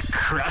must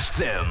crush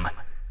them.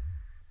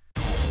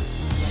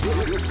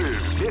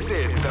 This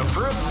is the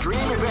first dream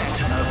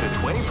event of the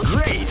 21st.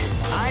 Great!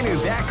 I knew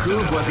that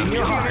groove was in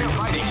your heart.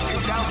 Fighting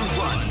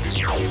 2001.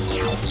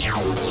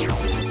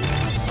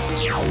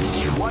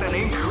 What an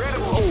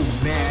incredible... Oh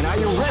man, are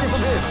you ready for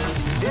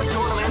this? This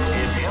tournament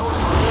is held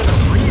under the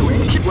free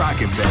range. Keep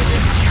rocking, baby.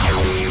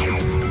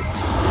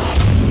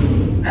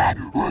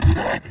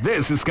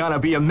 This is gonna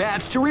be a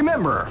match to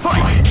remember.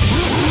 Fight!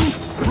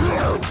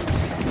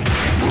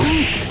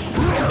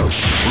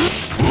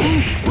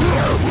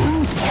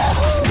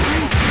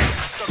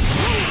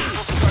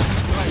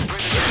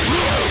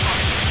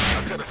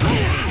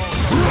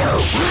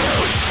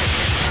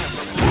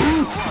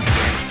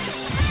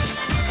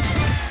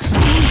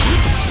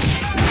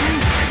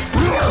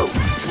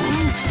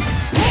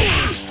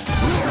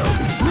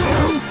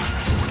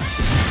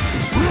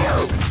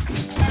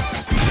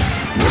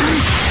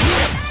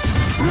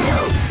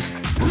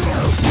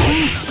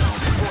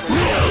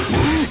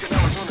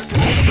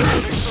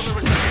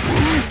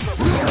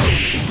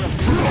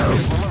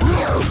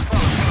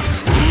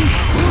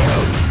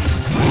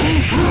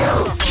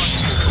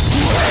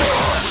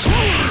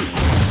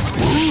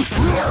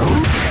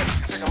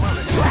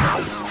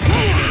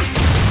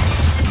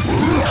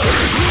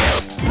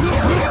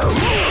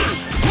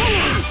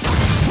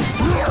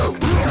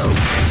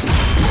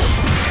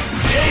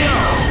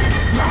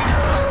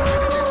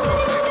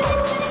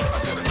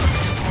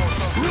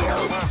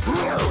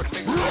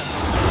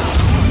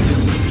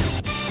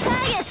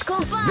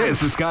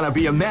 This is gonna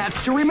be a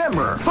match to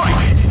remember.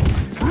 Fight! You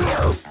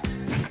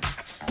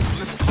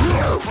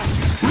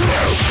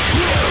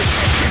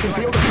can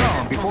feel the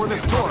calm before the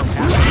storm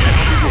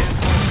begins.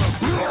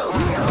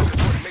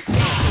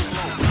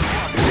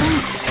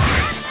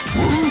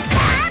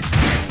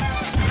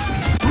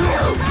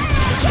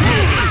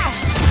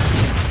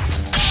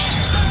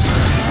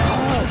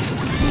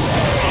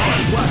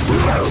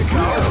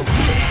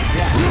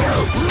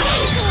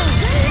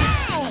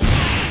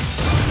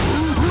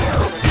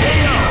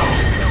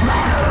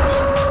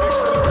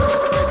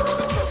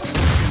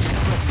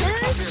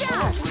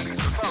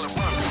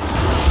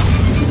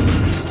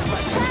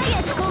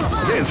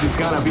 This is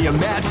gonna be a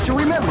match to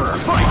remember.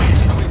 Fight!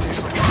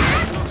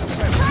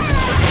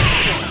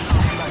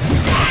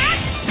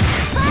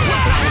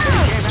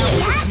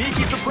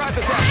 Sneaky surprise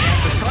attack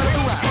at the start of the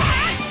round.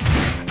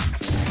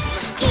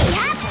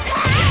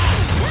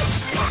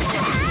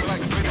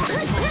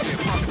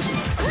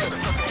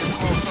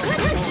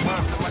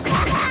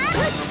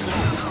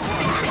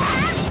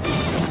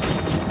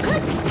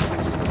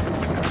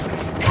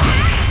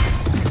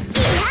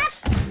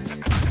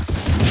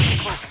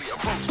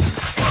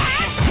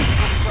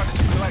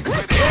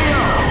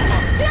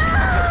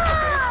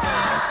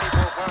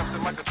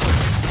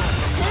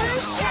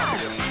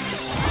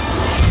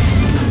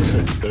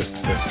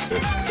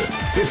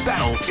 This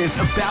battle is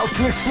about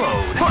to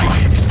explode.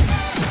 Fight!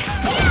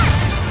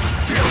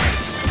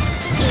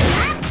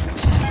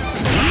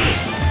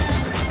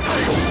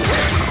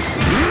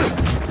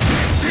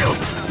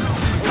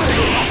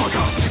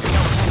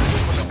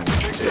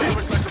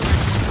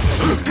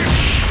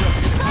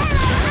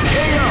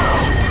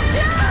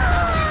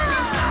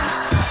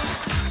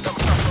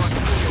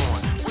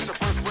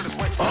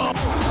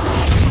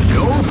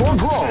 Go for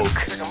broke.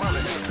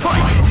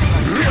 Fight!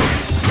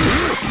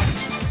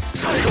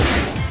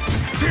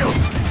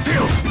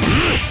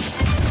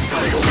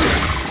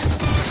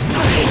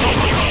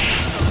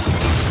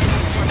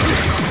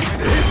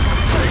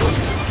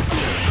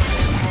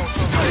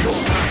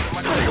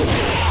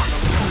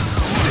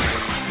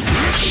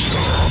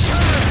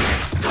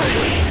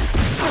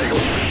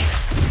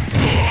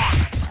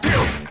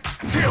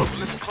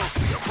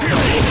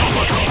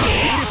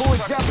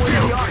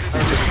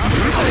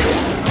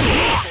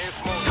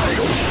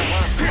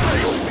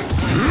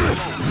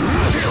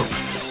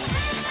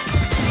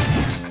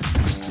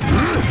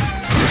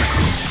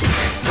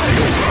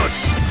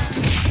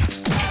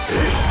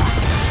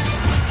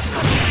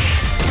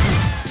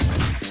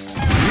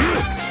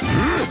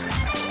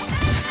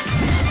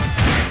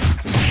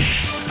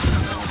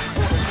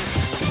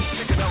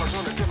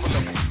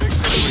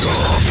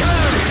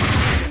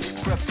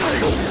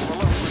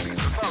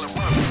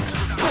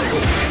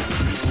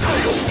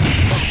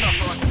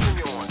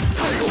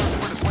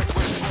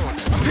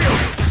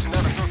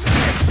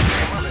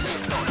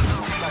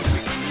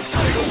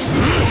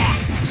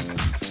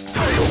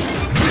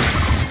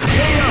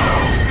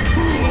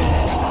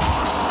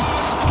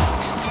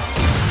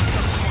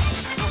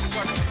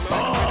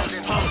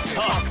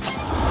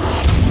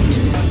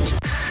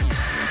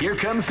 Here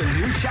comes a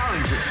new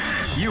challenger.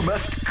 You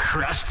must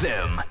crush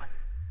them.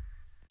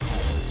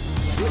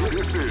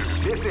 This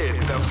is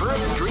the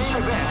first dream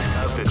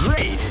event of the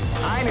Great!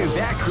 I knew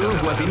that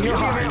groove was in your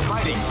heart.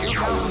 Fighting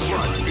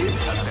 2001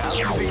 is about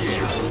to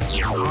begin.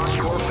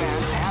 Hardcore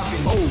fans have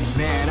been. Oh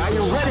man, are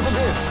you ready for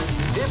this?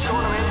 This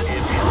tournament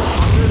is held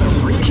under the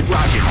free. Keep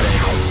rocking, baby.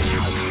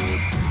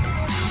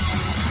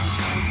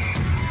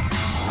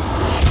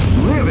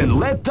 Live and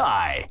let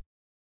die.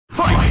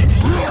 Fight!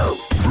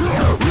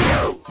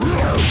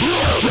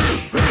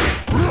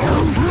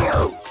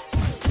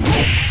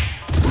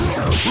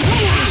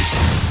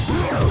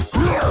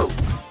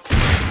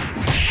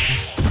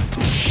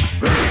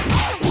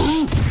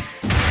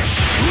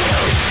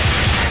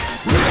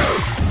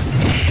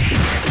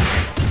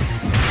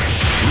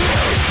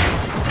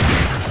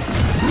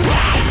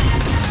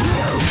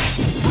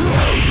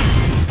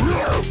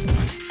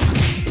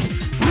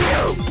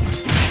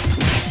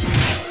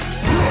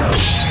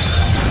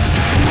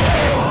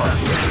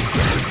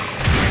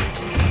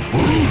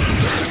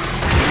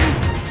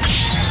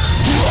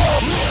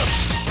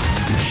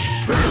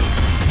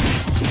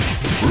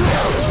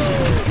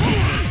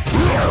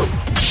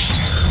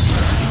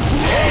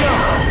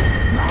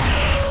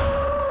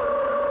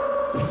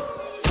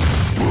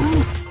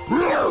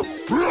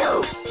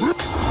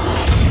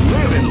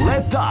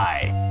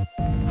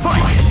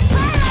 Fight!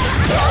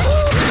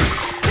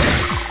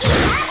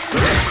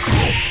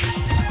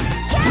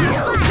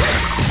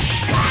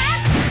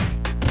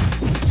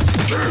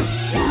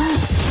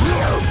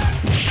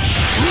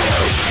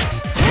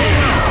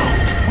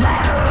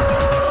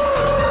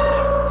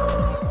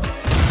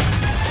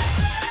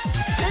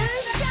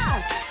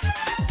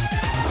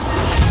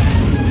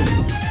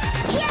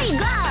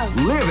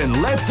 Live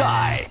and let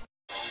die.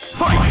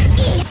 Fight!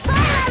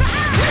 Wow,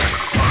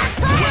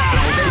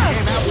 they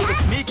came out with a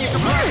sneaky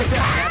surprise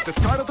attack at the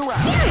start of the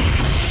round.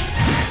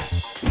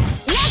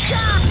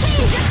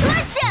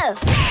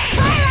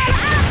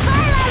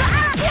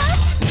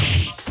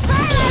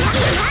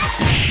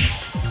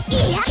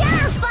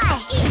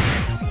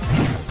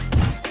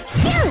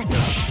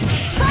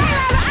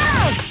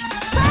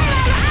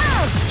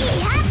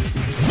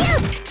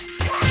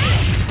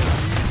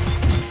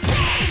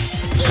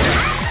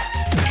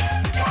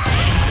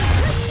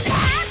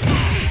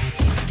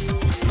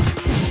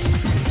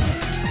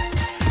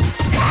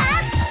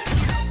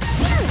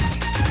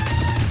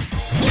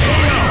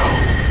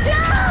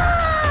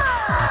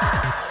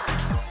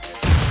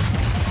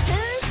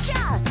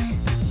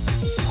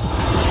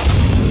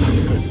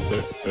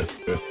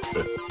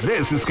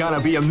 This is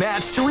gonna be a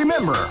match to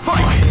remember.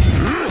 Fight!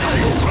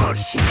 Title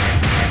Crush!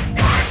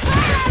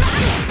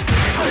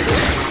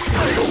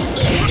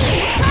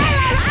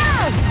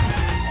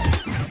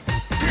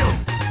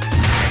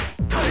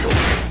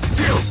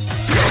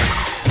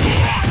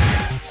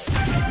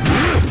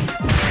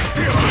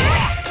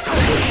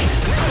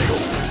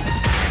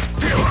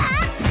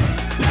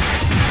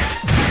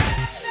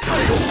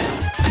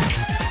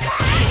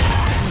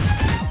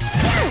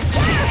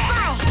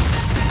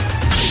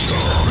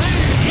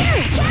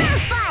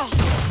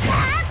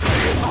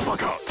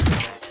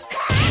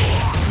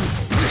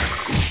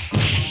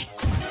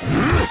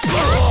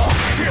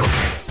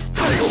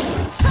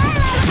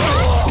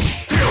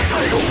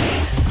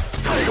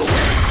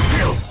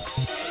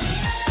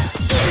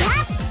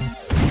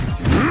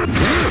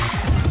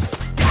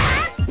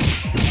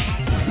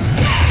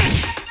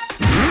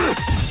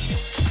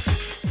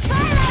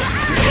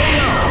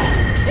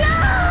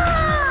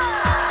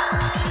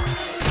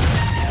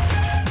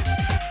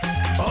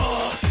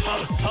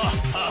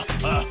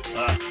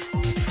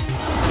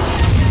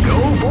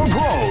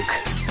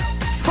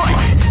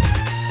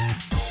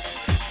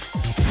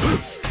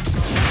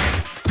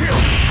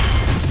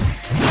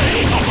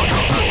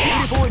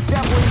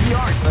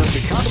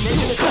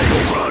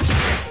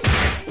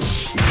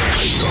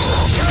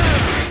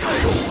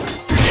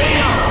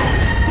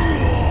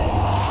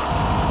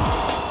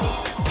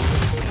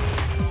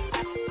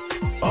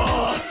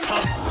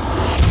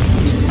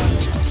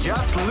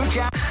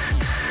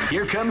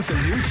 Here comes a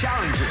new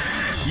challenger.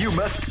 You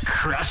must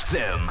crush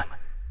them.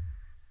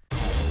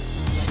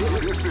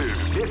 This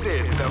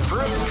is the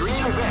first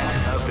dream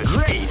event of the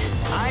Great!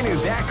 I knew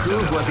that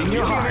groove was in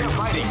your heart.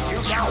 Fighting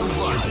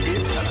 2001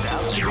 is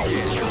about to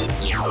begin.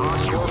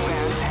 Hardcore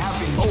fans have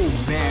been. Oh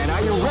man,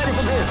 are you ready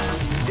for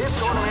this? This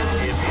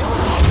tournament is held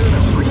under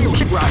the Briyou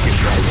Rocket.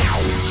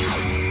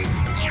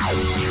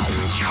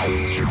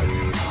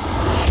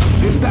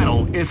 This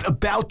battle is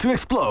about to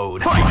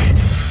explode. Fight!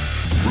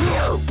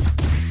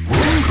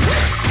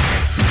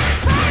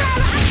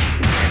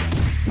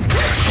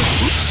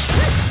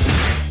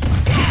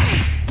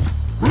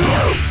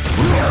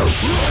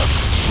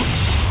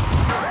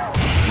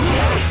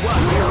 What,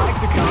 they like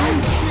to go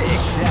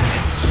big that.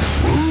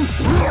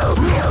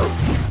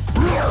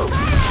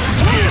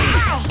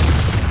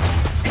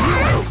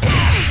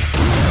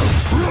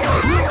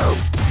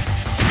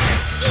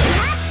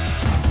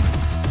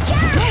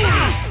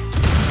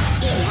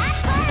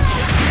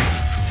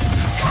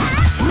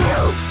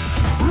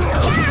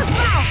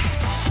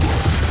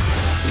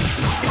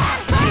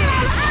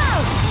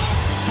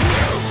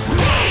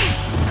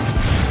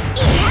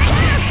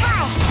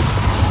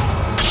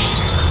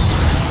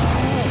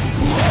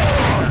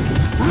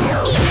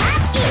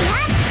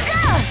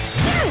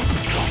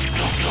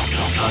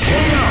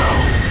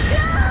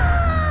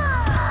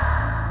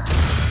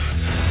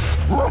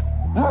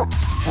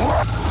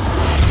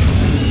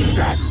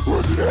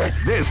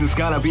 This is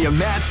gonna be a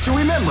match to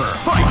remember.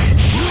 Fight!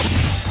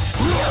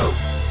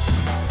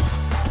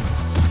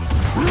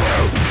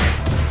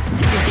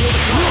 You can feel the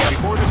power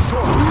before the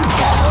storm.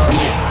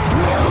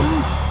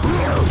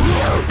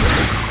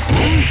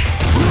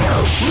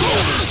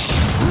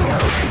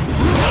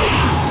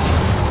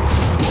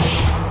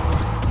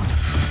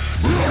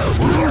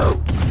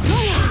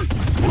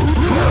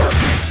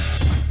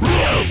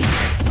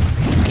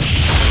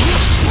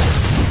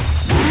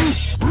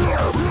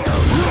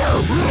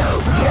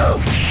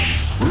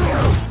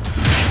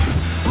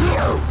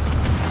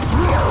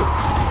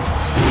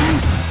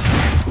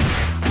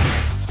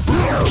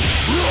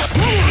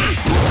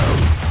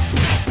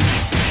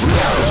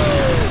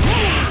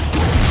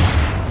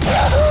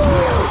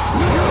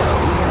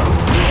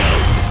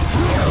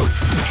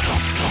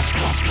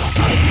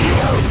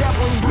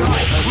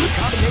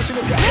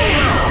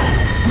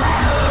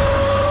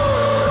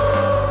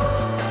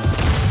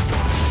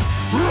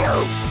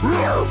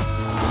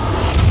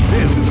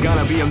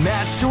 gonna be a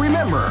match to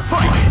remember.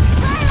 Fight!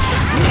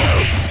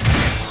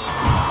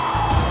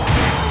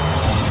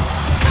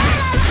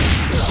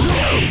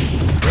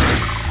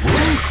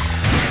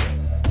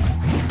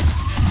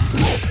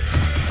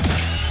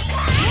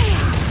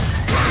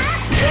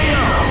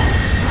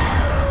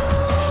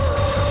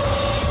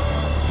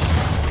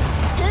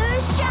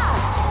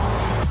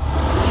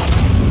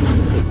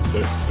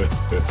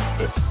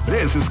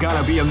 This is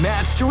gonna be a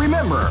match to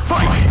remember.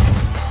 Fight!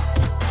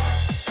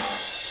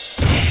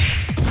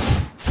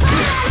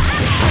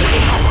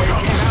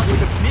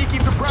 With a sneaky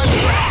surprise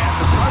attack at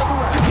the start of the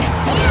round.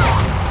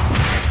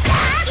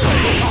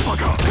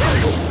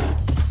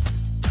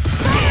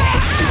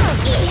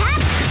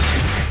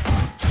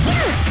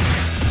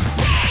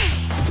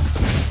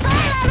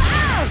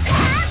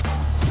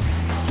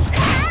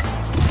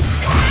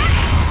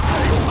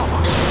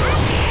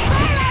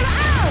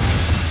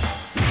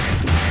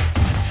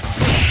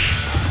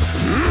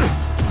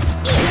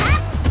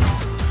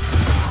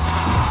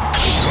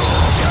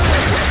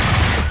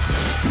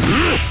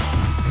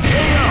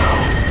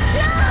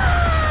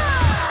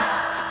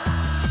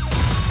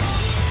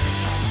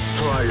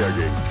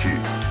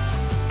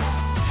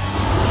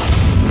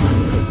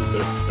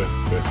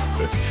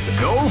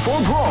 Go for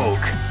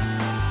broke!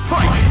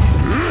 Fight!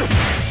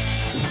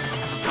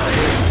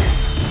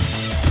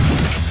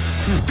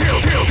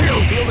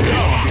 Feel the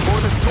calm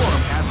before the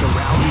storm as the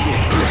round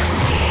begins.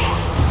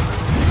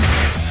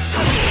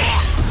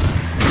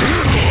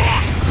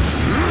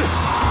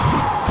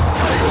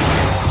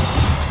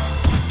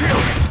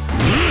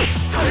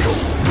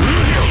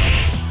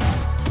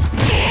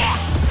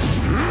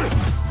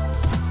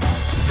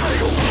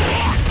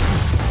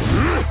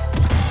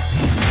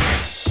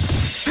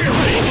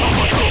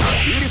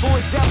 Beautiful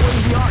example in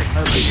the art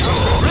of the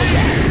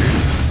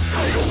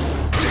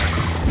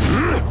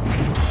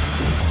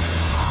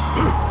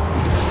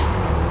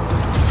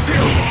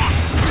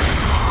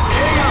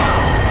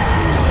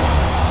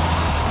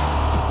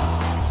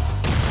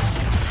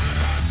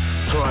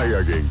Try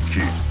again,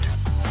 kid.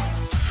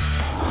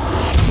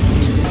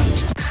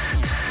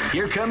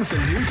 Here comes a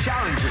new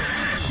challenger.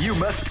 You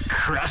must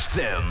crush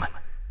them.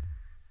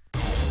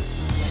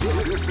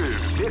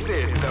 This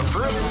is the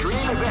first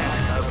dream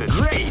event of the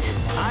Great!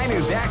 I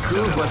knew that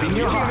groove was in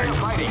your heart.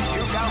 Fighting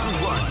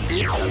 2001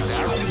 is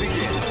about to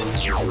begin.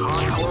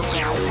 Hardcore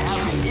fans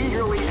have been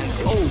eagerly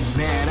anticipating. Oh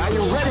man, are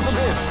you ready for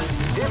this?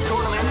 This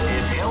tournament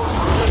is held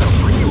under the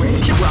free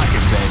range. Keep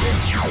rocking, baby.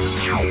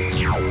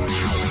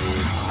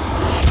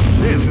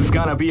 This is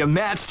gonna be a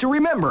match to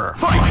remember.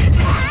 Fight!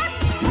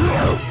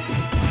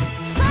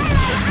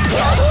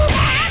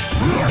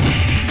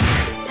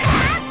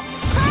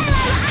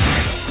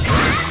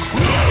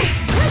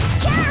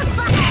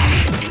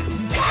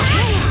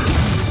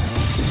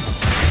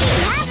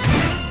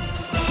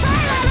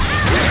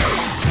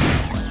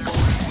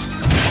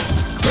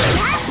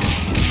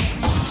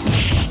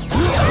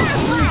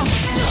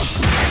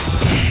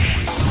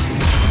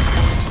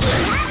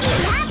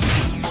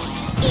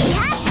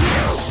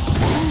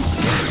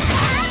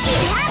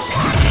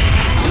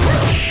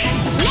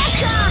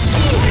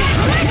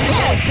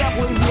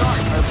 Dabbling the art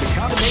of the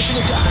combination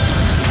attack.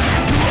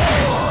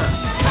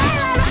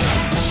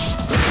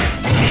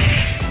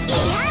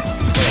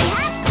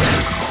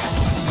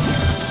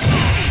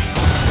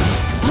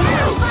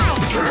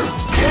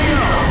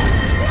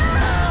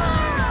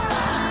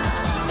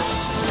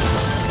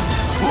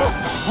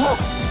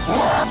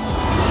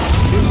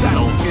 This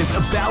battle is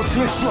about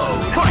to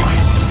explode. Fight!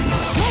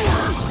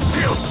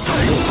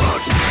 Title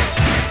crush.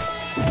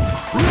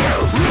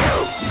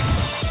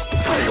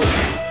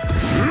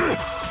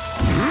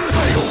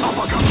 Title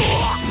uppercut.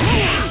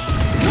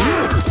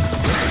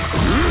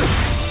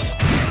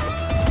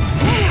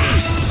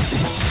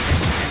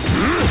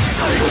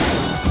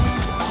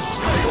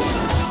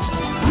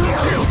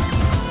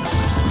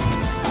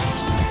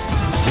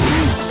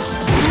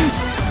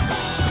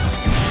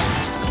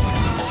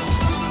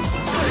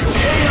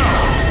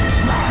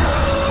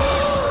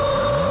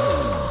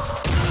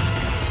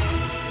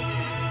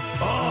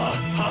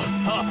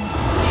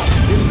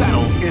 This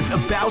battle is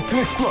about to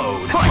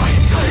explode. Fight!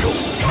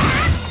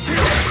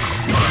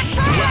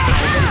 Wow,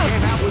 they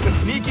came out with a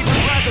sneaky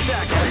surprise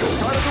attack at the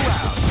start of the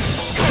round.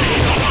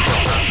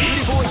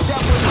 Beautiful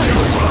example of the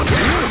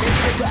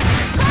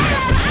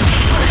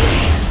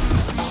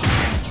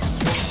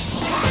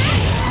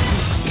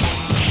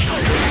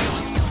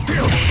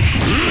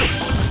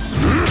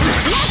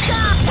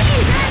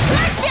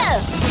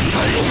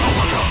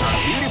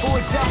beautiful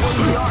example of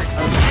the art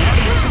of the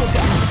combination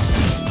attack.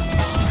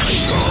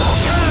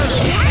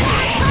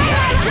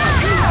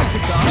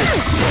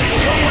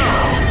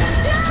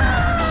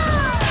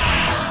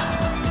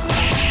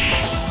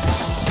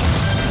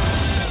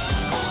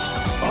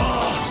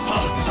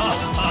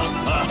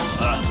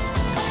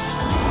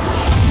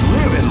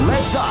 Live and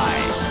let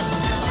die.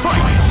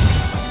 Fight!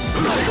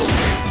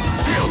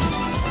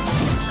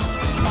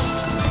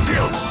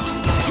 You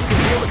can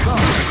feel the calm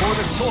before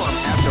the storm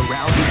as the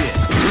round begins.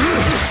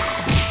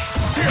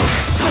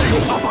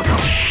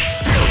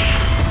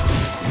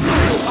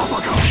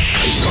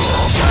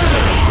 Uppercut.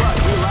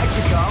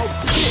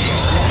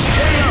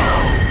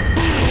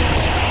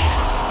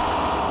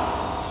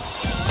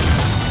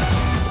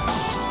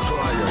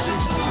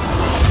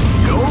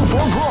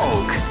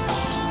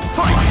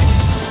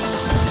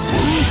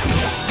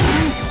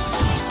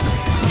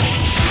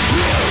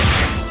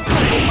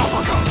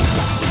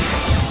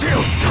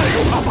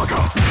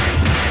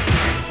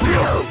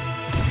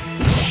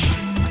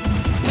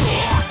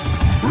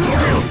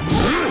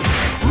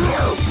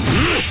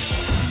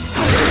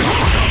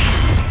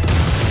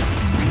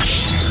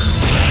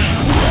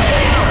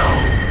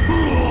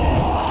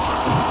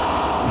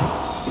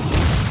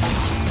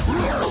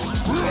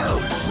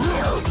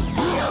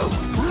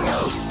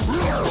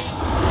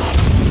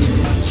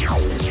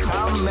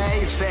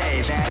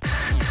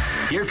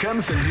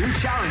 new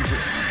challenger.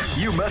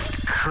 You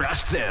must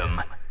crush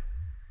them.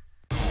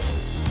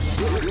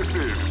 This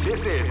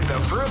is the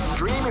first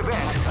dream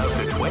event of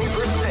the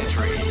 21st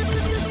century.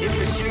 If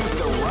you choose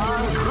the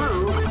wrong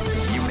groove,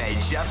 you may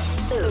just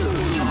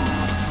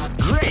lose.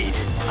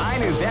 Great! I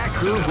knew that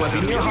groove was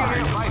in your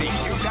heart. Fighting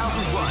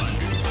 2001.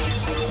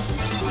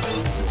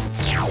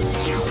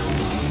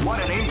 What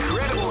an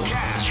incredible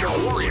cast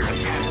of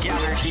warriors has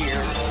gathered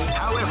here.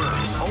 However,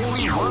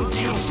 only one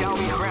team shall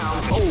be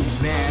crowned. Oh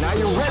man, are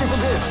you ready for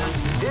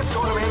this? This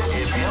tournament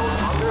is held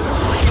under the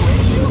free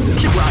ratio system.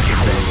 Keep rocking,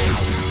 baby.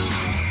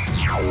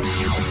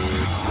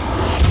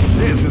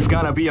 This is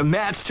gonna be a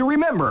match to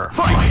remember.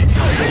 Fight!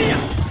 See ya!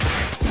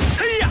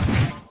 See ya!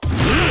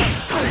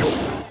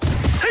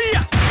 See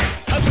ya!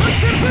 Tatsumaki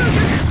Senbū!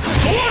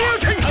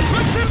 Shoryuken!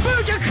 Tatsumaki Senbū!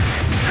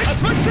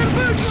 Tatsumaki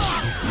Senbū!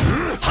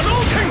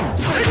 Hadouken!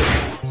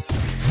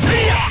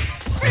 See ya!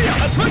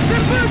 Tatsumaki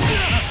Senbū!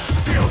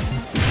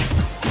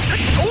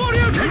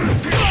 Shoryuken!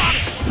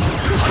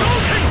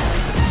 Hadouken!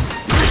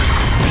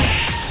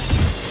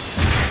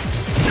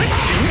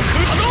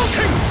 Shinku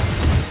Hadouken!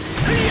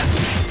 See ya!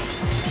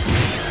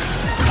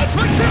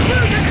 Tatsumaki Senbū!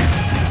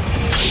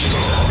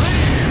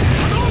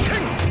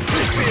 Hadouken!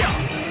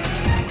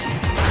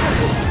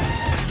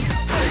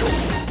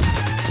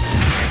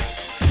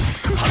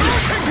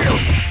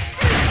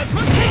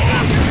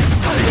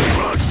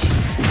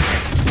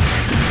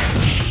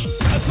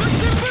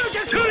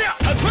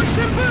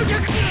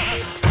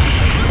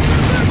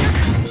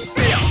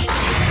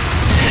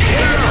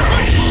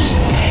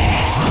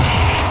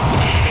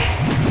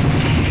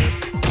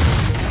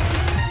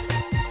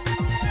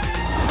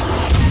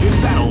 This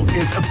battle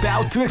is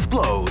about to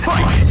explode.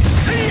 Fight!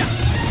 See ya!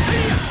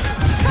 See ya!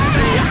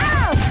 See ya!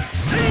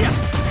 See ya!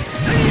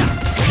 See ya!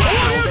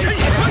 Shoryuken!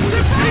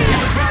 See ya!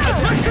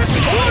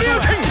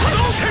 Shoryuken!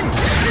 Hadouken!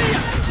 See ya!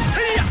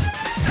 See ya!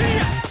 See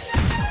ya!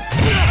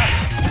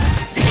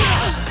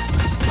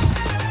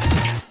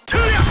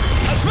 Tuya!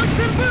 Tatsumaki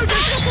Senbū!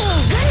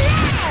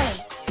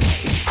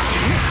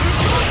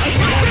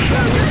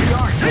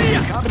 See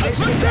ya!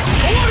 Tatsumaki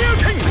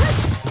Shoryuken!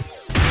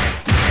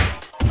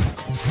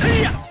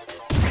 See ya!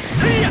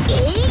 See ya!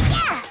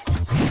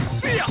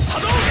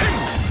 Hadouken!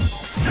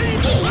 See ya!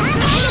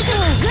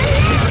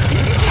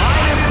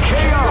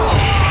 KO!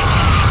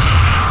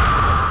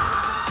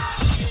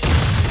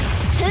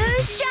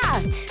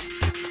 Two-shot!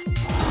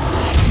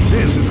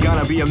 This is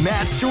gonna be a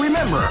match to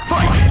remember.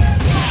 Fight!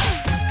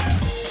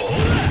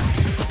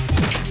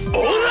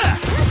 Ora!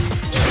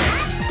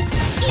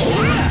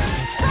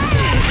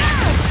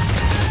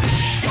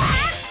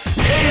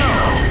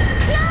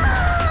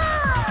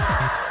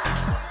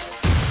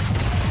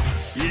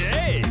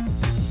 Yay!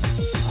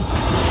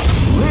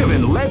 Live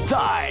and let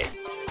die.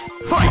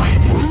 Fight!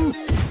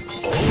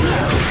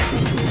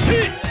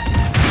 See!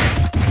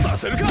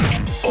 Saseruka!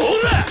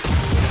 Ora!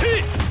 See!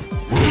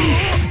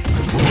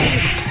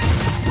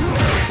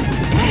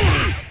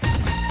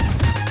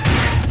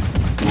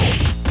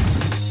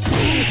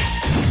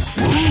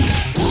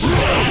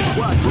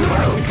 What?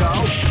 Here we go.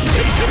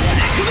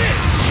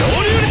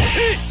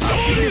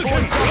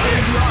 Shoryuken!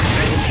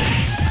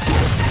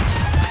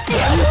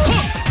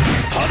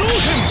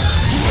 Hadouken!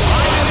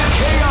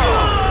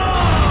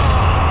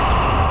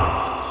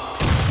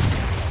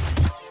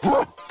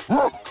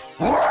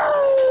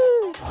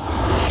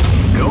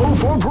 Go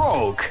for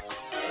broke.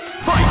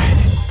 Fight!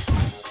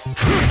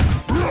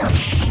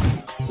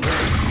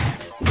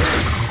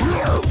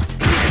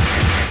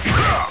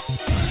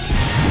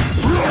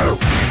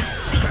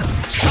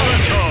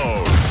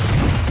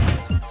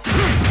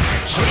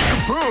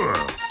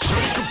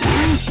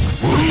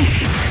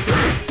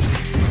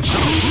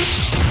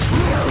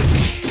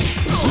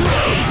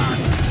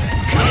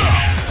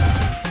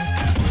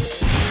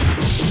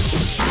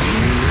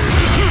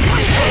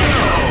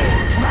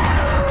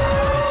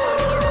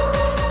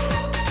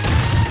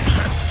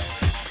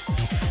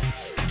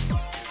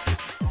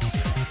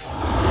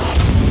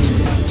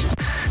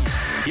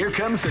 Here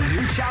comes a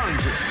new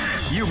challenger.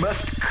 You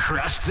must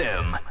crush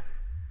them.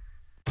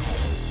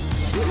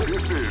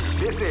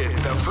 This is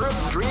the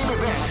first dream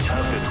event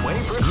of the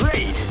 21st.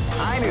 Great!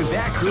 I knew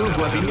that groove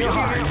was in your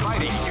heart.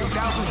 Fighting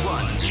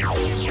 2001.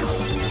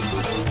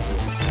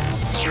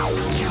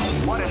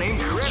 What an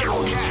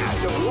incredible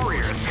cast of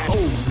warriors.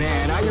 Oh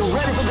man, are you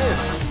ready for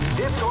this?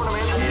 This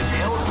tournament is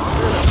held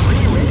under the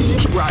free ratio.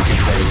 Keep rocking,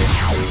 baby.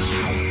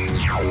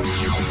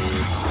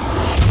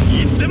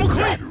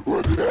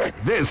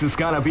 This is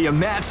gonna be a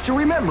match to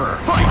remember.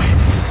 Fight!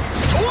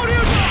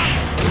 Shoryuken!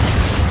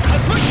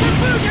 Tatsumaki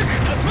Senbū!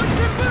 Tatsumaki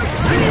Senbū!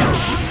 See ya!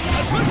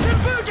 Tatsumaki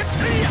Senbū!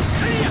 See ya!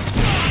 See ya!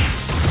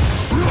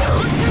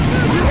 Tatsumaki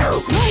Senbū!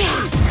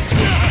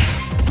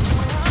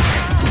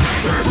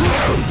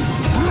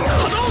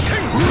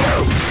 Hadouken!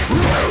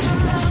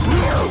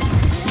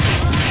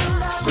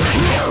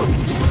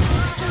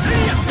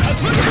 See ya!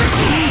 Tatsumaki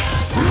Senbū!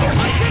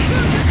 Tatsumaki Senbū!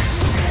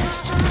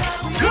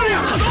 Tuya!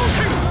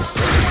 Hadouken!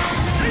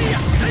 See ya!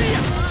 See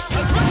ya!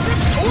 Tatsumaki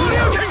Senbū!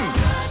 Shoryuken!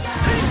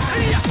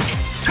 See ya!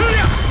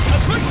 Tuya!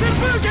 Tatsumaki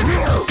Senbū!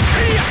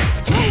 See ya!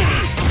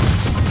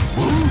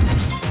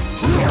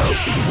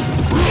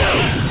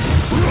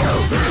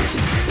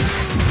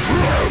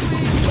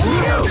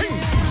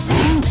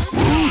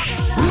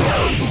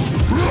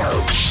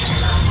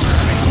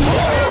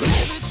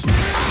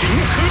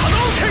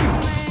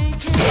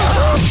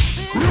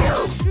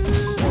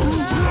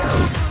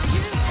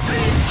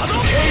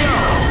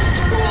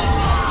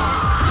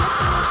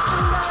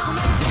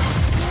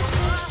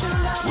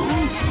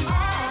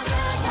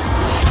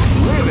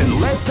 Live and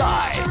let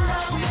die.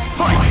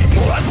 Fight!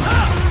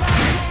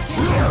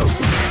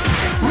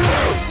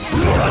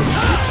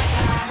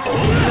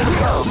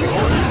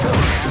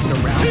 The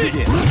round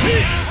begins.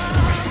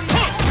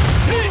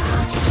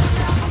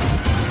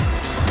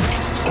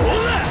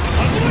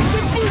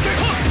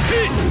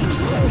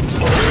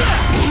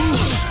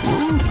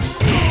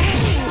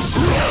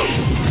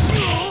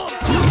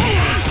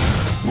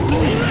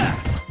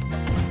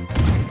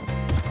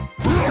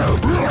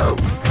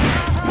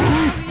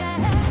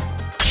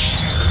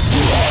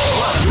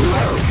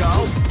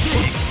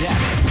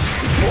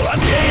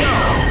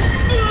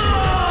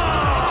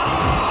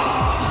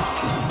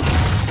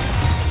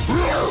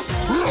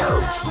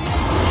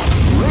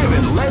 Live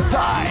and let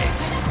die.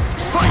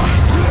 Fight!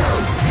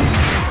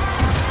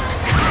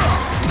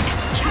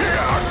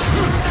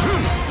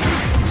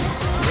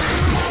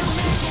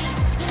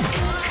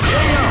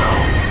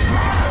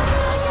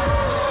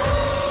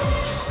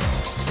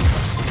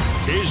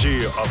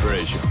 Easy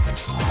operation.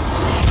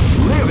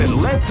 Live and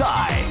let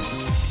die.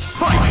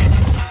 Fight!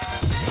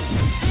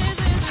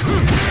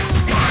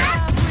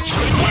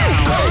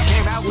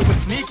 Came out with a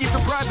sneaky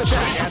surprise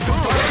attack at the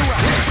start of the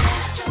round.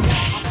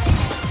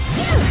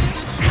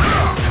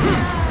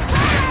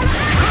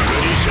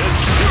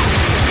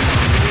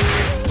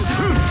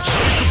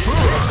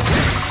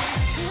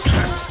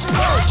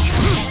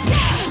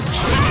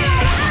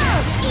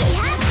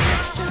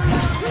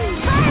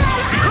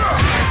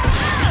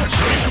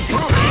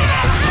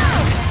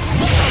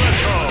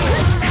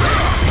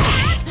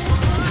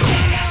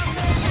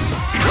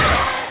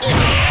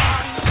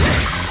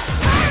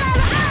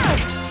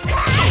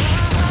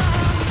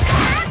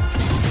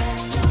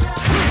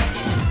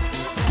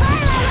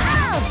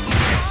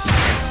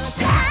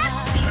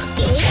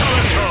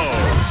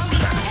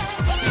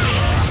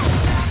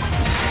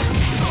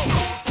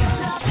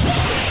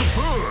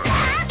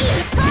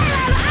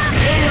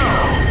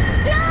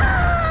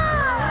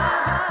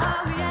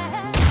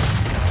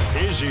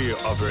 Easy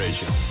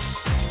operation.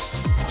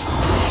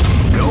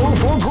 Go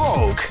for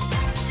broke.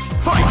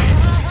 Fight!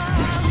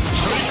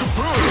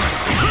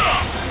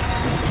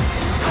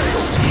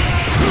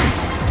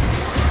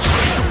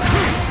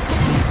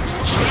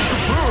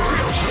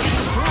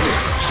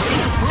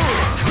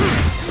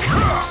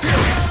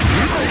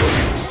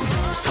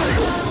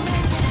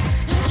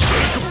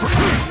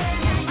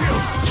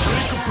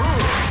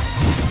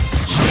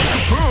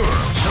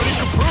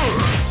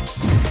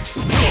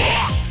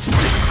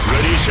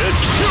 Ready, set,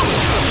 shoot!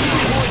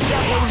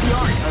 That was the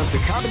art of the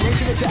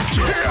combination attack.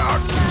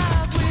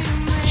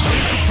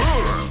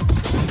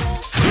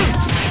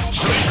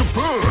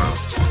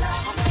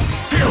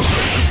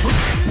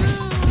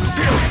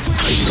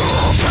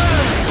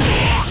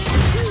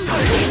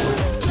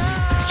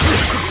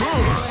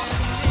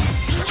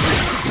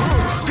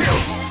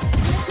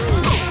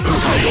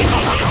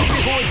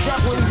 That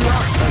was the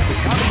art of the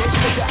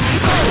combination attack.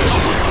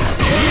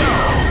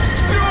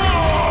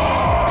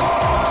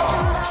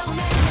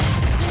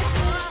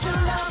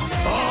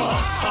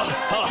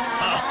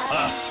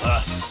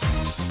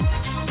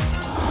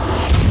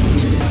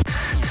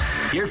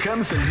 Here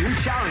comes a new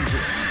challenger.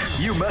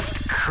 You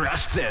must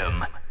crush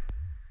them.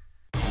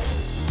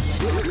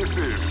 This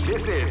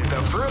is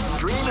the first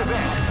dream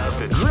event of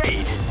the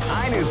great.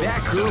 I knew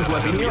that groove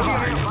was in your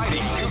heart.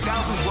 Fighting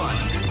 2001.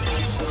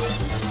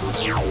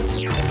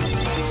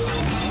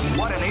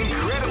 What an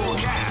incredible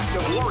cast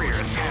of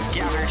warriors has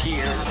gathered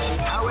here.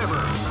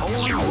 However,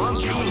 only one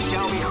team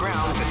shall be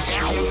crowned the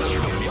champions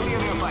of the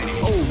Millionaire Fighting.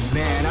 Oh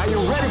man, are you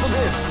ready for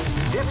this?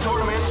 This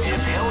tournament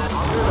is held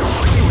under the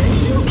free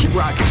ratio. Keep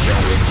rocking,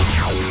 baby.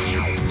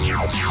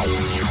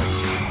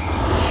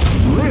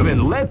 Live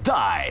and let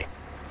die.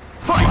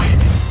 Fight!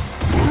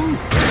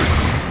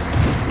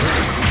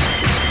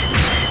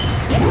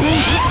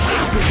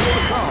 Before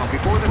the call,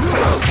 before the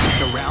fight,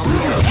 the round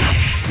begins.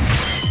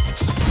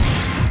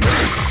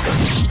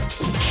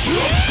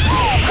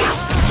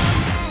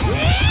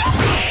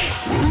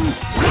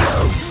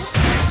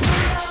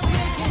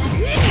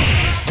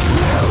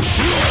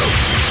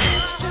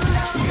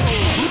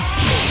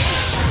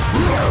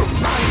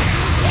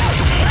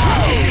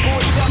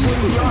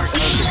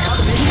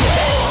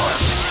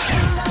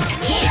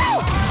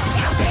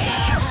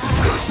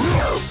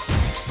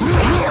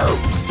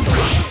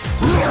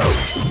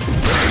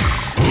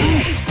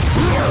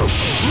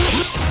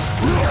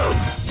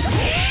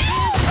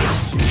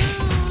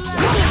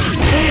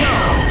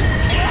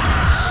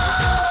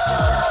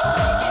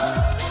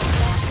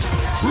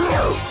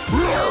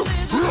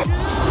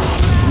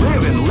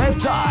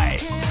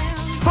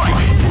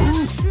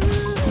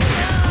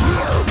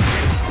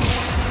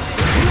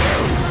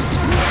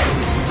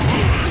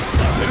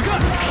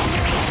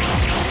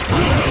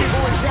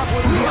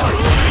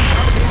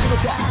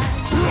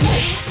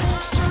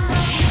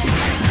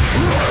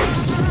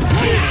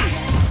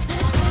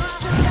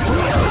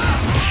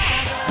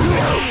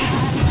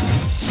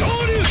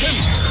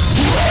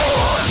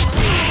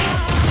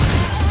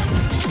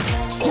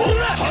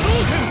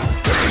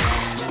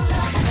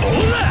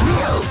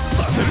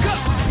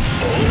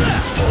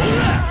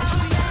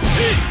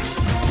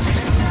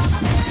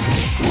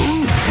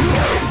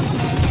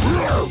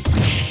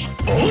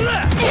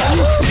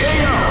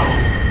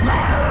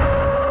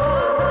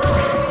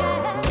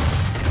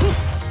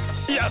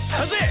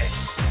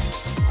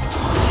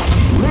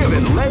 Live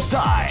and let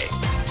die.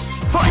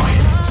 Fight!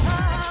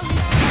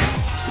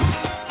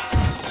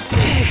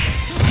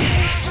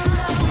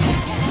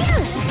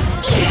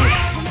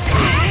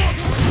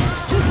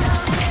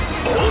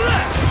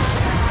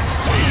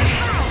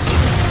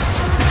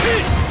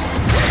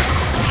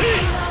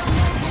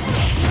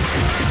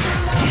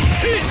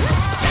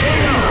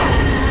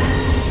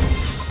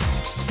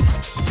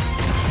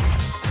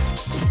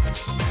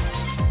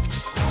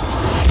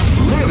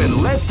 Live and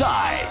let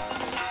die.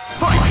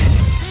 Fight!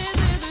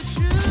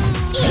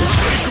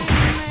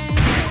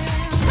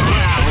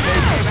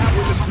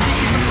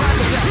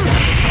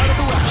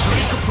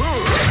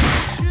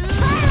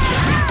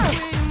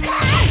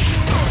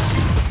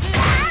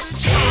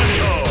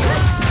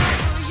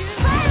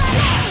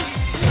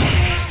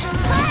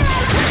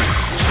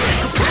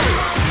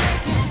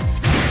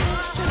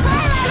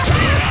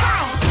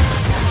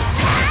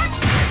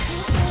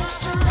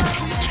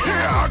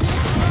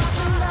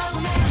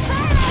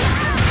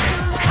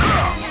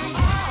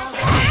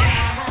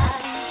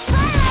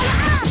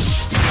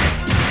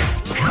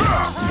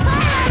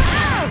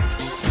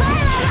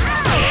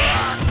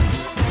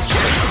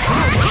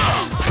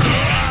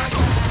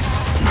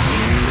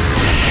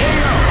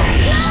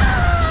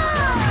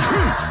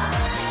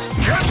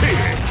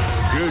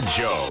 Good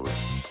job.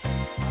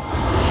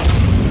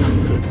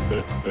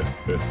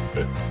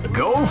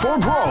 Go for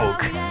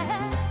broke.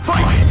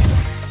 Fight!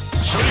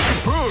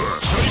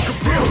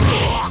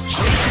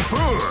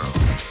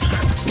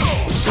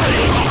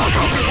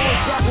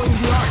 Battling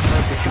the art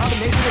of the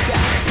combination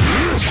attack.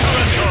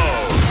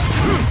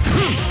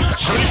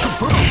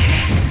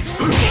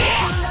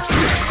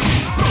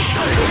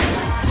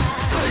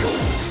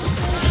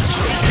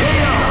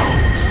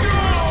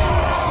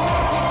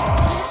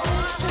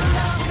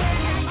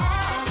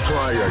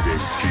 Try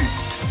again, kid.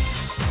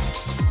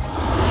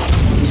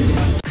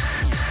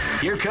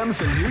 Here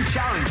comes a new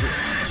challenger.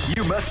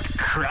 You must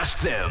crush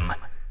them.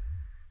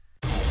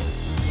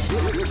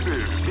 This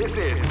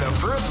is the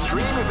first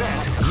dream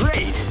event.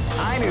 Great!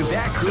 I knew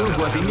that groove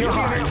was in your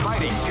heart.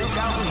 Fighting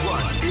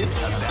 2001 is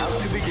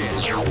about to begin.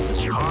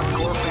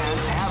 Hardcore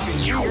fans have been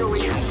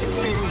eagerly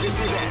anticipating this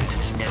event,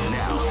 and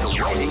now the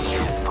waiting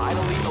is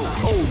finally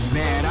over. Oh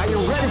man, are you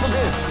ready for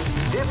this?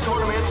 This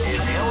tournament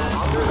is held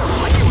under the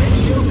Briyou red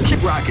shields.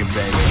 Keep rocking,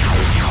 baby.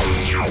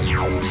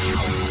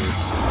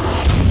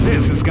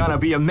 This is gonna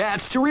be a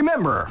match to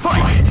remember.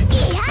 Fight!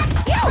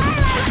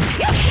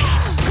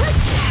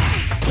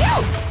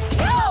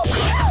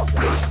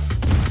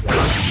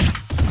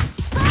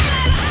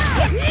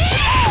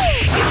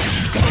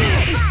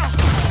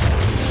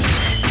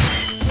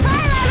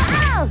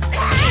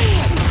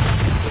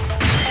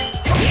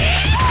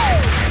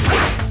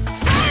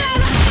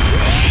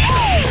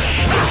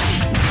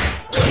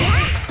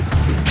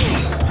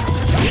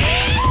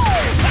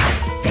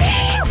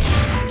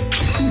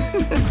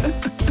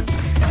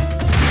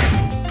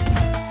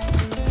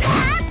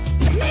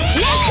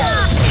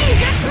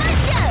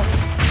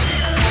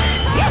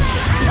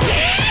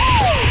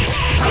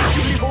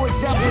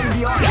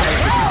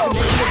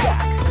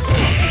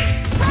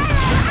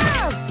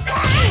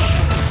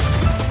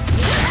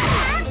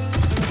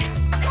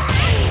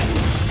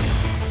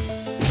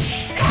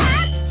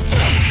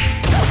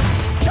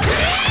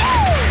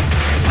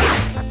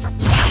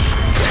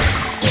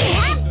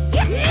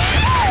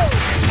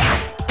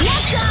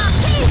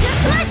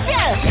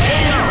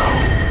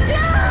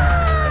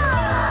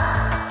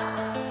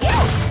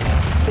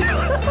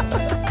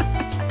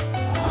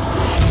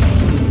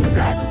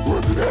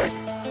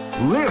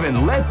 Live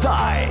and let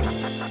die.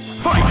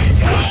 Fight!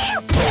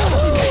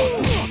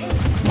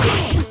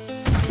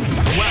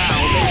 Wow,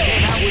 they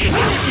came out with a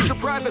sneaky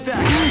surprise attack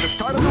at the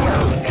start of the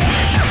round.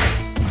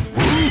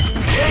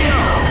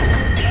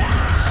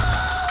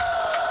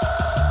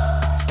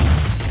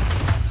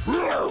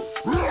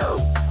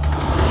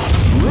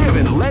 Live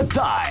and let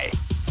die.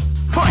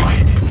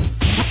 Fight!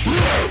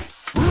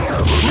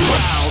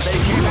 Wow, they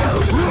came out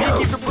with a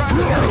sneaky surprise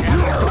attack at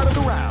the start of the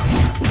round.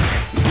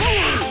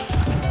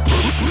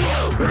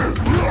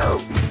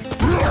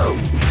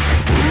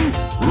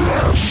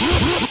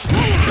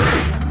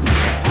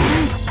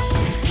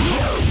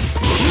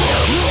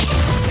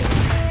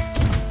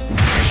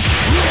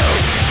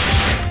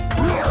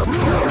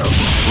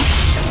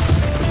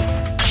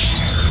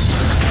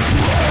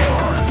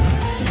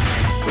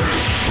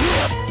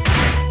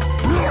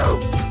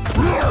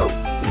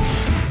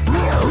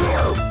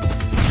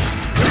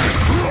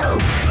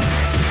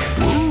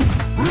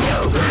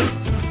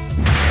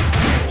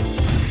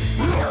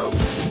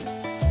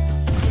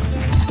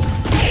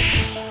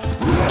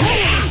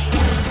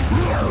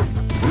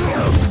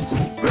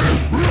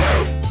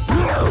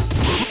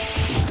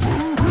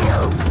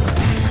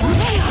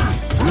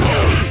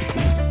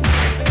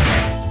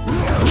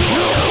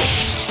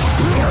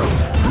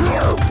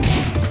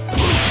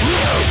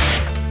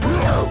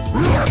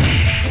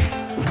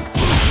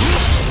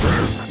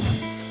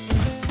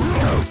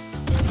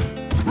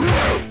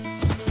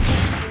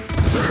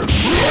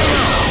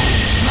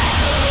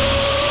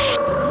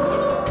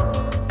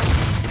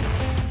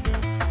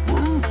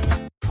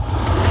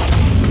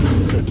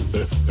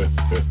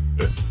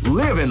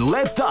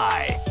 let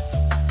die.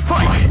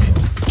 Fight!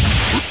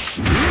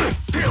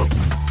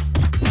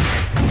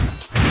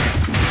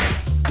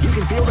 You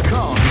can feel the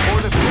calm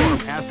before the storm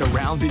as the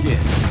round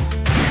begins.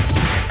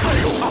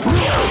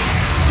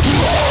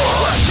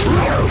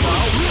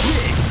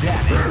 Big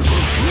damage.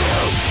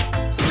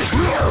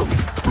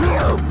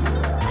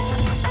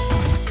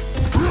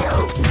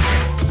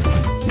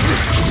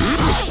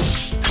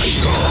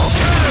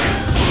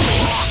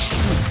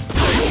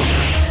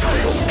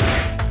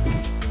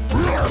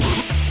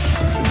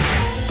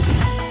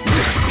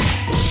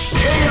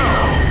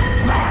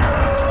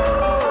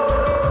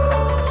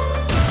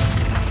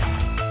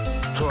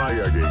 Try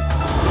again.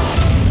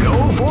 Go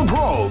for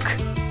broke.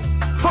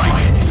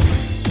 Fight!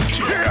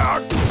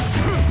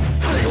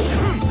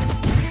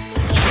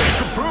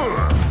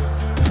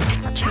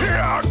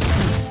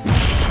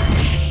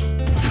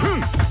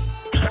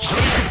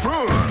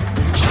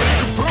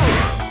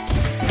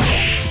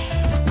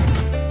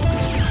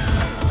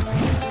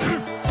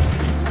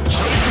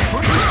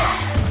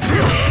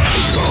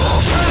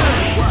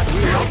 What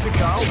we like to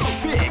call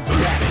big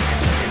damage.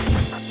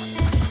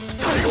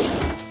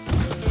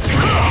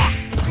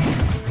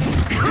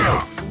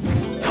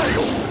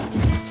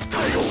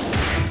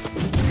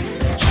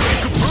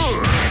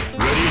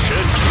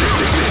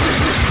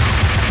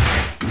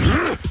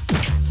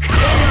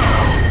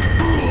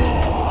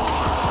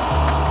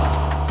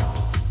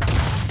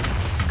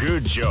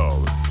 Good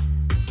job.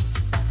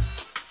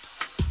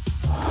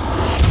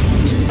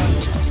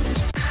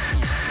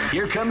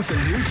 Here comes a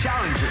new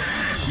challenger.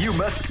 You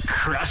must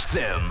crush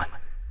them.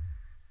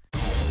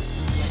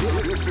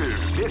 This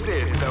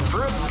is the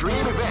first dream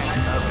event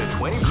of the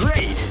 20.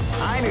 Great!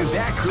 I knew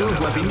that groove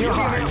was in your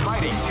heart.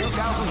 Fighting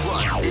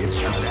 2001 is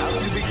about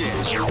to begin.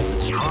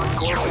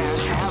 Hardcore fans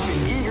have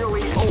been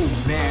eagerly. Oh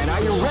man,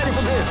 are you ready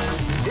for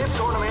this? This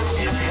tournament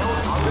is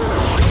held under the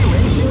free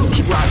ratios.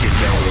 Keep rocking,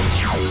 baby.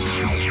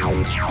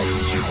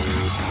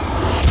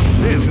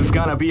 This is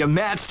gonna be a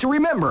match to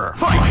remember.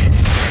 Fight!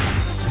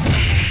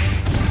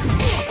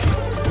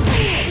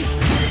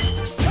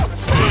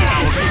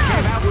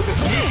 With a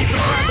sneaky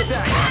surprise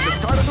attack at the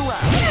start of the round.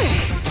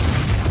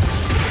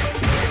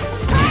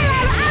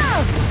 Spiral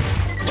out!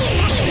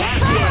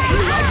 That's what we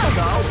like to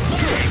call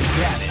big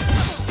damage.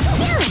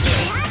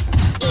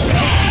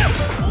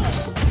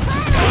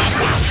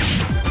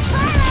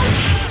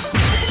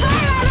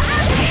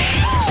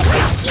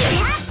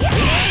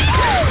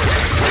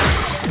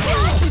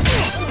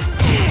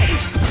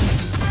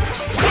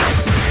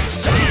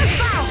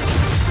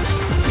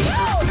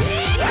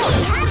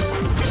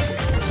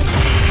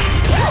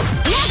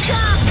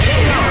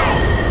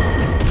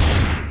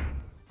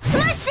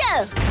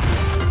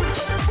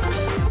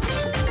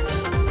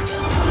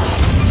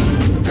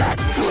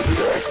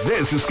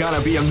 This is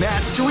gonna be a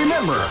match to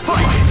remember.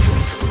 Fight!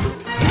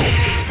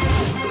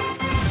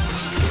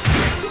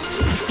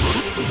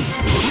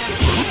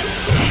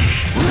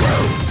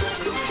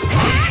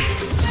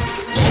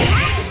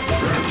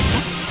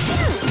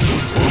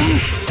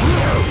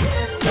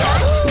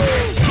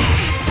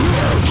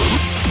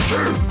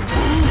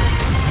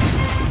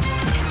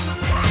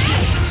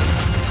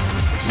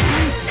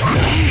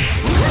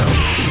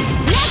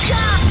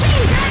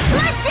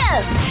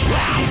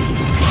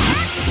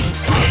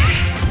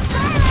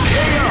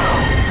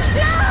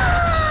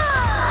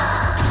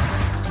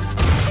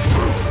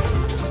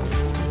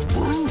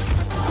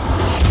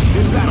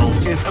 This battle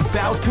is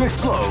about to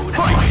explode.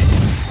 Fight!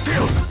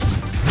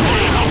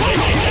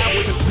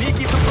 With a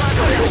sneaky surprise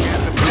attack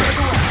at the start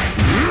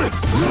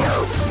of the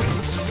round.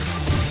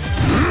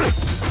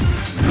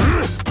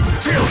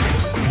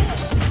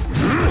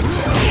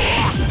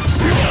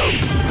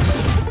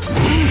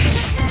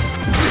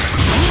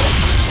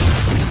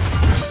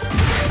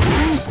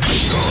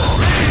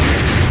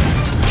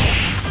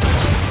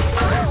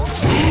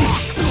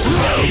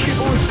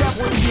 People in step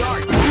with the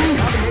art.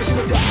 Combination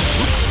of that.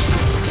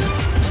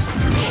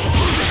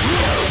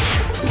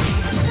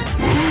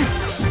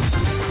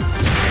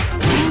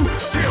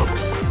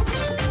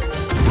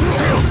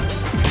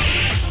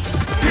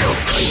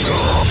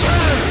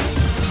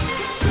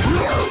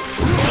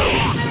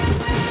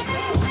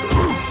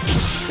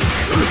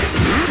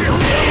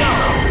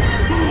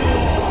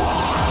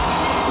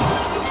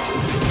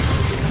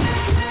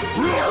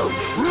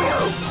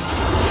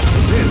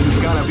 This is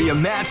gonna be a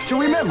match to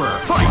remember.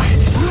 Fight!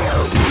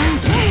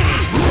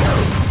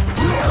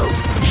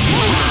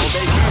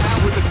 They came out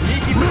with a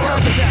sneaky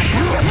surprise attack.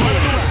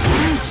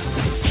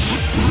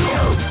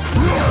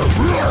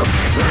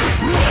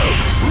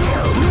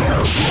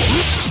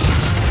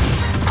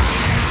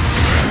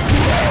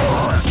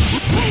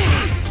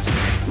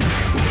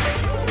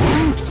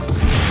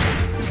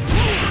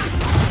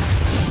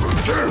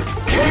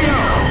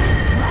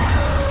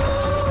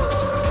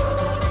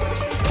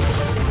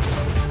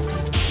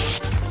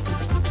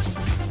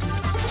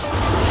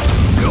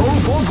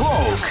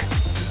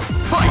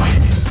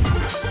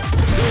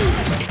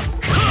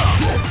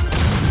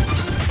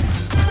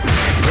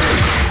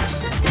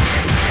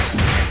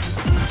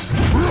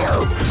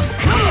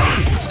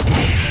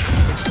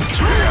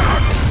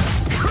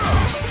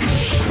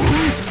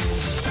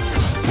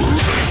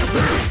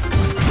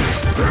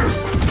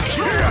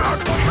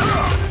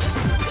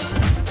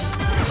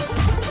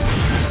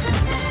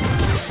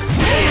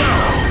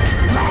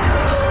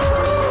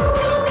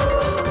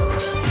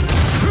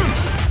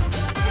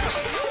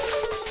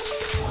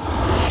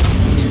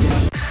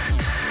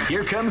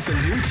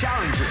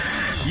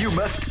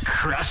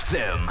 crush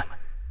them.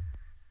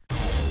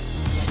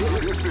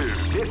 This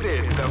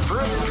is the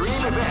first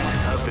dream event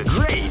of the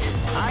great.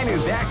 I knew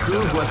that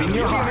groove was in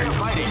your heart.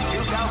 Fighting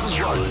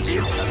 2001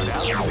 is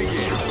about to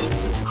begin.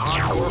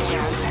 Hardcore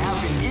fans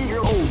have been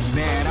eager. Oh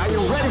man, are you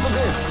ready for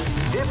this?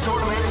 This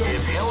tournament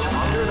is held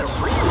under the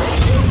free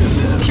ratio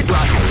system. Keep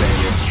rocking,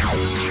 baby.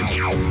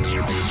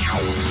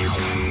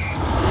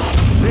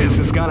 This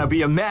is gonna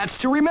be a match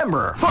to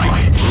remember.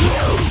 Fight!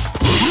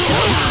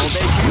 Now they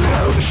came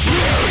out with a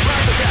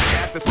surprise attack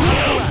at the top of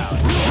the round.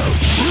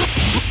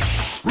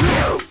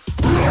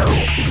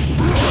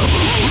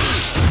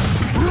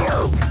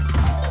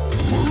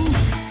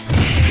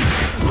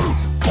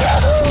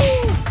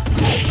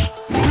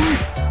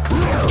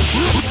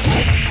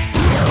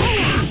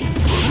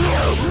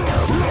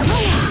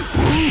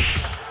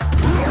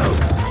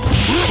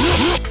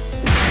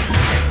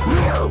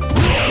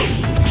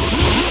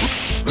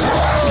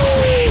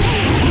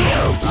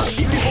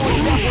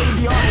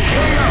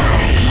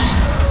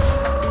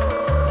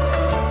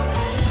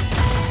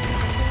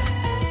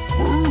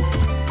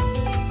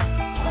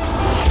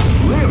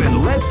 Live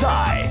and let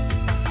die.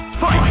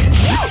 Fight!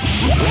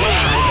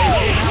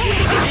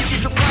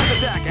 Surprise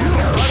attack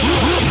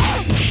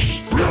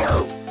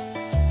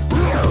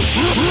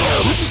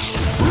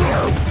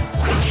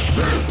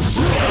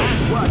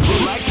what you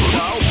like to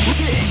go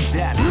big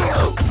daddy.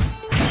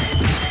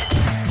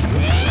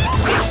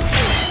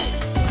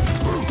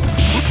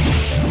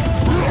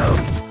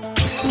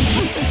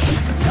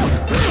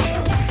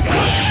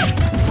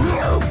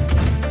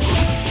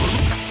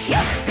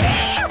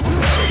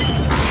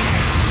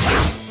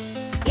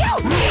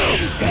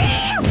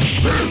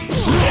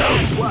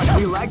 What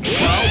we like to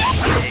go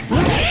big.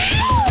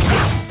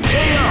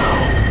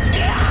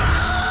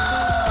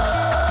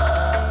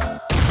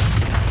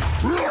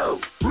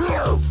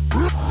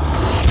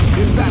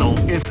 This battle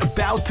is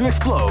about to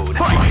explode.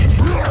 Fight!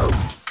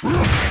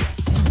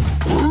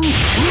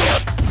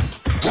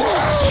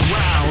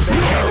 Wow, they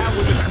came out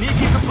with a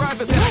sneaky surprise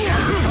attack at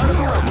the start of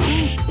the round.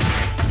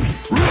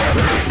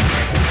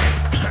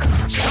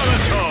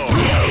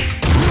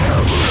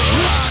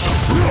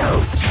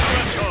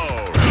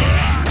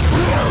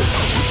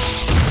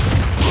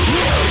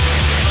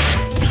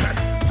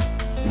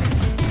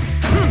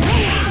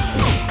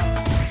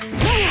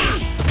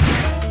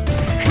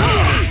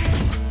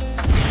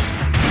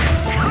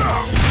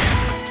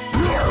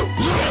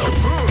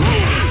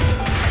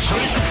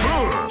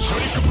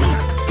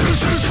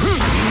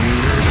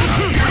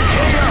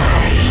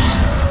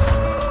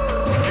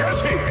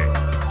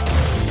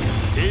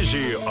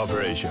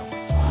 Operation.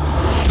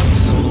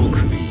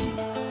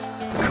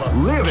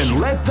 Live and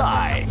let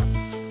die.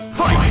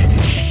 Fight!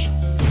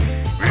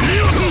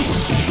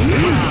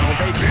 Wow,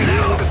 they came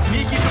out with a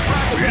sneaky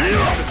surprise attack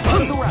at the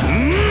start of the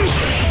round.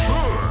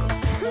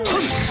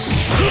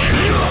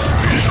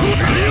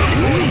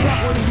 That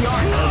was the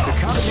art of the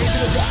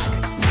combination attack.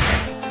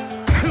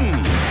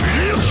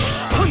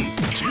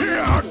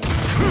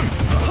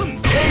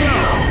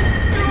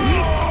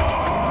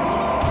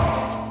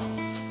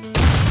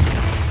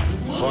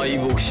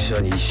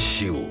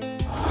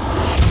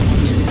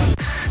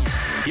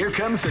 Here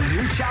comes a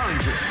new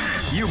challenger.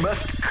 You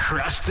must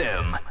crush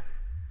them.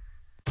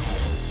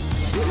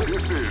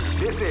 This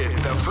is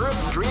the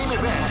first dream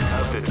event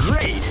of the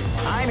great.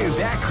 I knew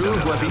that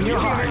groove was in your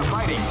heart.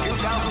 Fighting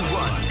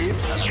 2001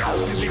 is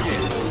about to begin.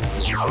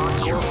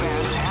 Hardcore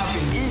fans have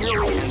been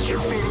eagerly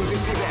anticipating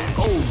this event.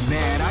 Oh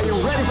man, are you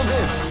ready for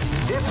this?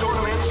 This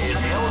tournament is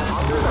held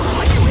under the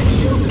free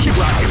ratio system. Keep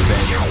rocking,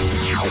 baby.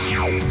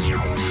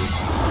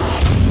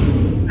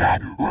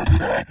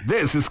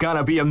 This is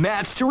gonna be a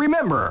match to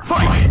remember.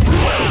 Fight!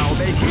 Wow,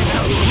 they came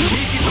out with a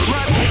sneaky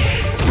surprise.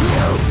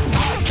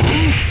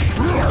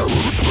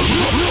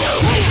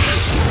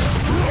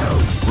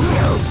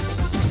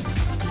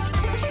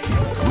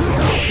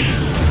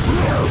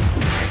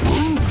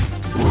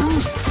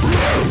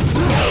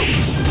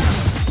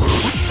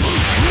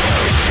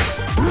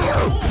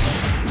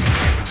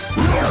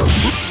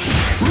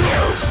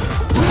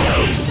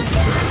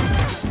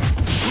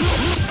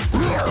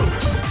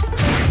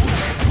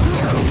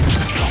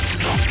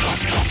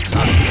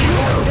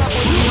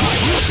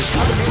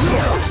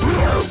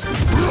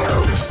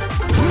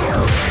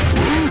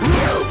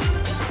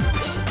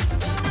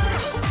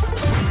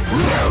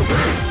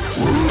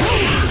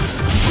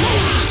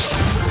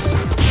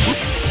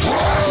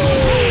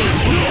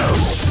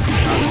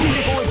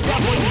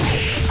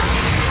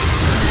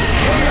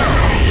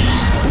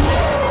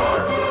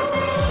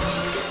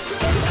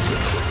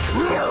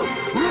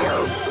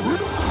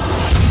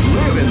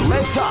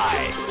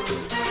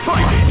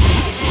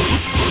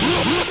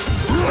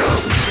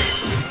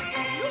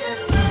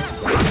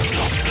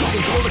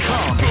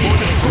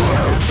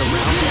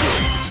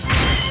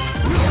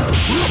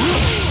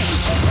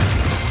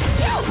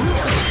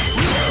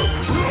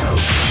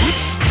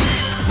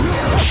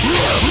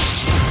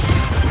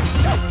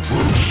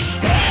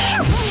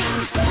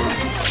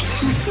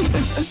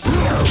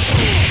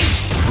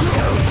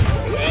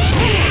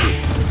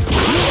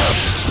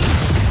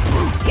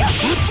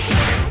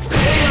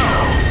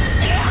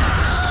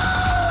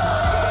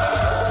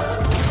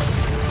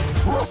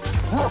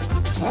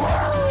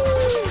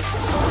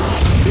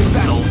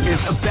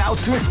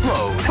 about to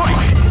explode. Fight!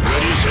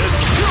 Ready, set,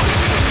 go!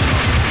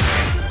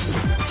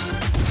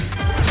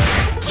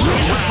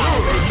 Wow,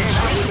 they came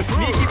out with a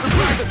sneaky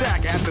surprise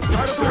attack at the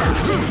start of the round.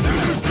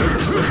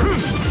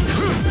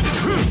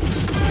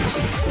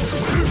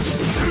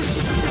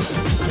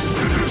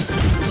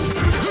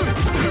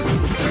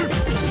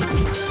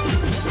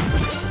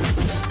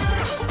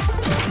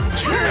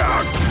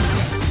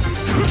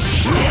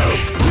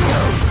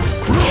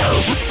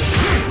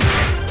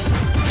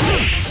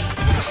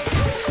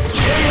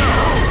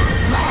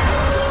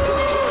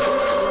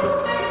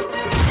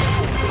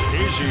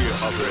 Easy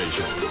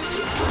operation.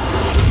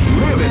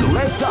 Live and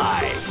let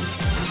die.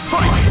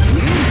 Fight!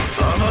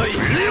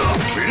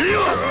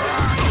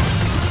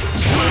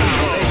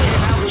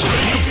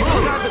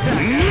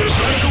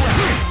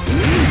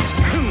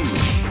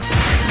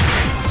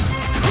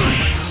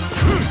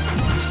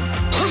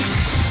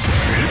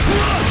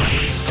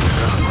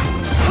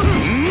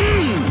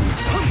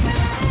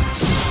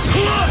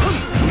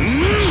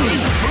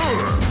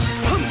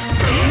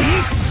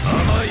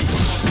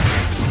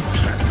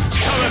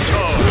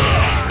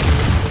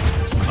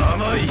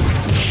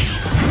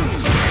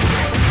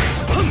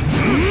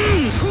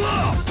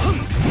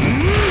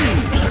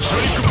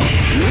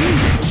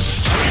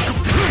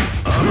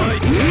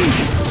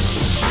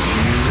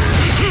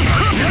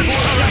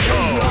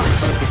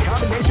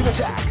 Combination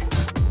attack.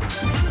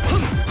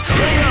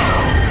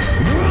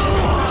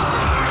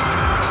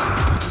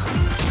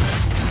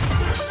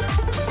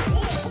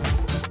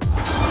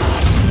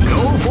 Go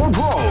for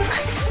broke.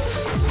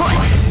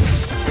 Fight!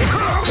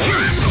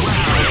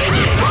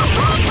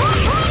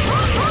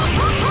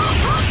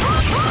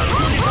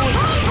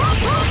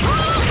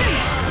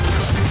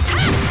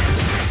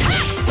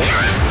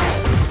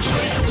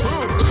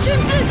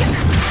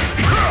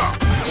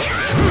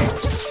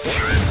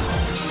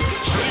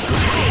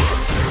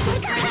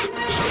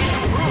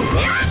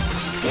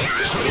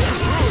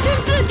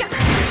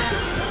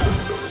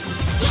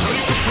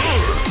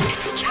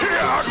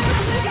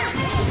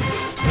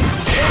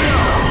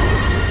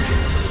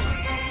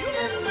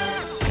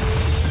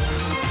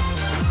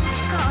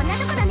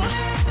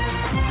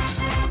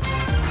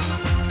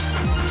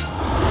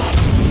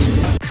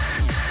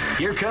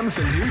 Here comes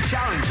a new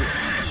challenger.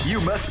 You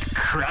must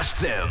crush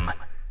them.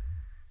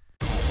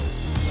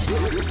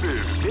 This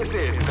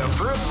is the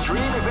first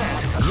dream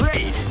event.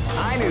 Great!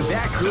 I knew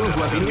that groove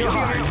was in your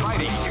heart.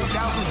 Fighting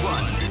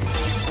 2001.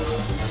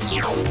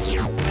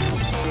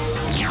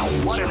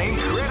 What an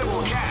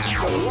incredible cast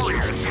of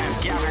warriors has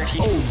gathered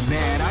here. Oh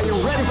man, are you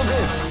ready for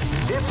this?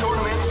 This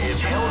tournament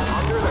is held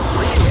under the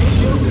free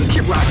ratio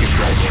system. Keep rocking,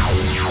 bro.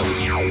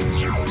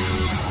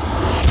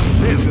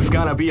 This is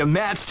gonna be a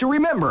match to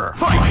remember.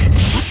 Fight!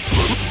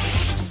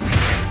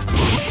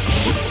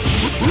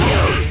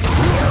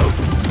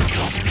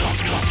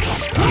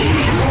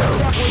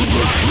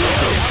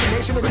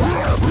 Combination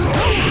attack.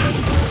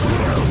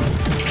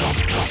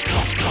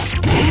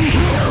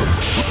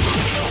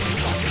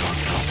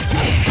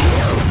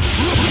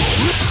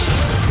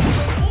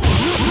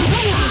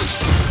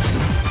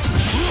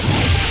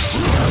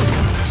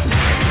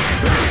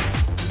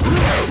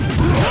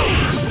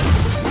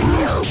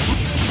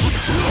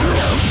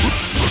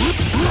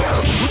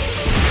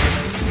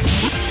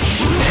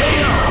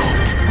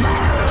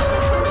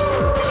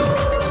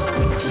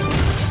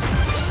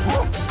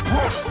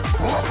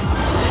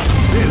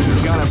 This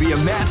is gonna be a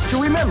match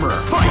to remember.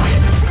 Fight!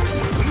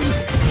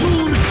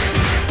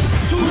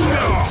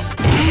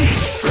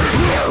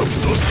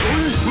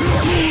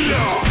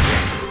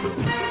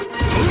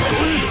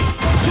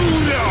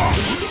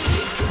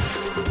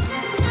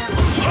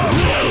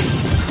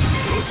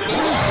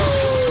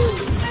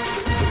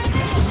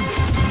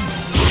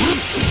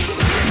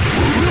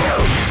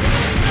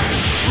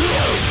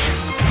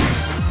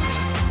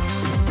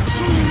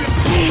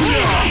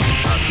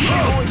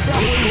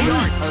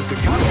 Of the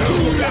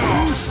combination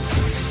attack.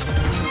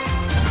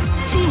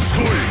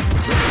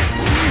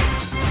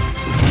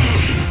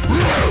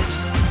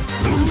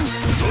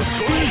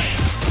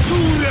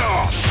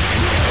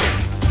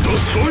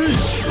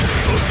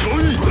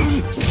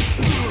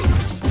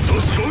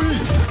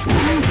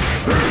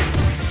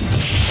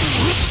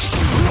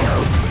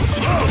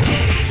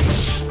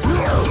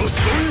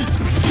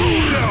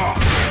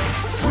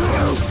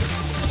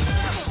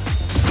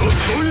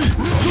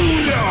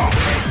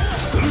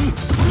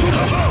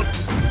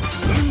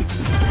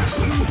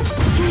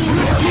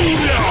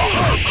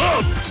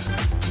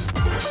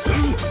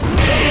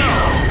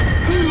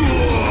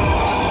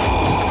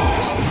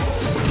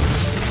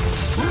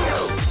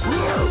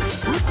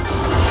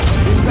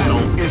 This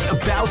battle is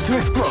about to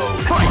explode.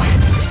 Fight!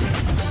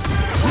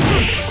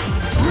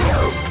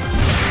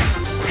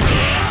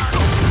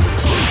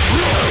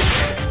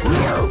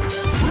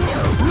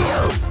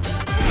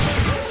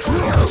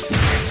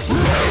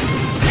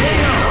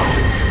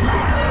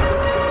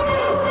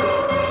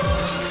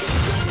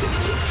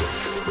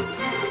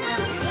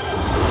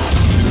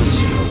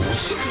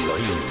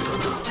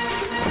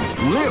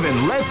 Live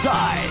and let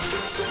die.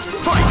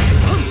 Fight!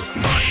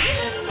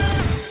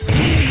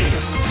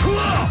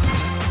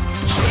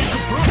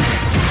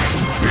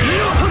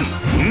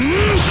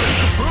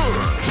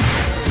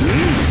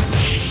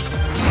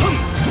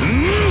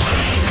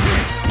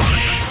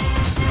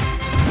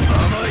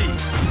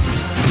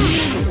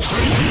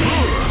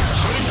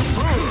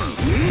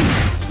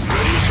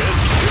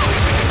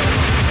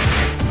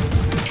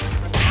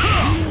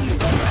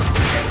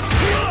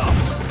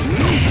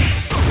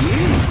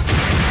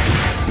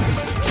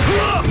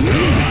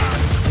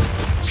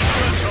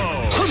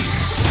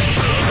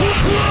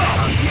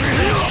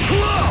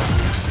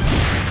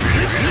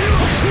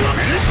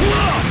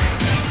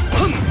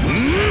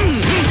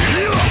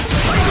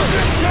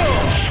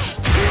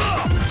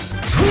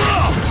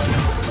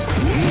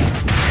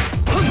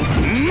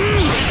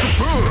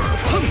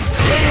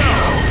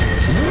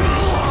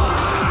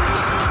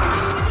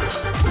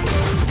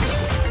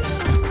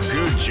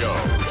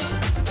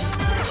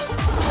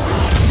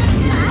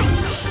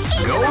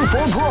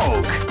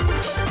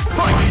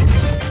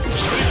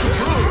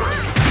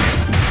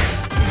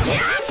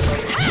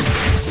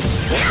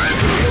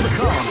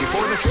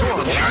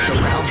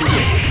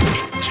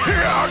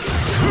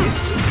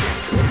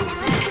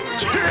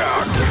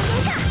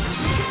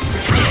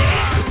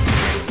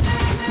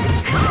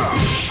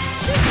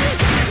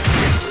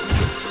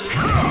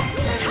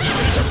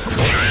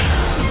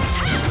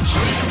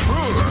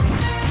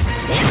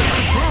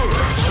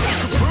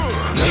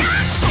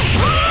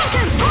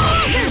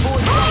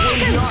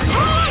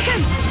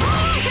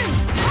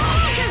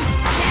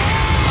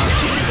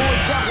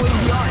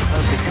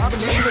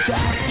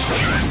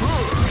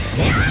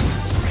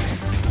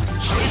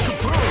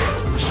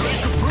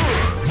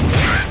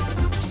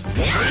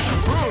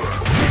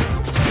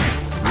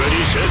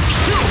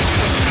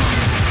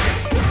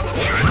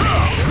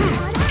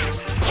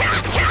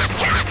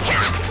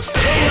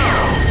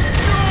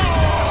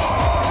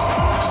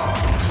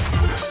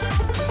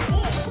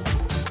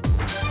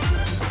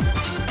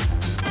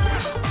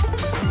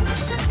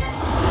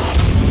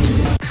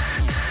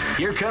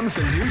 comes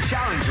a new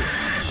challenger.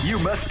 You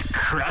must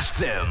crush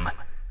them.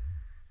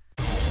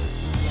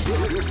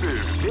 This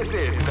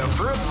is the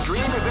first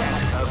dream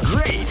event of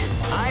Great.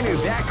 I knew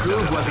that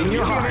groove was in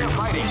your heart.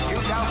 Fighting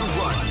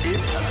 2001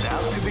 is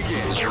about to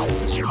begin.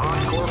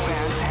 Hardcore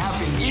fans have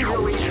been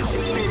eagerly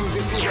anticipating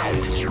this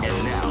event,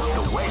 and now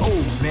the wait.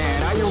 Oh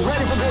man, are you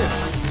ready for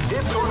this?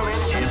 This tournament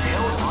is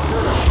held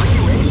under the free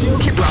ratio.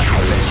 Keep rocking.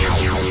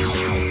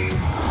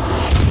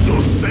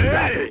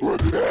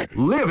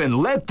 Live and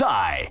let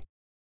die.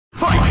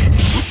 Fight!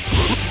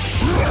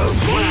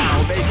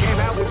 Wow, they came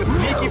out with a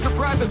sneaky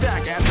surprise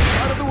attack at the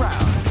start of the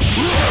round.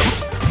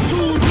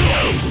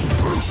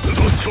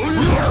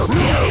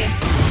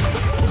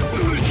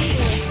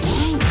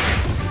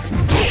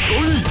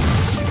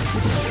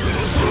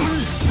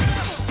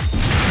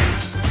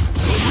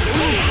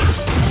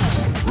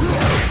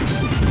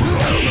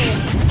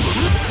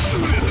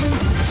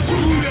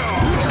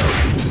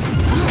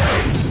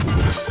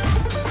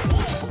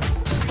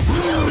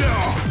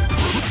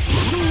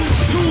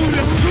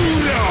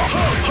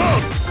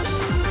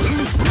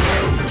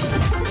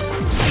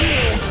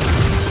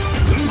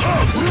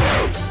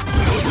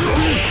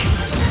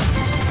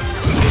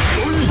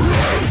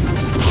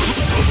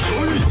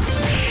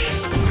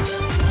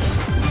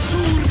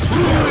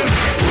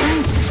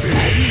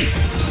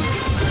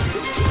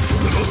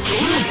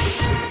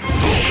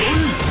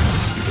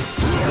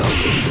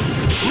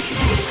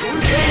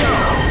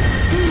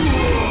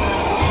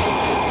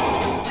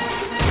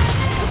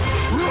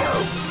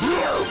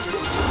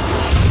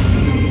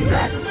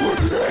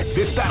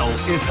 This battle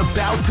is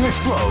about to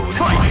explode.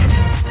 Fight!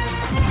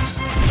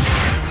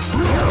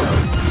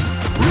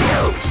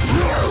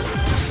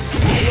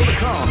 Feel the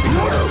calm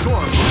before the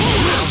storm.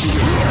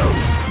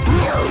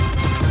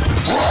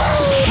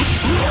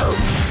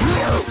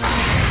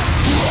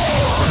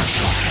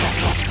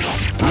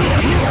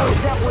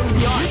 That way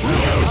beyond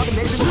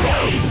combination of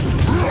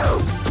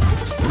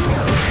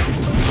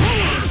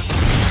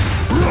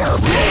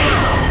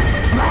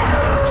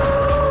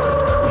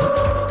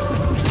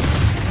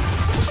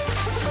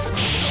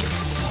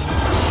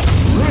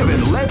Live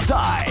and let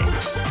die.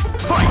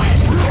 Fight!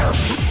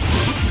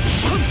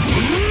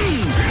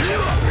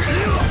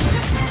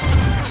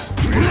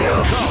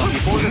 Come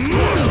before the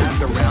storm as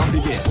the round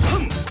begins.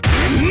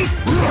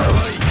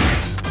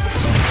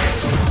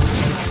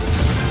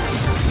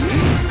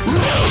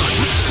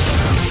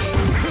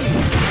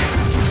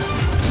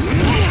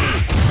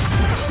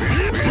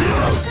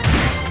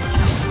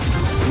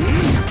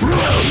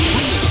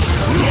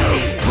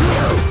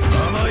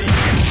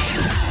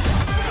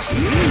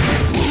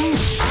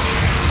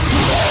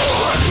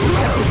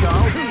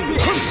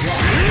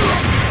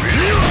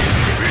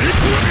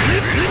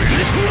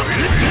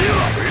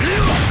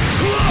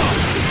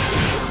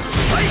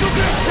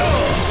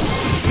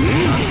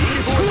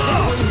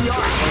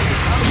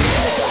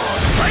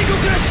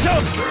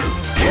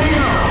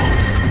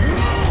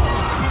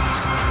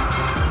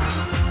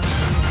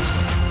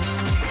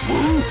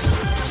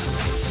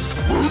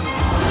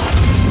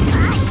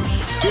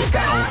 This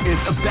battle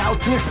is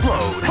about to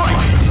explode.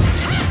 Fight!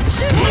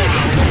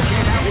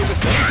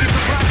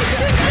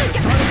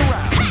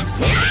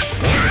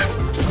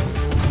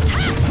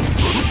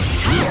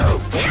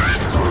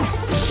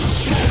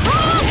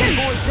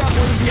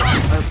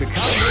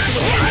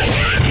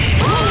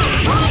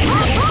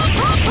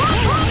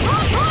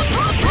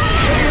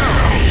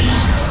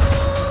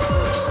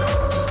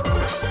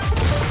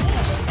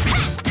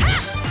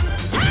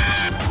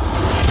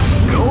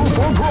 Go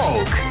for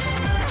broke.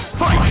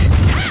 Fight!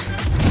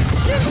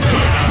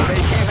 They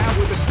came out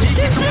with a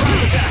sneaky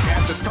surprise attack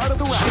at the start of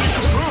the round.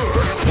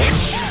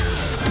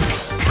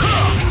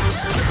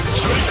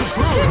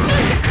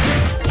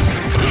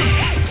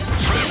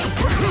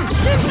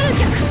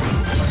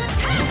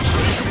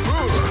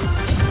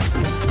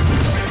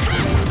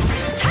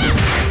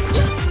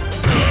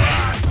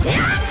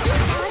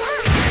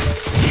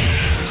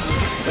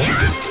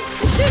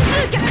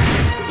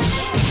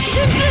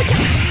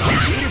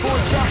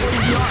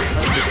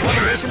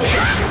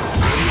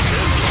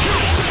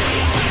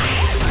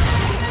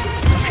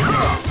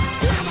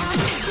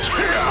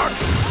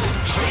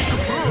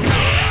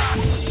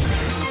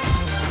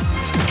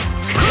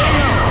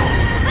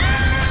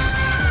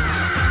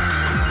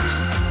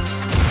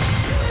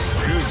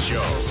 Good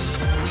job.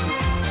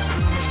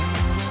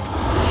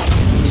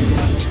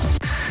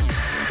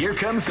 Here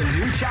comes a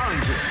new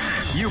challenger.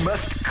 You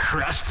must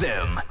crush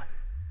them.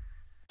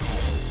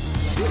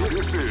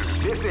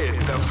 This is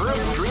the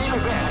first dream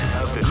event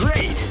of the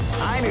Great.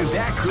 I knew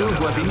that groove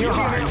was in your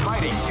heart.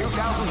 Fighting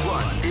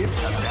 2001 is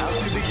about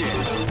to begin.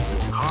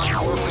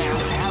 Hardcore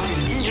fans have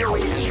been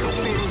eagerly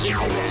anticipating this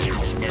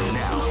event, and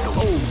now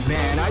oh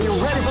man, are you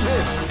ready for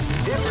this?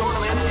 This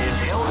tournament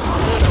is held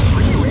under the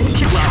free range.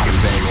 Keep rocking,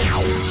 baby.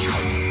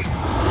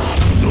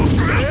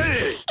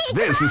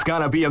 This is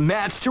gonna be a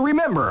match to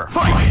remember.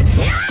 Fight!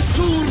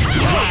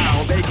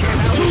 Wow, they came out with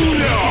a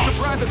sneaky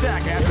surprise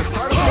attack at the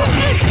start of the round.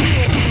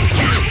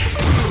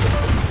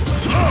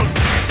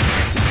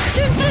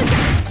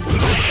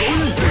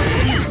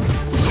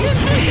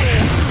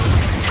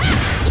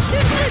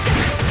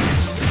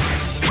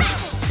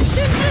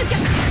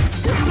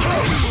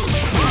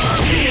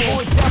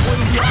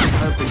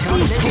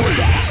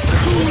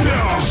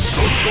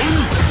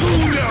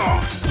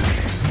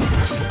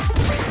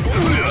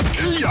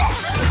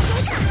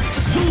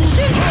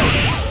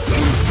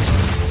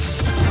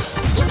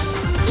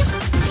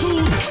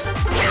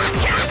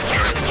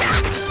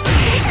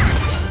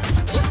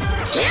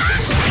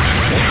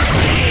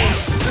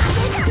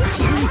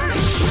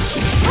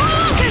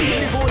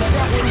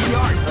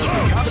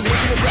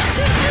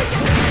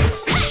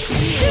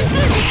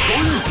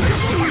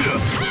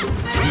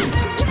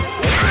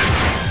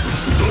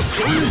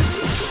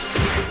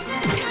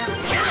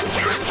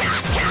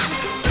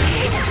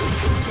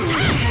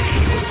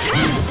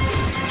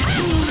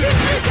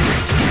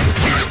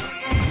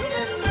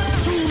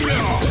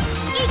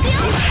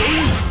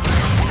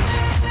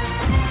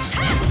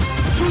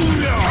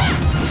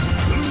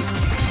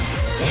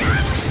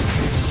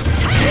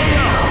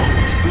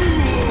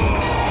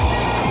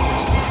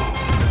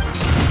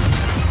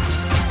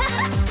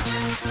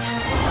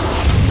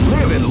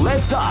 Live and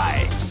let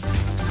die.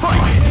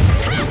 Fight!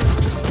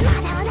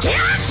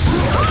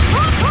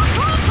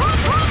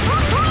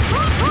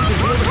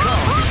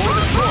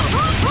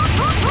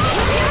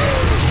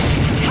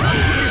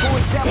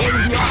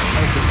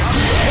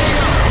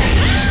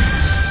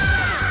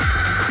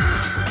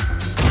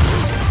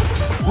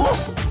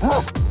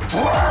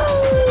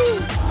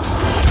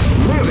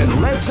 Live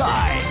and let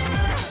die.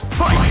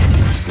 Fight!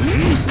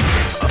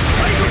 A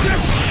cycle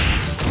dash!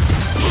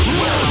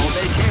 Wow,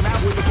 they came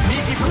out with a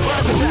sneaky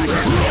surprise attack.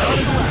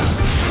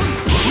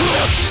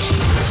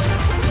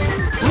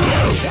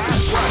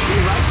 That's what we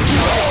like to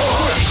do.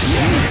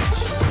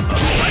 A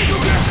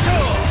cycle dash!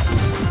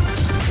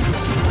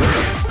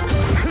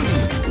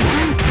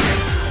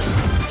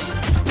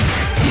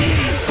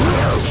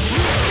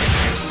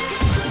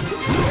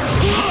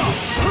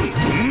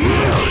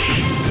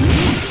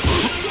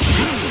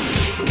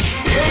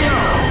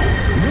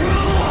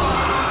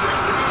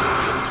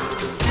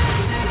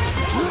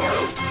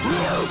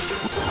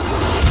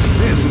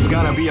 This is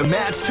gonna be a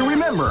match to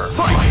remember.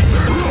 Fight!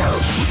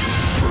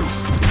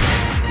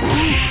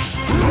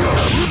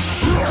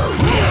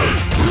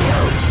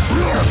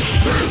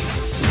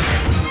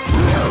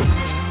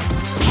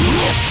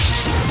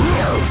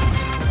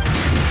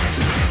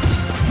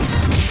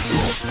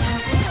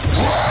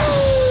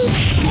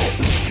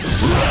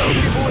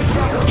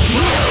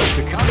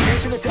 The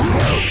combination attack.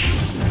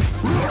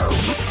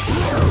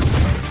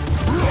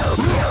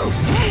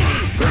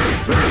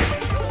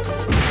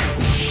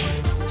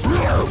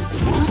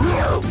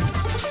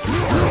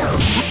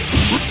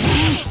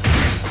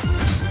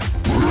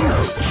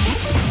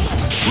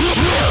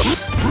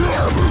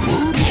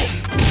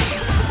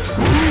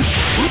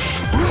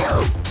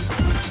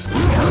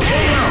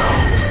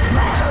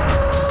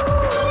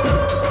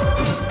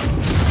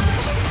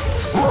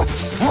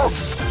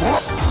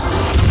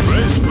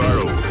 Prince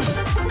Briyou.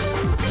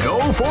 Go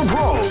for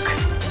broke.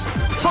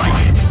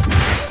 Fight!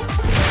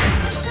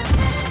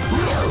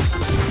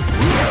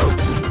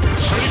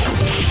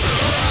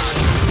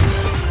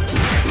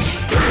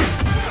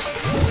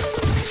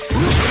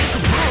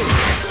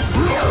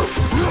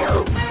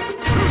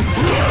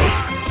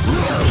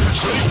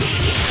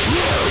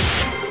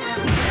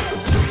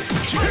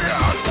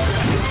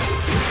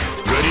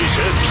 Ready,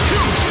 set,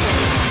 shoot!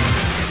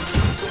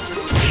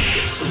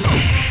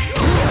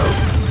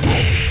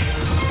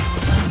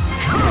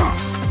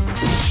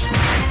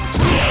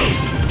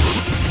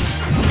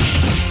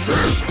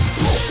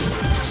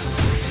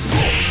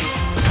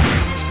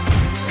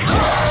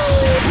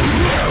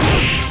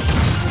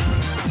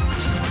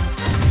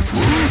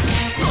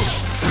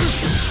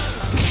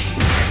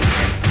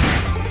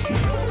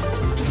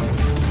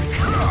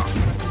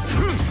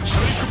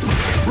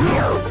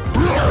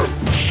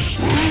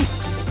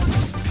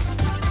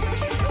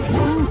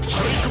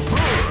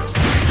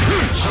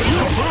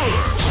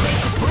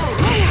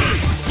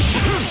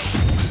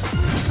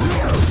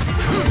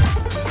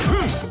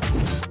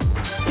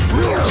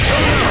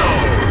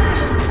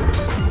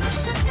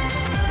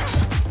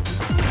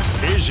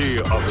 Easy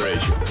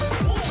operation.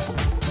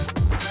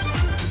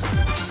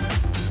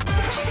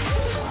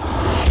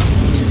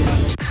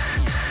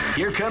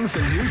 Here comes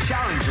a new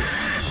challenger.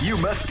 You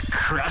must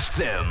crush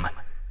them.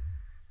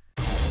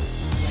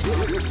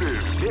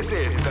 This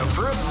is the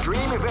first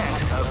dream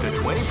event of the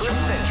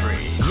 21st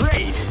century.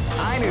 Great!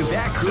 I knew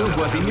that groove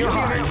was in your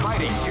heart.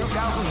 Fighting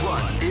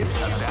 2001 is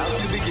about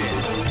to begin.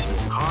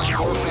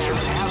 Hardcore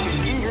fans have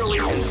been eagerly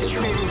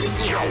anticipating this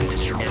event,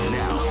 and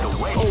now the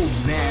wait. Oh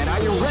man,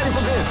 are you ready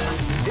for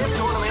this? This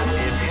tournament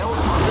is held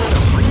under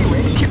the free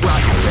range kick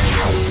rocket.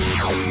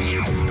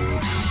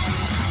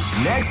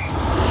 Next,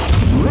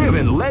 live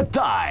and let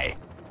die.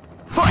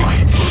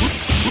 Fight!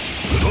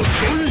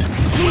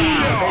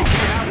 They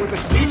came out with a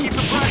sneaky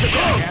surprise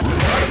attack after the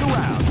start of the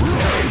round.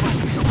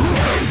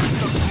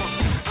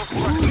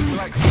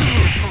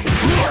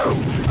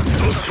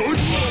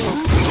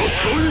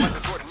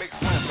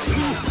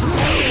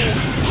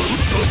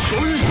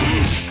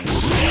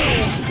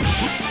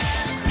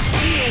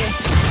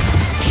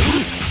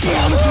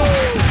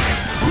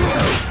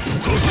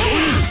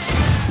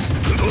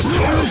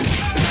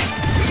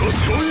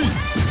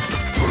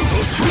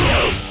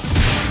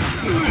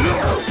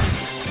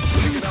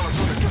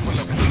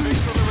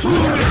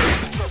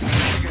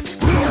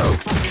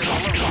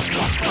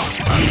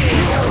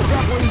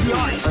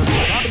 part of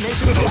the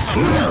combination of this.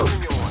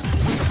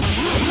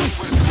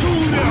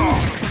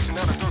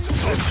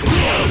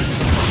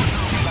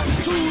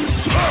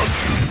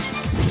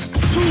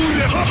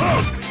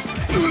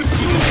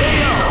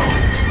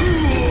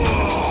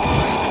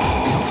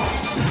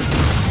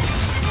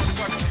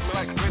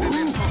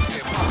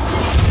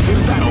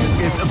 This battle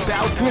is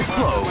about to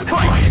explode.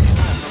 Fight!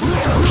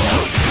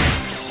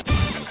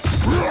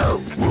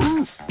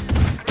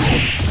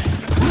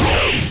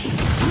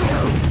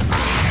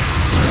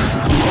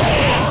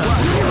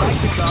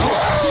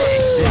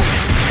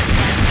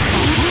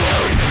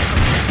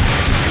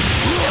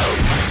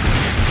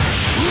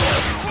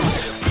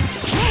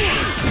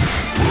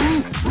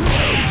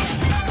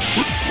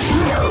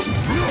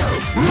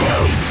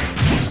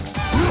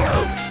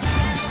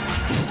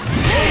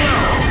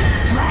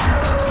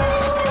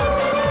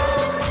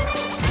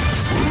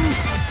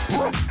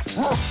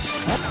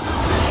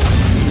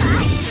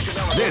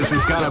 This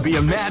is gonna be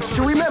a match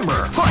to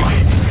remember.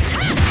 Fight!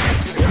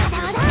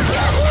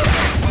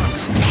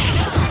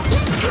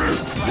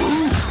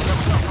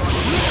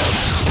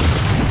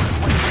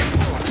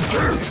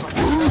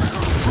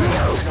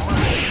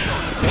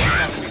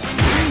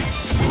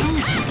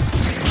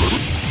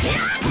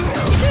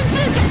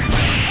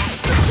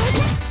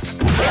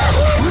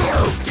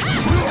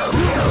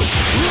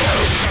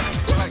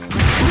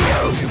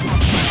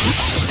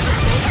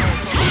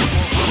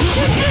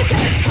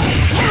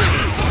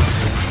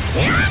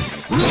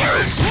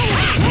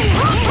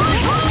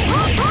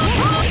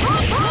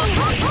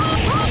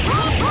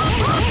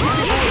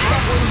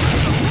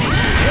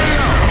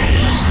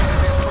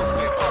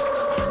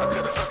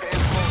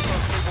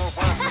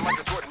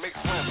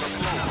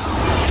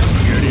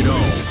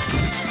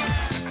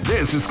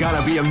 This is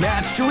gonna be a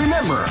match to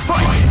remember.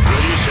 Fight!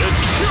 Ready, set,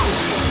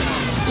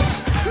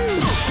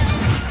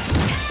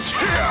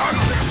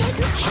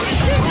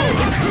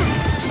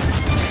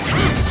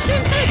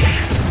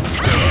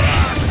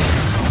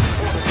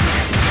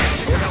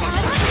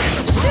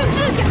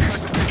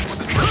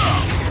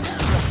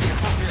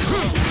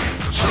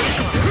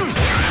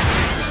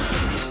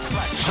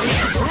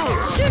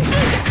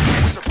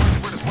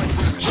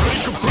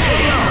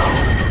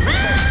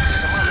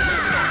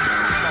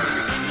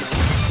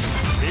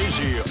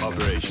 easy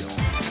operation.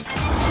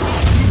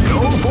 Go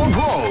for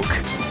broke.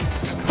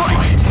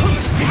 Fight!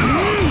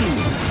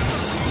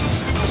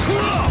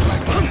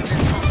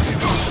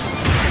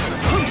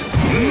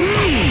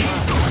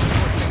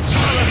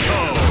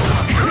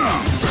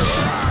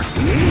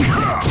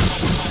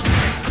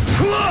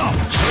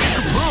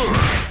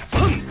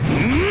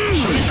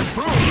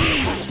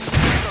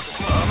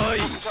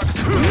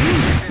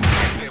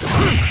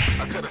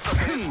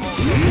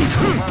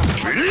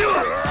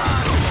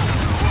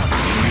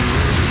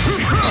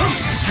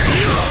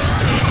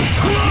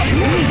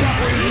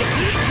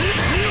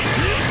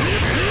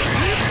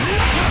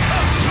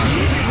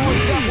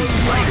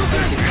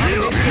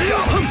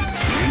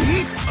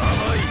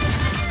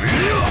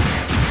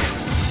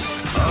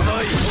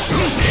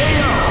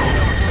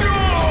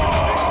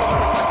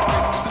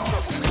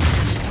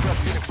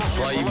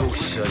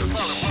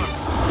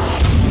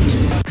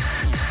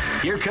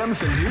 Here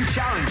comes a new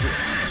challenger.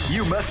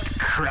 You must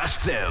crush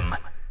them.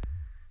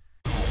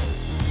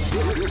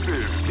 This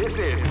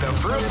is the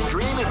first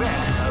dream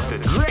event of the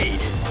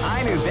Great!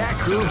 I knew that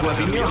groove was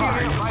in your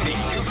heart. Fighting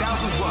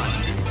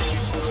 2001.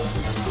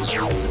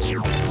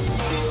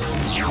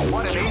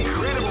 What an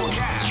incredible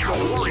cast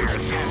of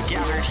warriors has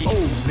gathered here.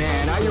 Oh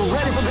man, are you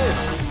ready for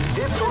this?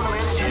 This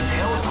tournament is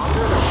held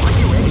under the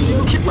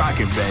regulations. Keep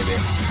rocking, baby.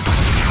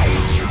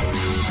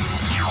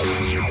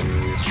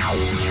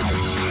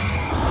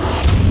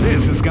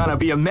 This is gonna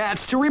be a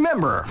match to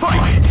remember.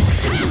 Fight! They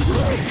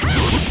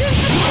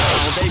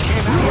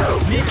came out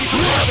with a sneaky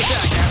surprise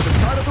attack at the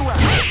start of the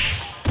round.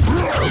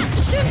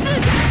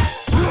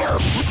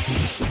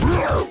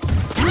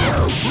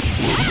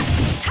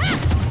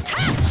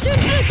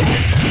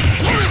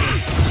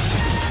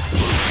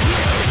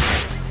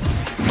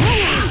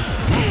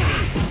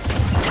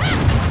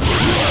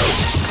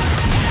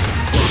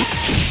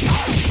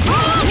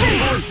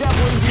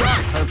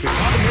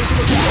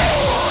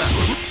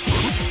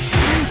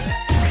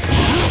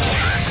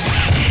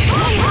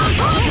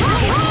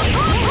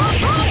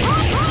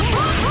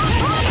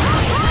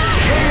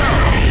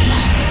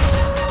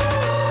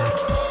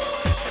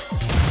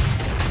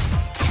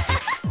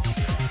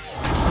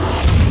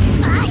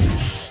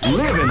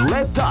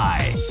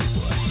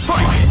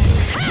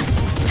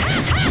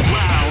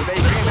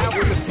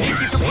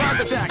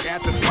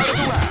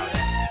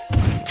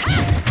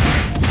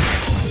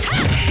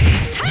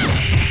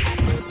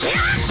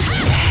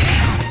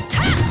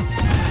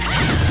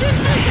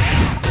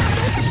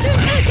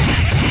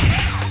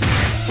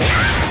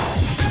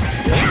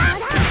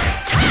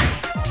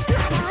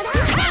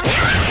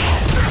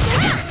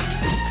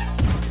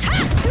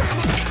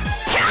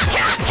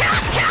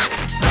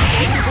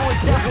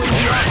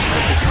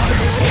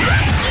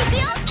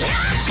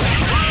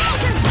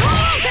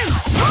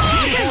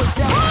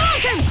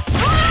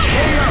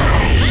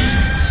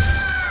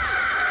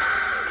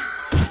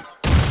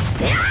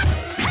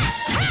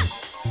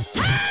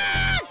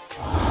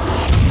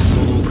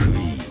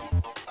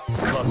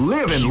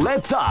 Live and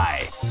let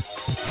die.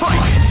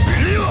 Fight!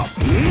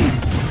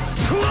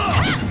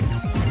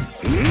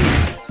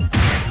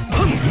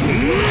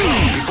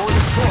 Before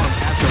the storm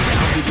has the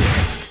round begin.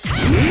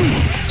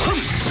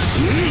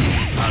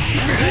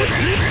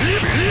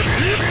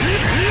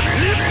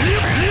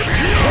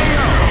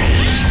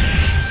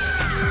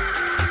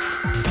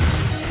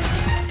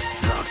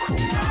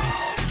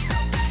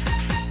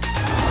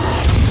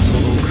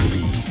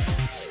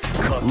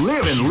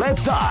 Live and let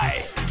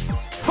die.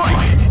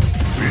 Fight!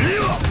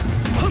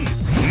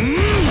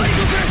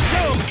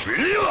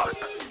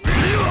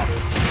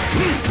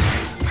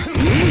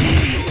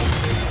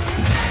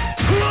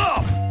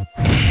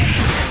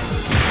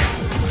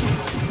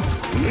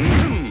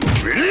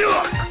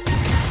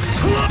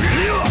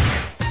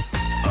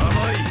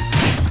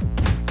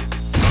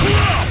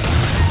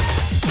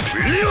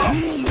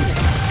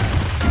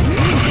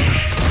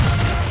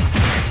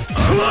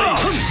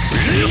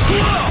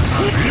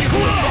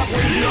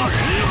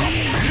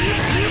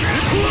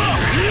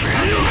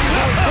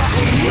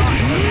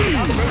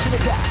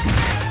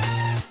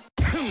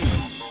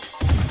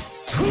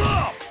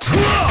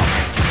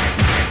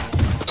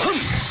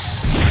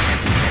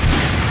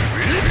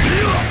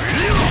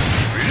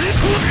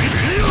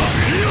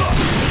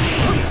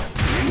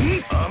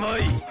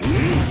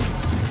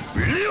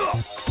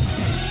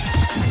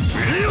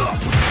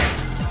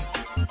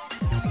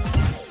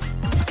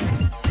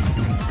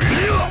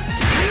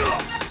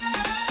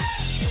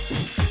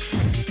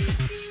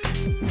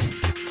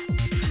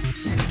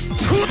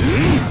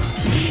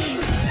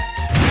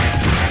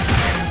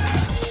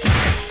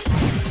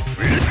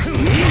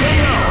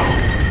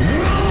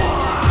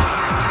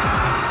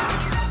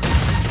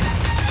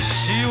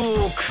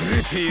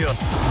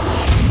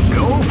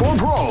 Go for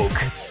broke.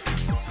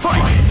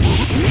 Fight!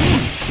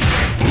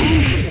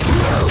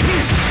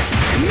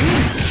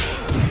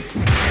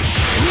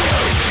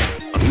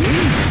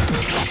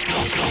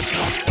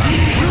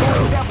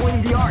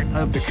 Definitely the art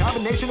of the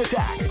combination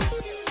attack.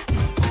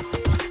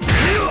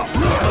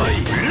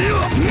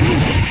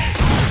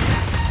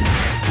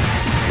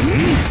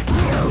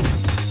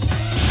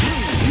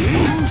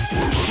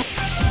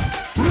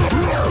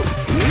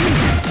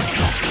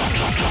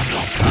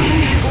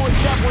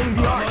 Definitely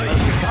the art of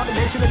the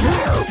combination attack.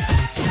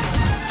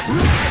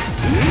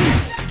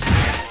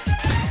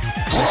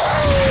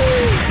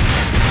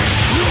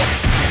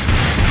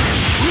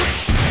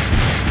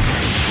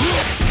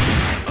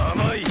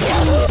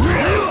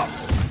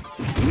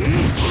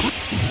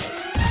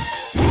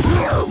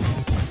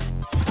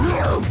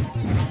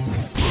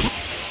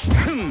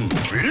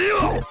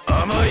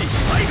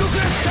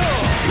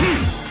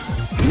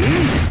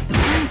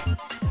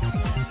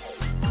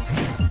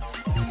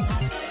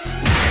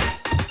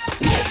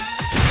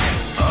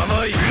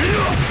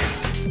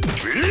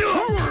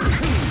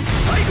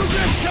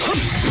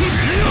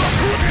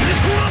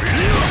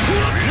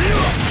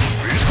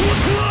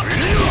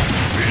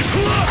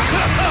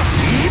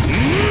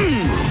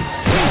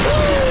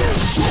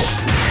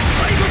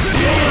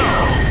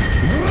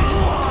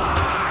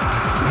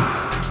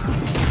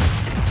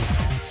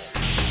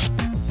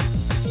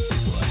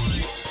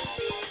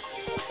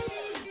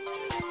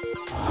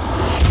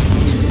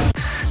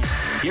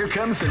 Here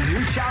comes a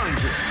new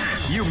challenger.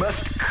 You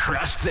must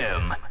crush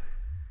them.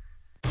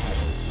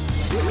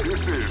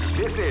 This is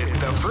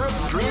the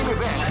first dream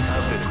event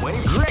of the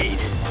 20.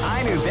 Great!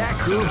 I knew that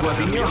groove was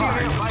in your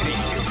heart. Fighting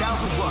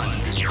 2001.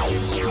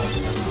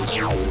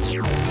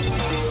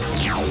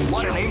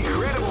 What an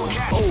incredible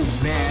catch! Oh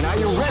man, are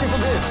you ready for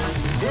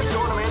this? This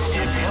tournament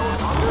is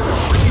held under the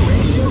free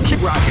ratio.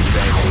 Keep rocking,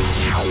 baby.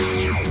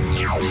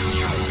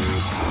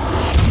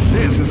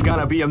 This is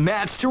gonna be a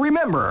match to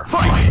remember.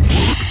 Fight!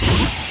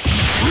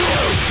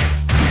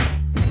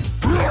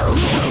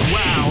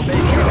 Wow, they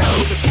came out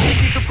with a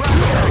sneaky surprise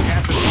attack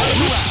at the top of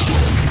the round.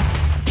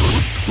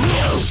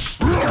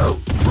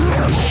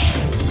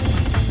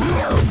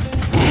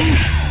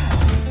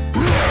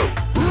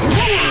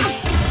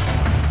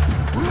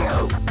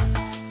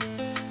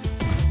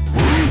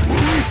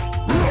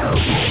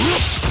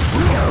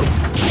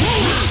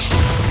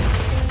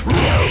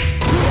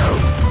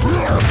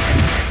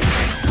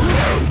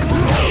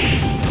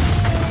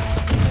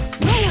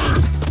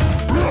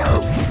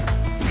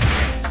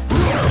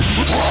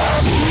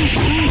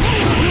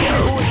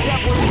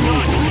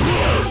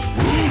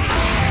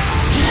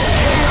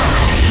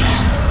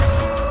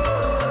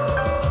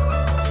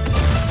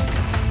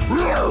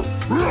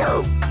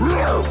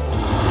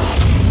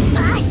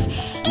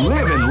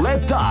 Live and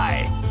let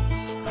die.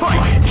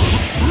 Fight!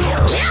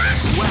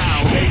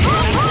 Wow,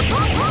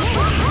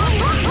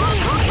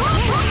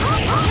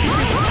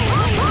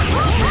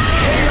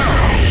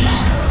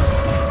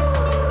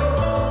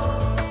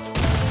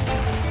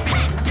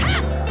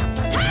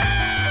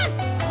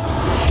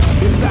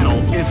 this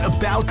battle is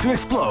about to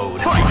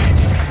explode. Fight!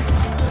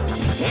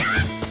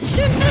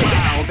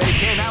 Wow, they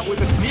came out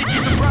with a sneaky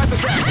surprise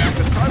attack at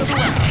the start of the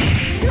round.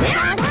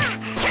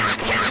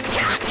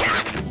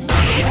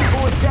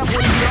 People with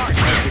definitely the art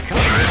of the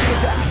combination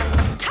attack.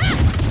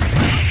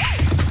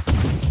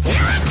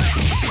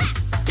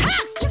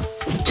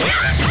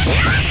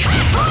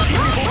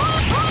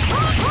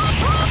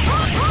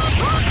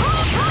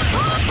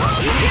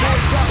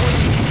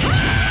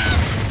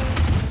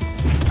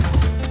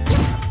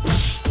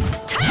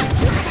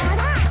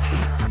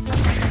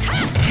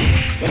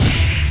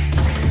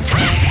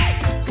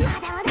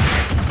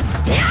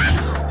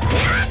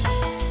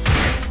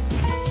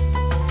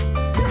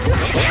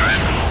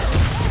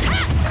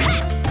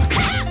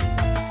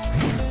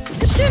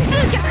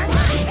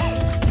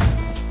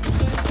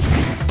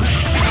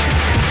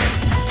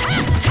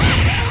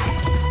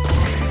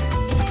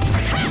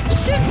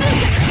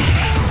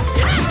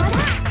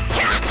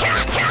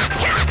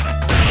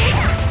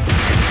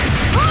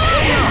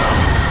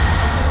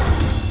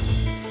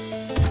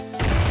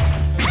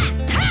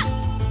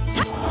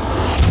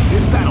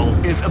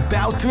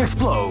 about to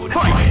explode.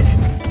 Fight!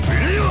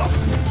 You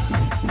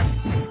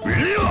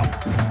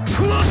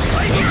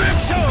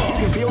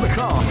can feel the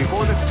calm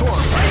before the storm.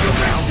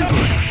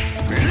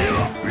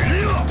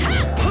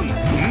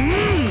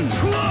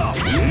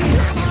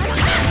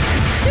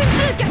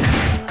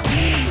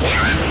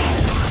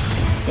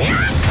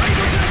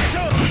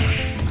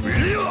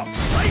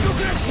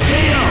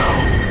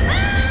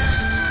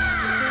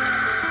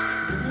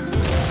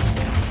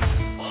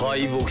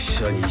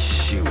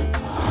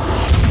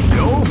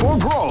 Go for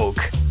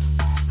broke.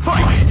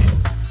 Fight!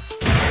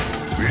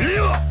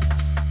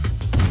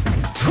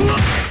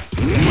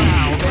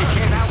 Wow, they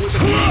came out with a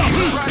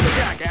surprise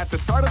attack at the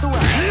start of the round.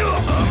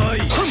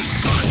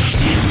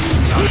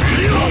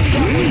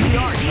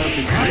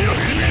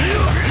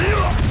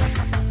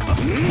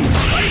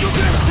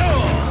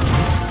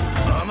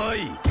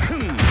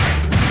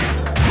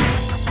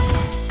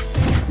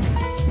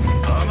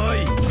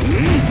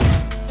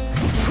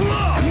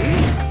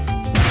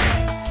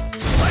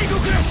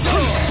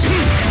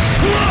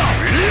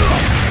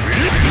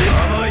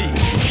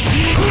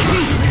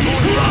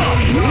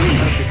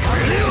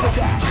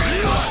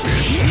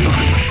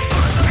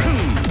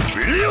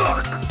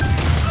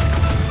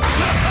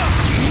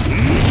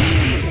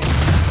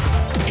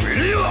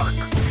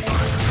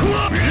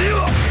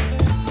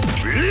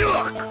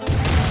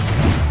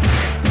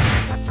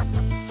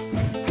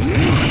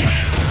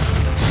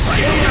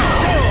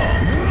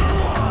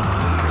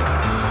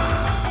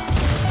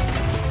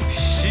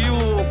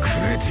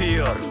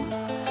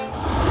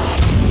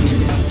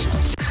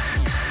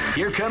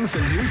 Here comes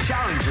a new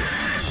challenger.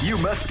 You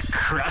must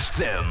crush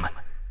them.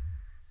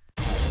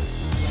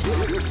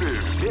 This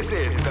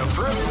is the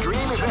first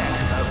dream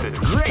event of the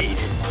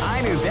Great!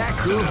 I knew that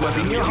groove was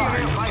in your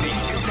heart. Fighting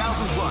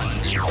 2001.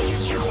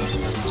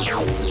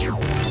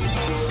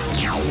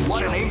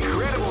 What an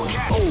incredible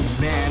catch! Oh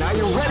man, are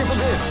you ready for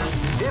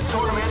this? This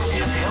tournament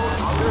is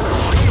held under the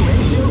free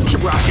ratios.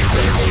 Keep rocking.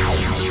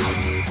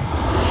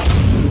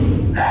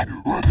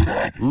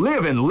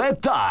 Live and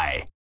let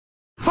die.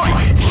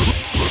 Fight!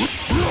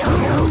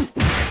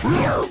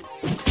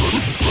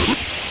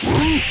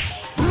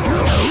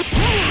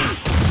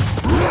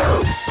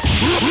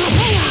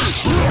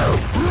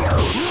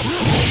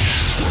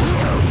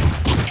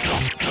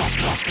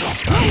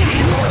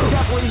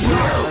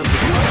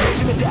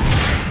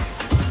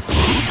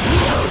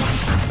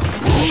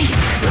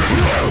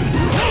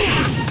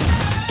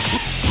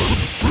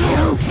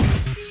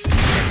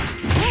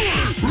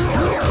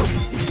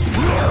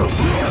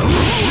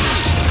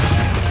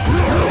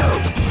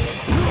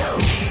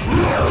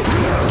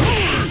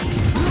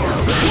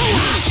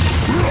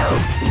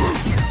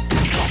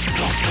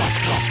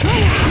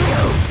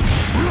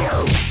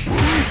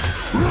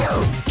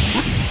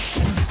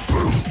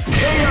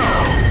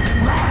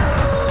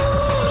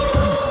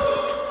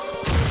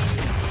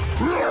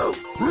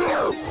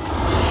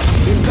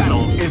 This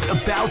battle is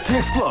about to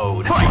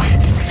explode. Fight!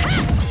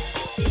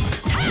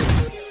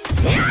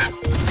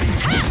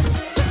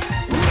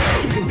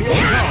 You can feel the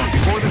calm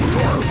before the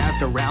storm as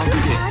the round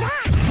begins.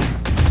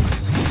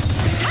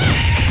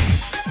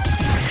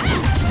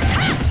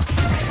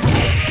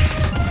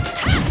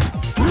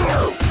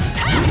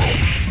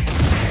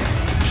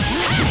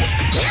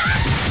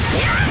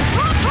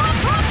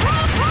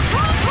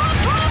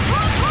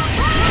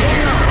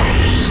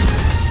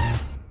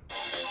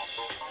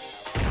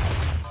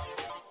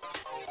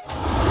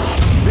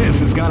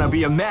 This is gonna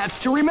be a match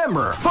to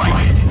remember.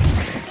 Fight!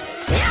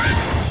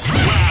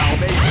 Wow,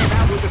 they came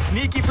out with a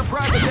sneaky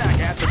surprise attack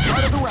at the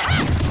start of the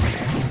round.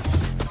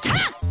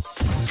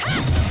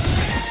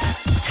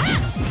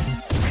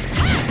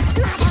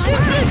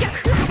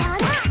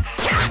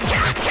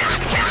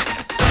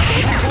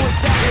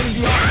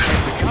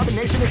 The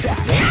combination attack.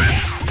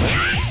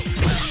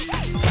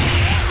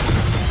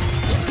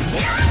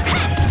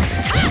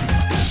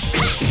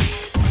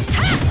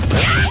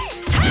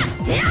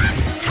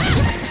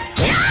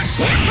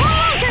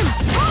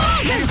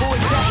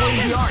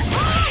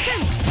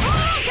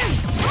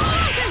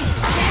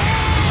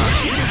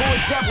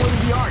 Definitely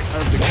the art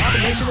of the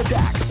combination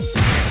attack.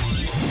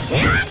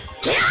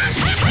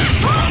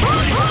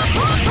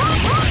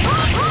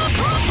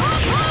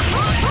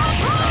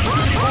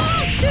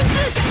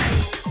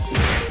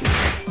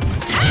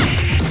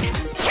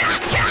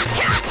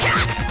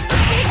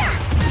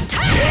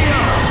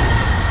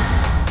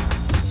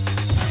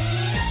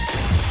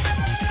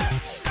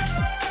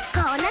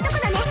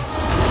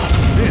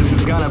 This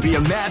is gonna be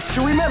a match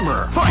to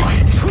remember.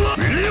 Fight!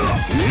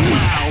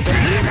 Wow, they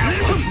came out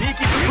with a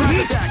sneaky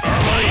surprise attack.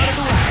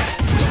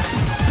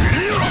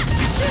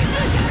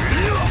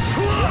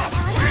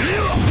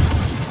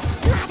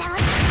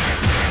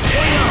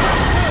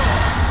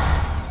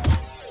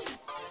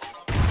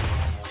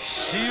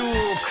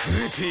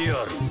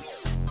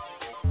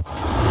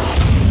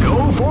 Go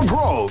for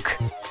broke.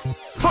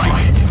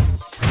 Fight!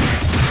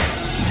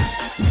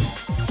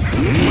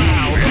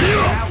 Wow, they came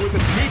out with a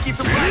sneaky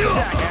surprise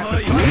attack.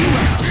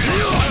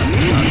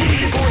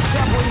 Before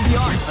definitely the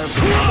art of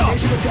the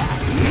combination attack.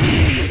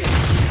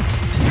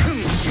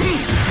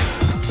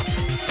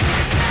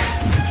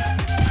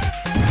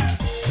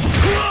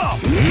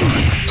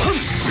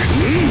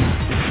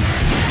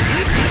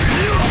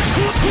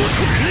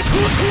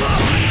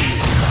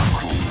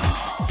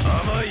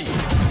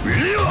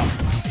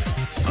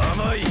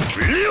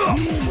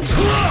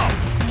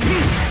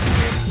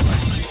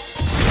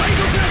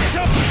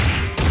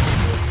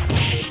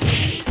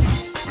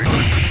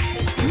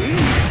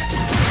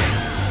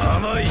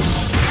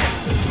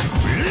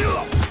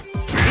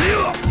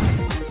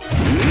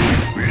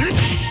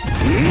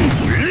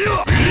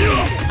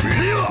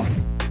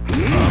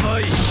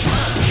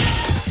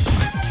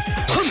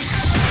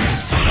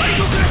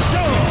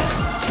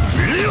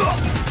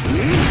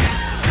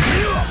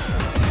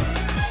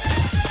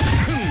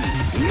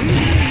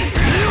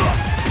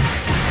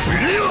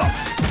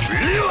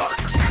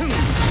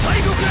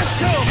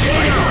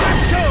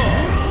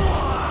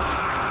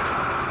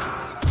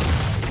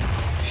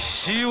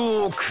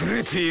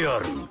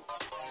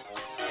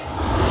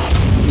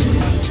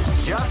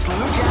 Just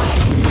look out!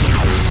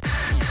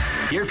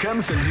 Here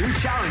comes a new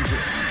challenger.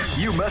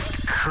 You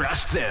must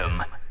crush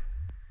them.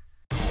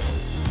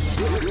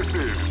 This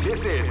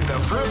is the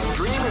first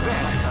dream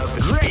event of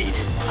the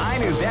Great! I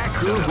knew that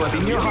groove was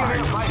in your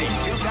heart. Fighting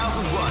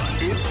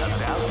 2001 is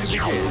about to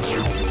begin.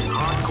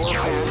 Hardcore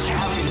fans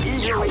have been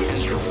eagerly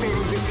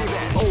anticipating this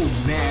event. Oh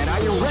man,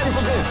 are you ready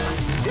for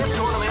this? This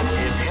tournament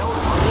is held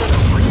under the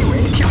free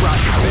range. Keep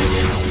rocking,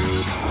 baby.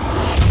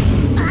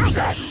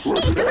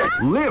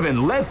 Live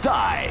and let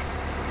die.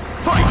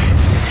 Fight!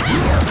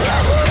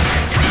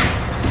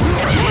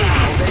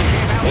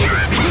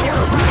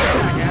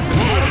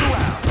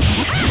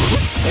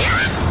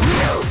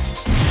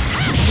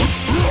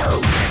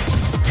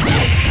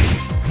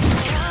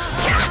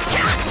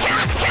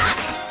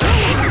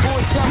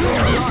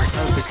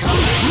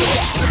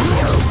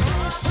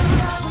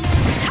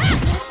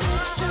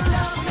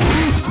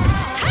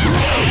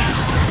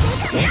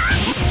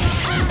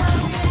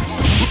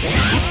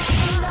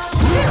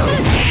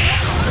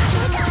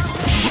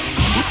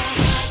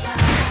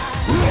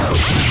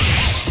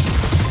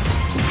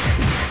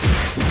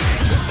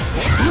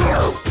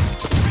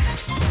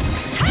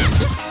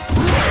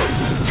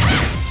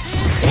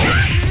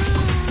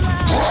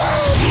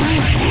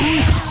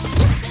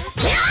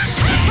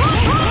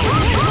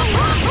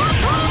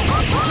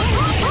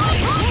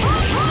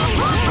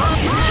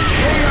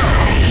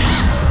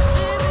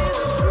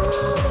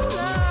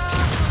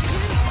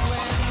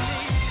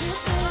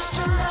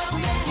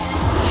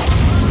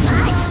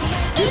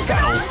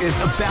 Is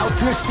about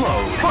to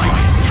explode.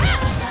 Fight!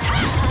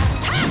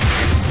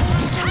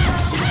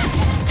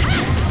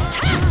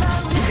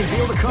 You can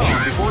feel the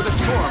calm before the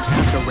storm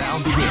as the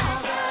round begins.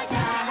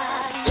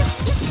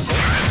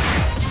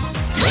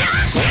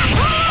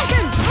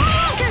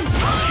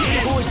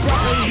 People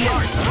extrappolating the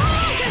art.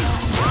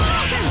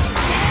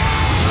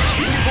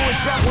 People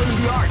extrappolating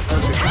the art of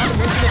the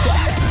combination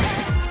attack.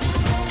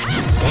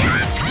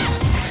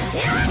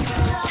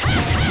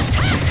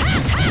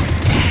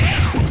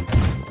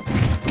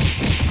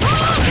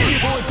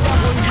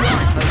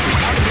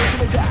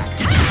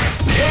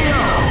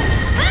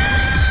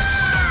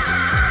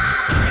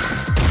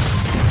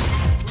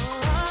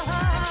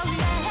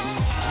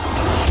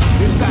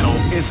 This battle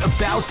is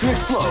about to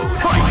explode.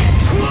 Fight!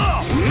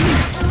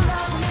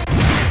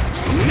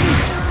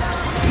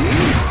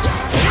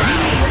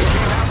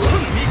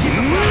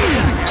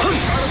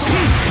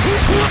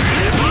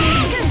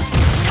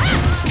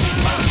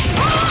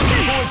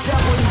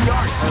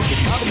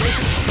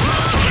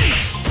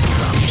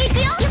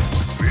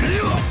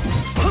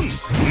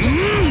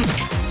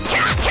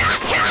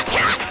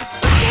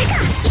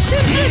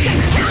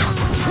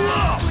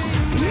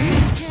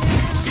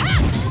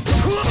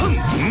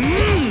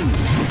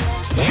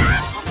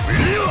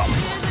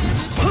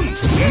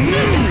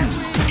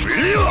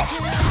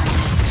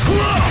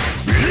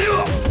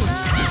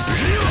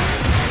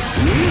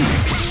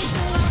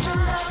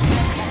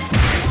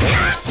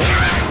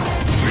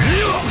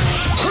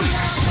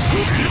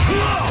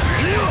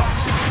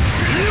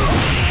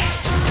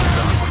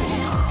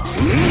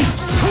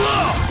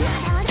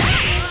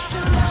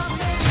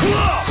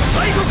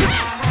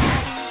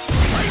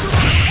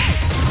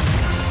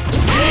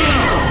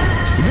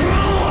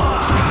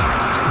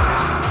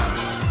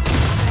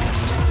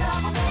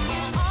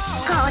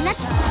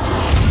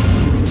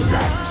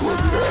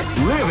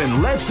 Live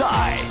and let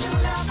die.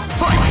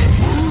 Fight!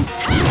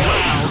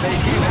 Wow, they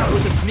came out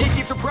with a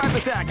sneaky surprise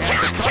attack at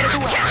the start of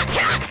the round.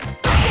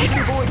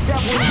 People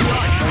extrappolating the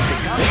art of the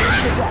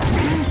combination attack.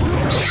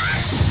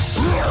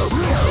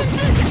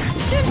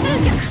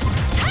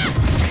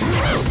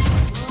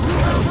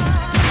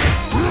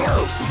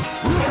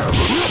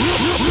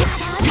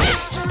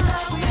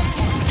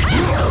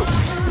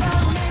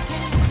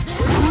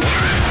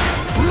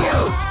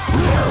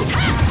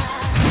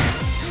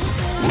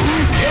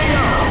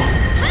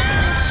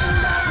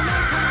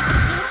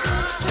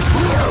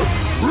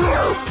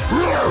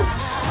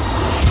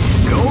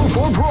 Go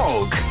for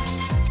broke.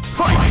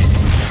 Fight!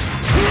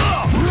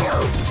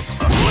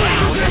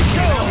 Wow, they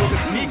came out with a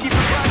sneaky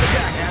surprise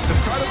attack at the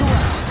start of the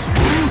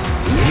round.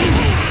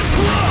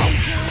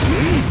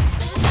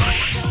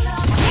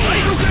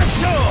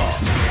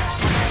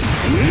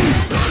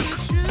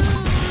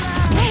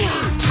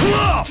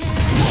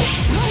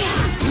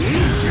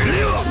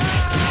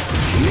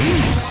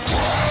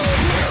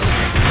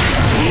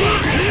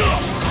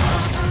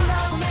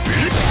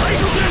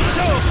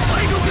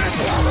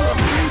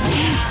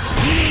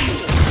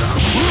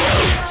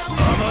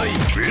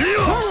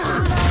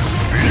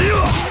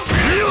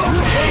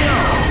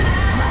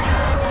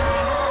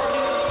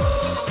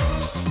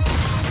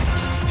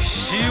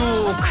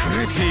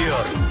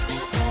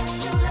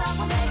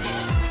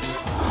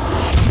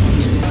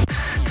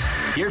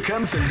 Here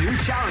comes a new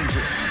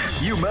challenger.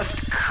 You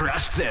must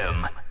crush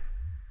them.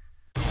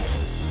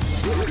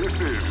 This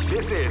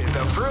is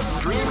the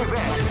first dream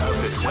event of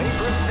the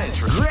 21st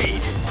century.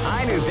 Great!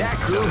 I knew that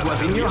groove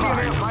was in your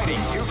heart. Fighting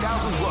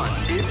 2001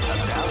 is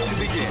about to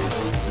begin.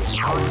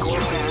 Hardcore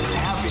fans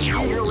have been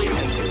eagerly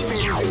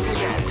anticipating this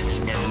event,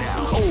 and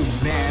now, oh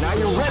man, are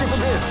you ready for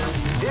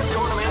this? This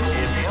tournament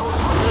is held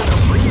under the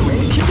free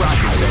range. Keep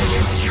rocking, baby.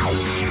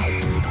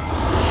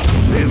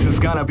 This is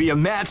gonna be a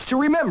match to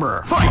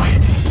remember. Fight!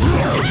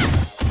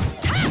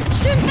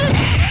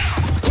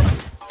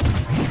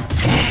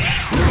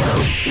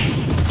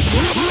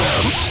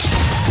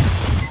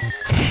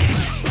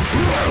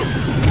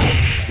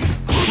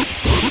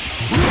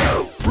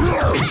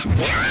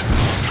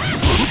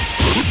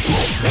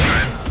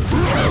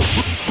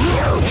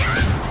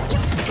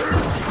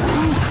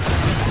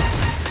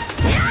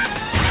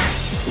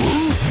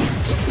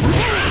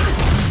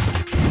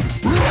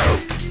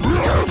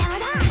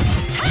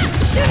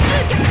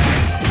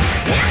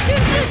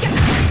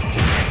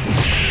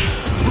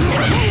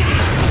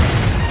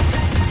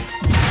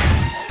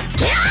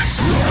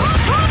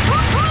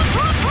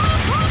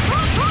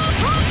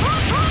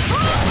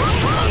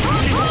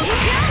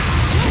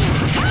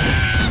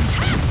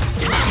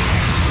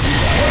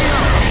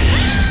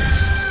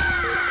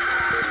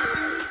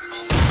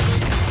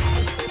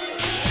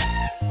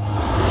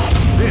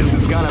 This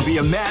is gonna be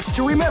a match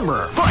to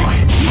remember.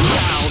 Fight!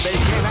 Now they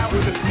came out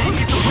with a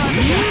sneaky surprise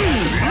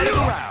attack. Right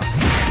around.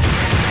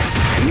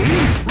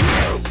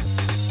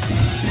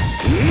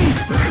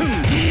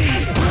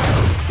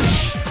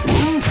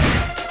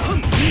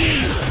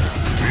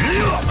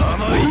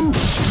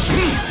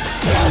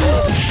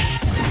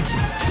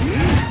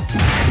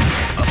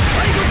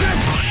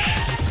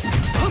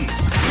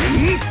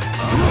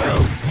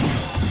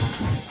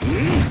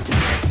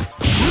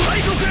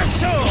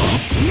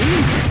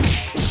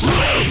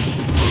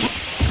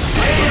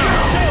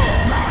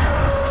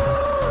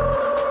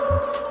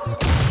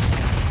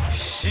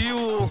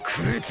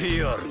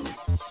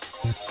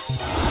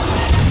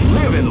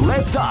 Live and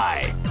let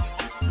die.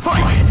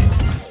 Fight!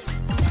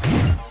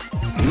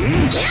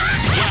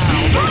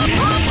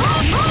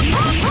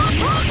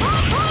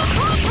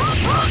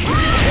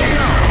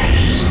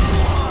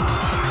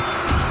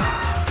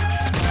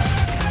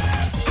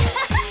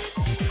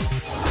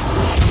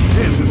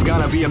 This is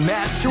gonna be a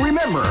match to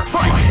remember.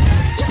 Fight!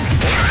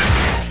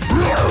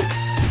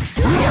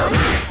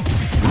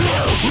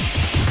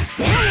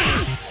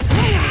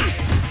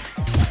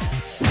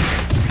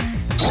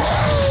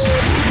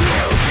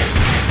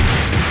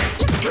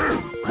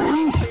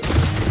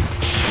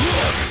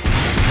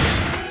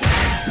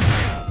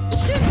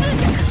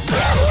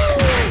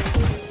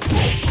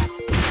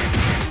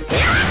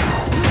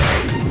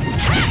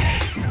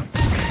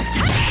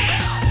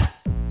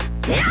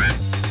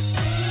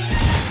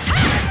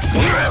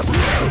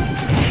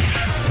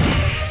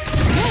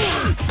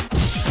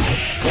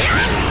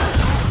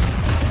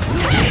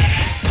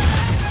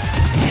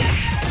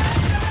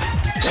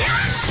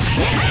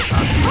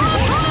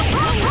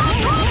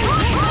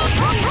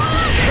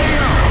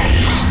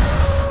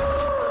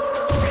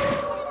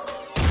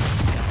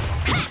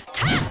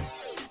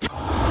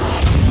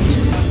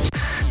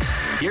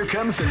 Here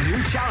comes a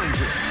new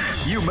challenger.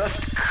 You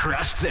must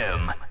crush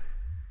them.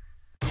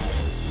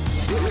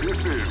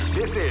 This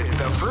is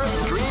the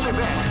first dream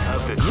event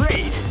of the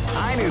great.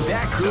 I knew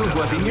that groove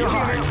was in your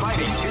heart.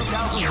 Fighting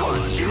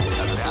 2001 is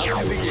about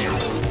to begin.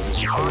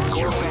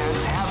 Hardcore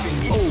fans have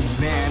been. Oh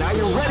man, are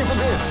you ready for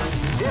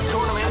this? This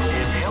tournament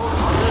is held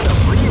under the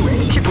free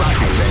range. Keep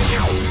rocking, baby.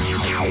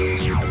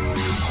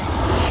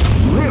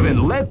 Live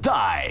and let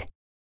die.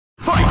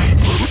 Fight!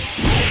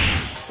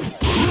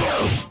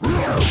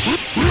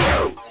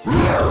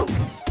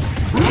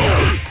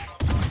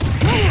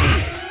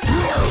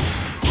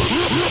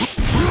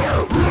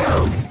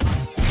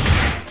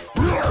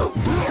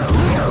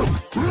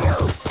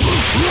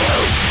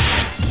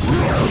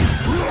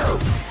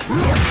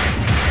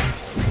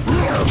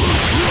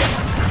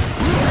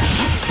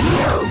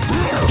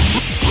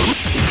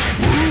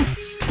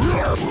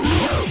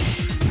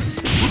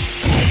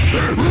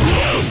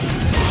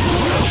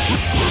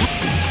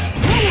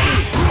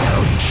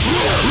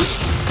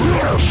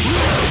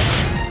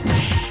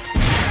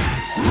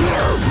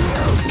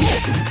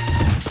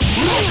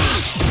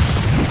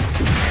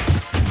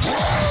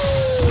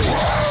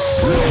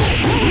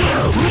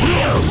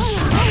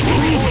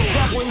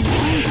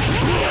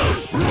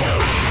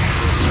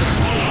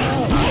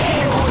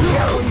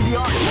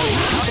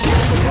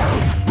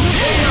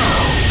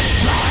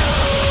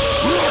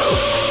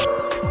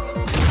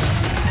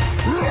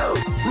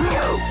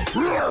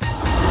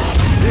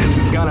 This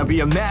is gonna be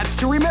a match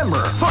to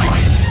remember. Fight!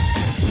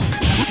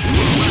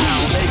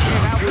 Now they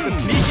came out with a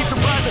sneaky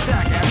surprise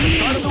attack at the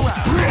start of the round.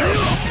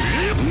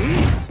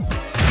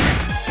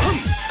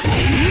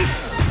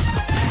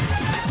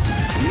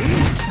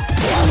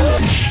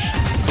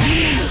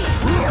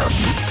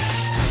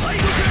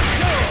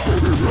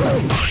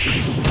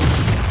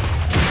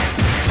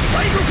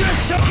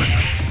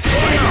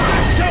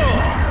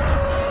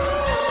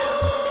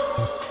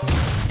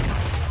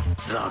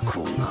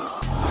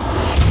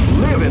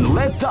 Live and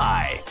let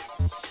die.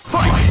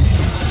 Fight!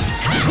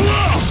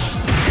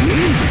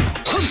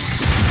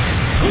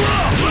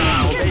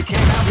 Wow, they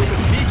came out with a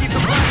sneaky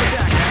surprise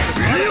attack.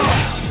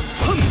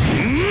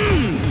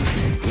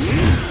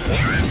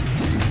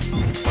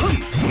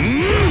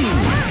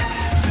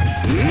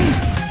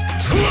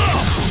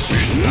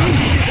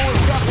 Before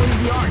shuffling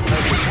the art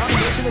of the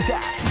combination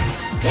attack.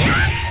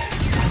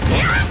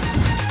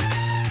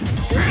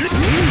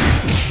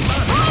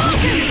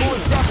 Before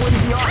shuffling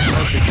the art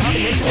of the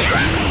combination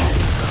attack.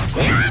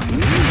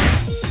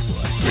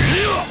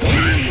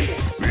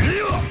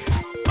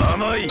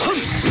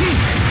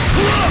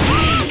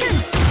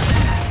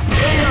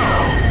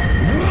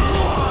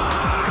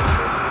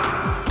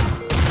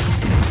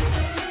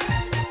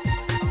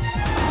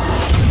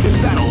 This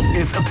battle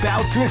is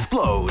about to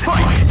explode. Fight!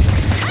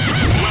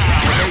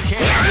 Wow, they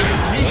came out with a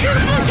sneaky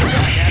surprise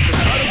attack at the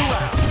start of the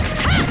round.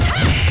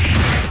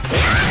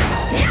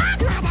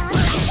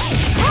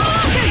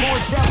 Before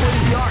shuffling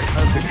the art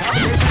of the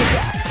combination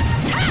attack.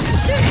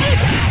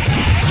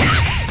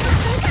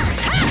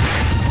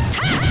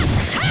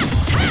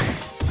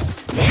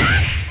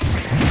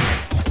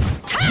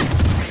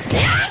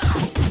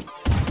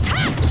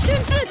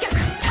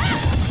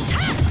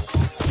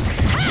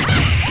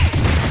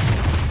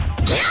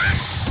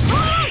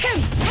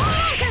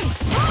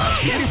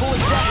 Beautiful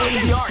exampling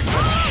the art.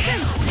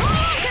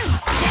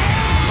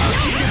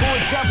 Beautiful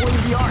exampling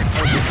the art of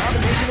the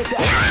combination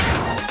attack.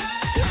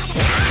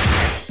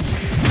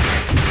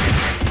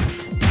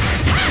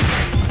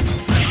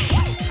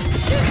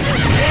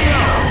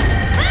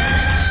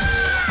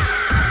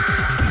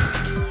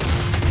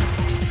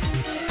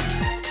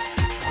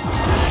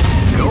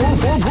 Go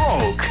for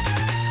broke.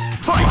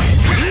 Fight!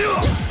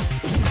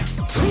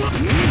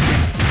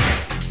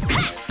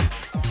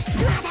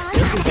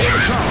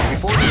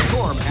 Before the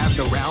storm as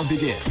the round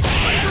begins.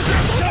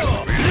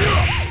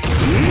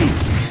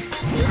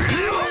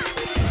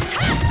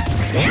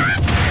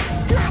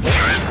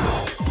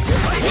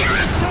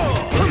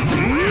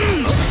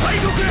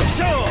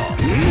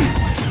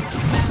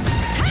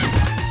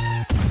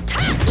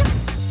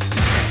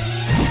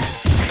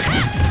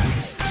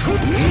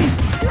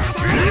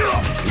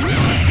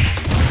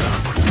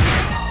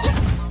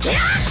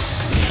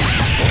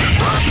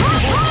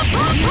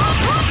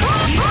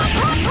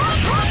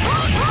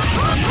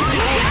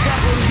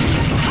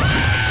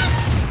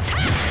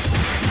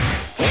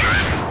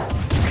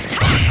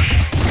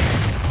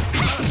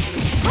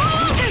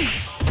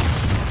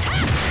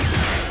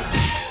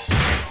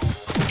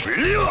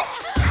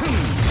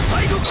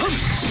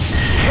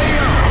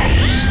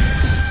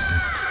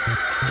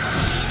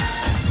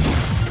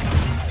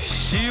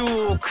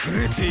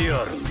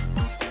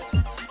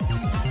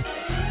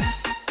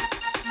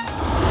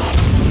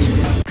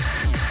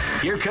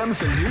 Here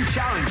comes a new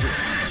challenger.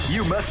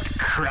 You must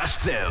crush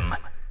them.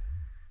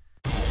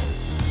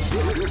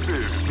 This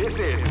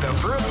is the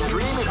first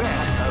dream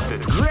event of the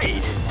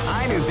Great!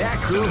 I knew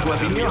that groove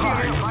was in your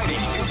heart. Fighting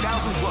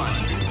 2001.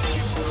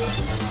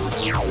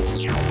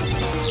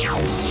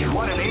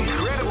 What an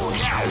incredible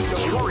cast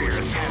of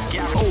warriors has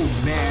gathered. Oh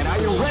man, are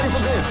you ready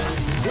for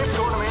this? This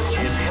tournament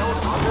is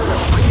held under the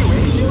free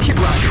ratio. Keep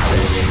rocking,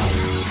 baby.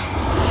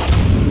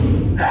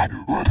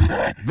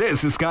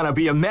 This is gonna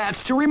be a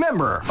match to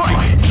remember.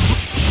 Fight!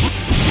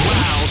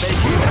 Wow, they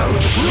came out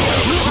with a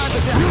sneaky surprise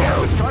attack at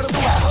the start of the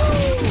round.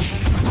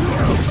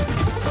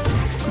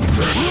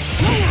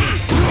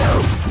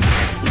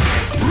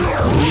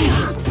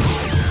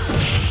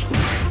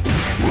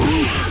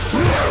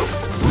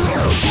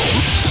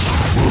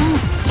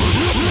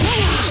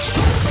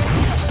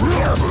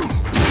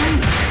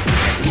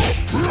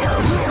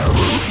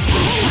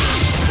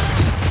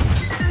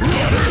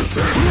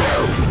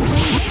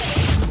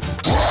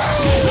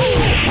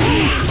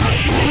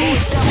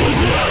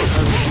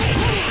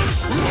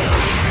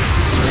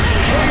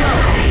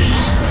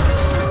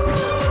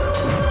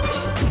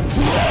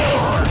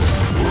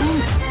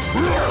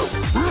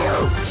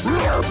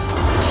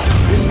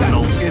 This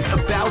battle is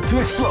about to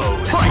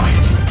explode. Fight!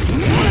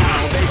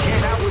 Wow, they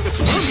came out with a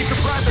sneaky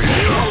surprise attack.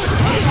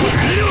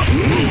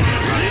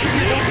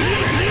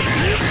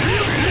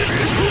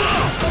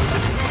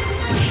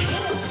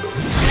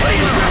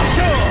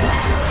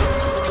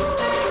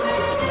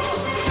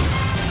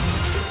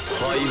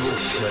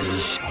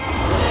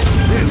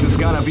 This is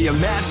gonna be a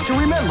match to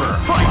remember.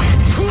 Fight!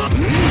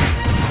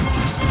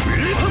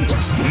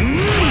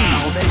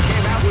 Wow, they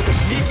came out with a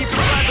sneaky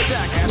surprise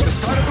attack at the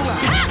start of the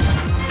round.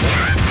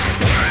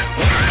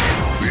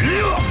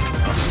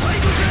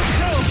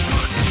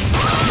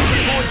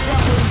 Before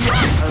shuffling the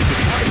art of the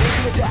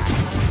combination attack.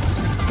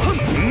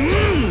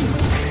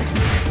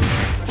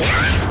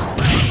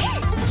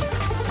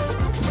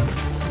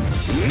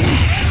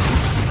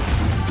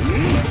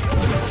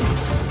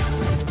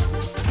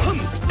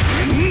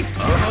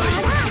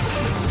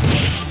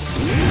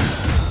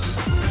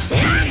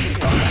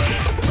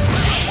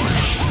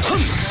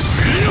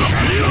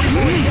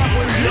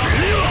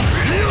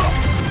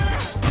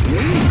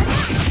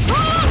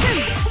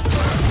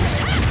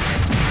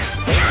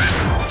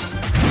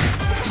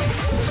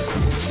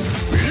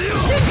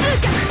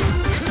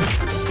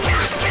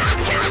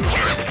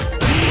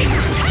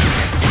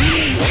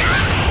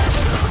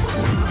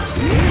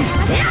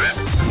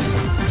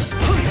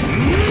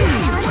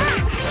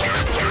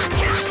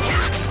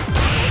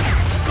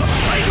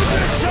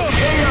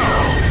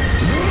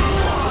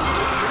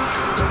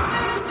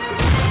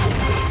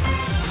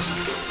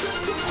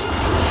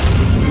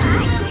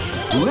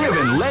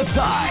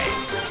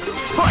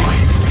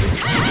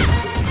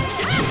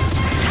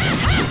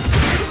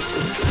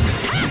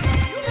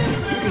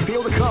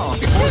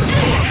 before the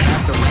storm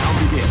as the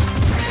round begins.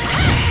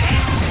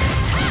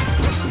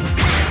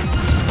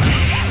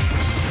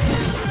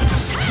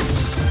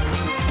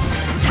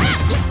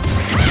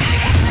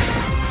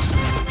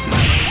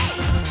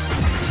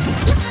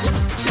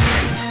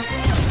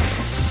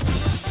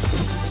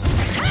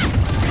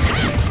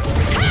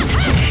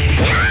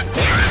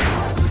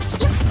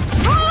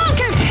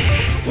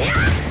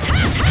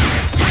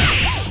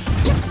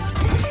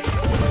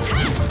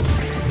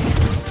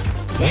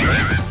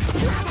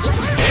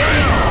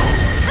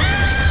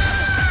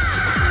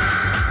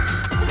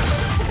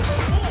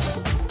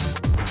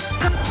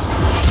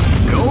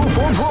 Go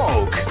for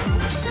broke.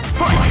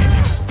 Fight!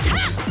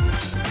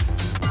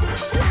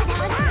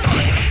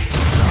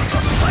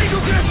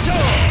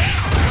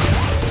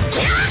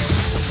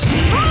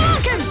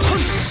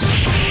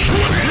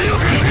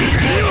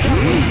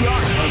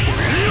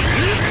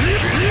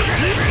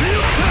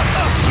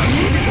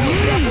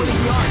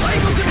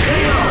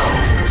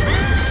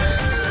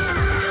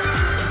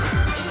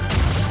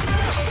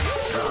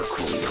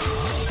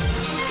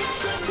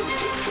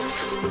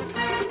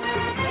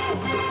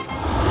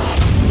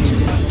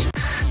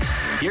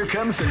 Here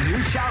comes a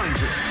new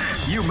challenger.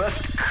 You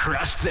must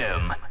crush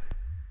them.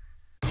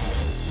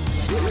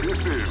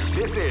 This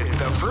is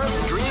the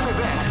first dream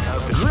event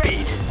of the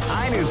Great!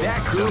 I knew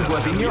that groove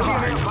was in your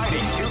heart. Fighting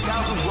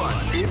 2001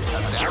 is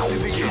about to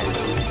begin.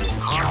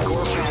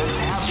 Hardcore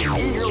fans have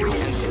been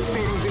eagerly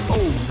anticipating this.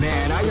 Oh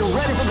man, are you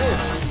ready for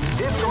this?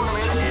 This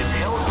tournament is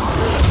held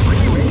under the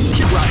free ratio.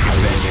 Keep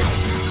rocking, baby.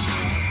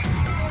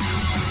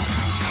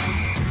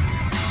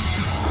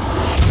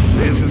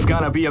 This is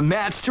gonna be a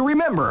match to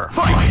remember.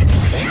 Fight!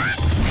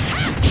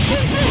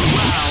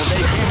 Wow,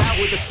 they came out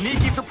with a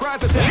sneaky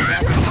surprise attack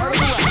at the start of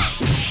the round.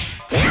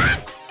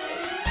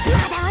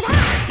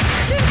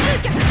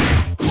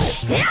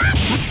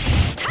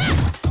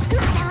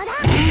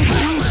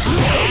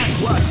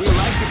 What we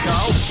like to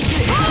call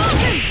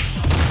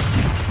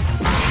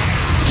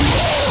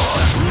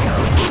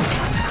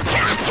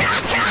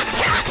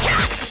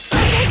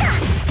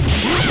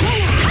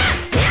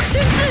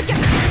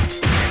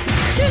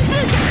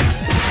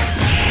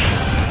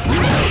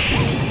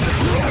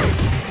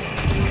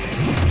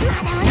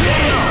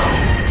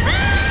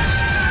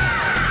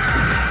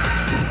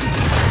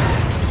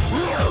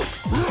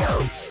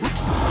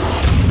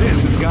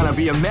This is gonna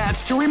be a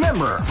match to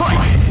remember.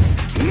 Fight!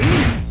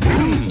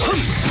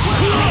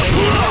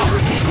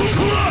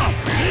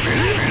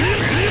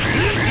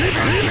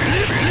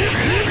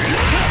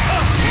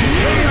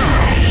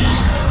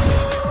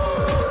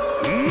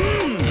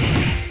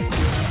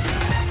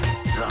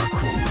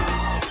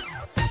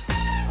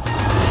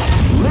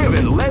 Live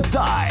and let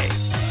die.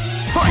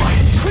 Fight!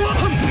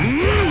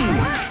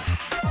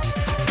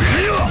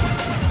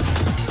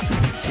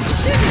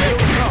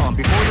 Calm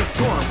before the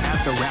storm as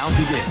the round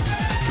begins.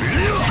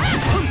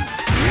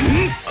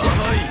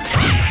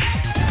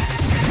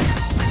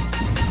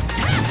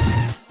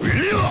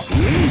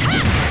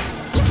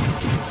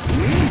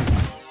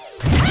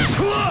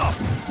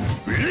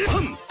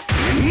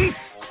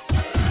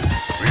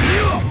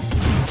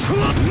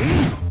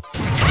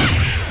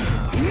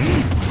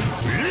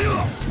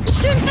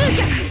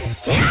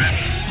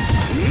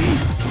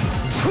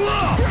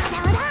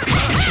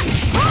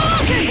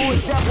 People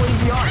is definitely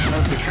the art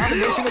of the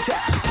combination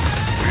attack.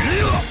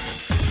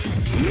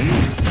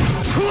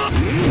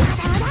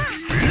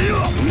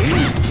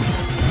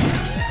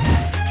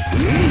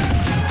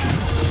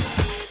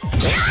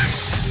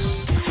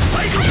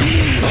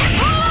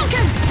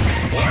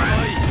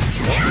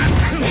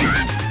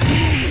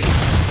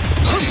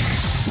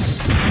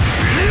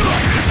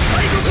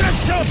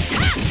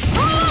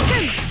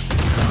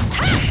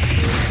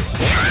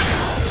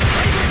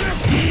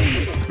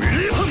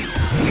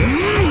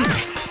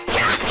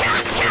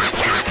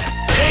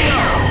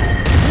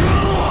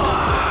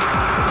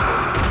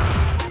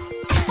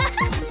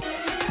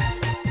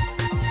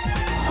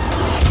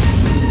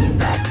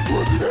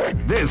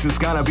 This is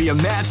gonna be a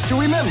match to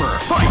remember.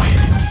 Fight!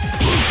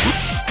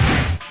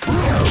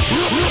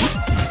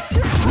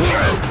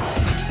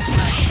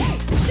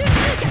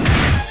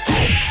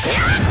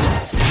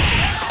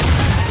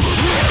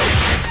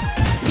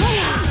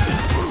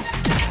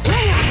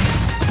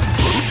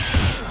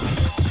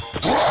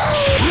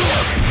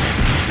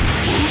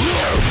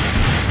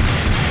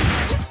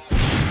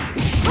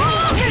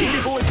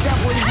 People is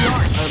definitely the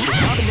art of the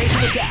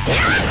combination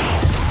attack.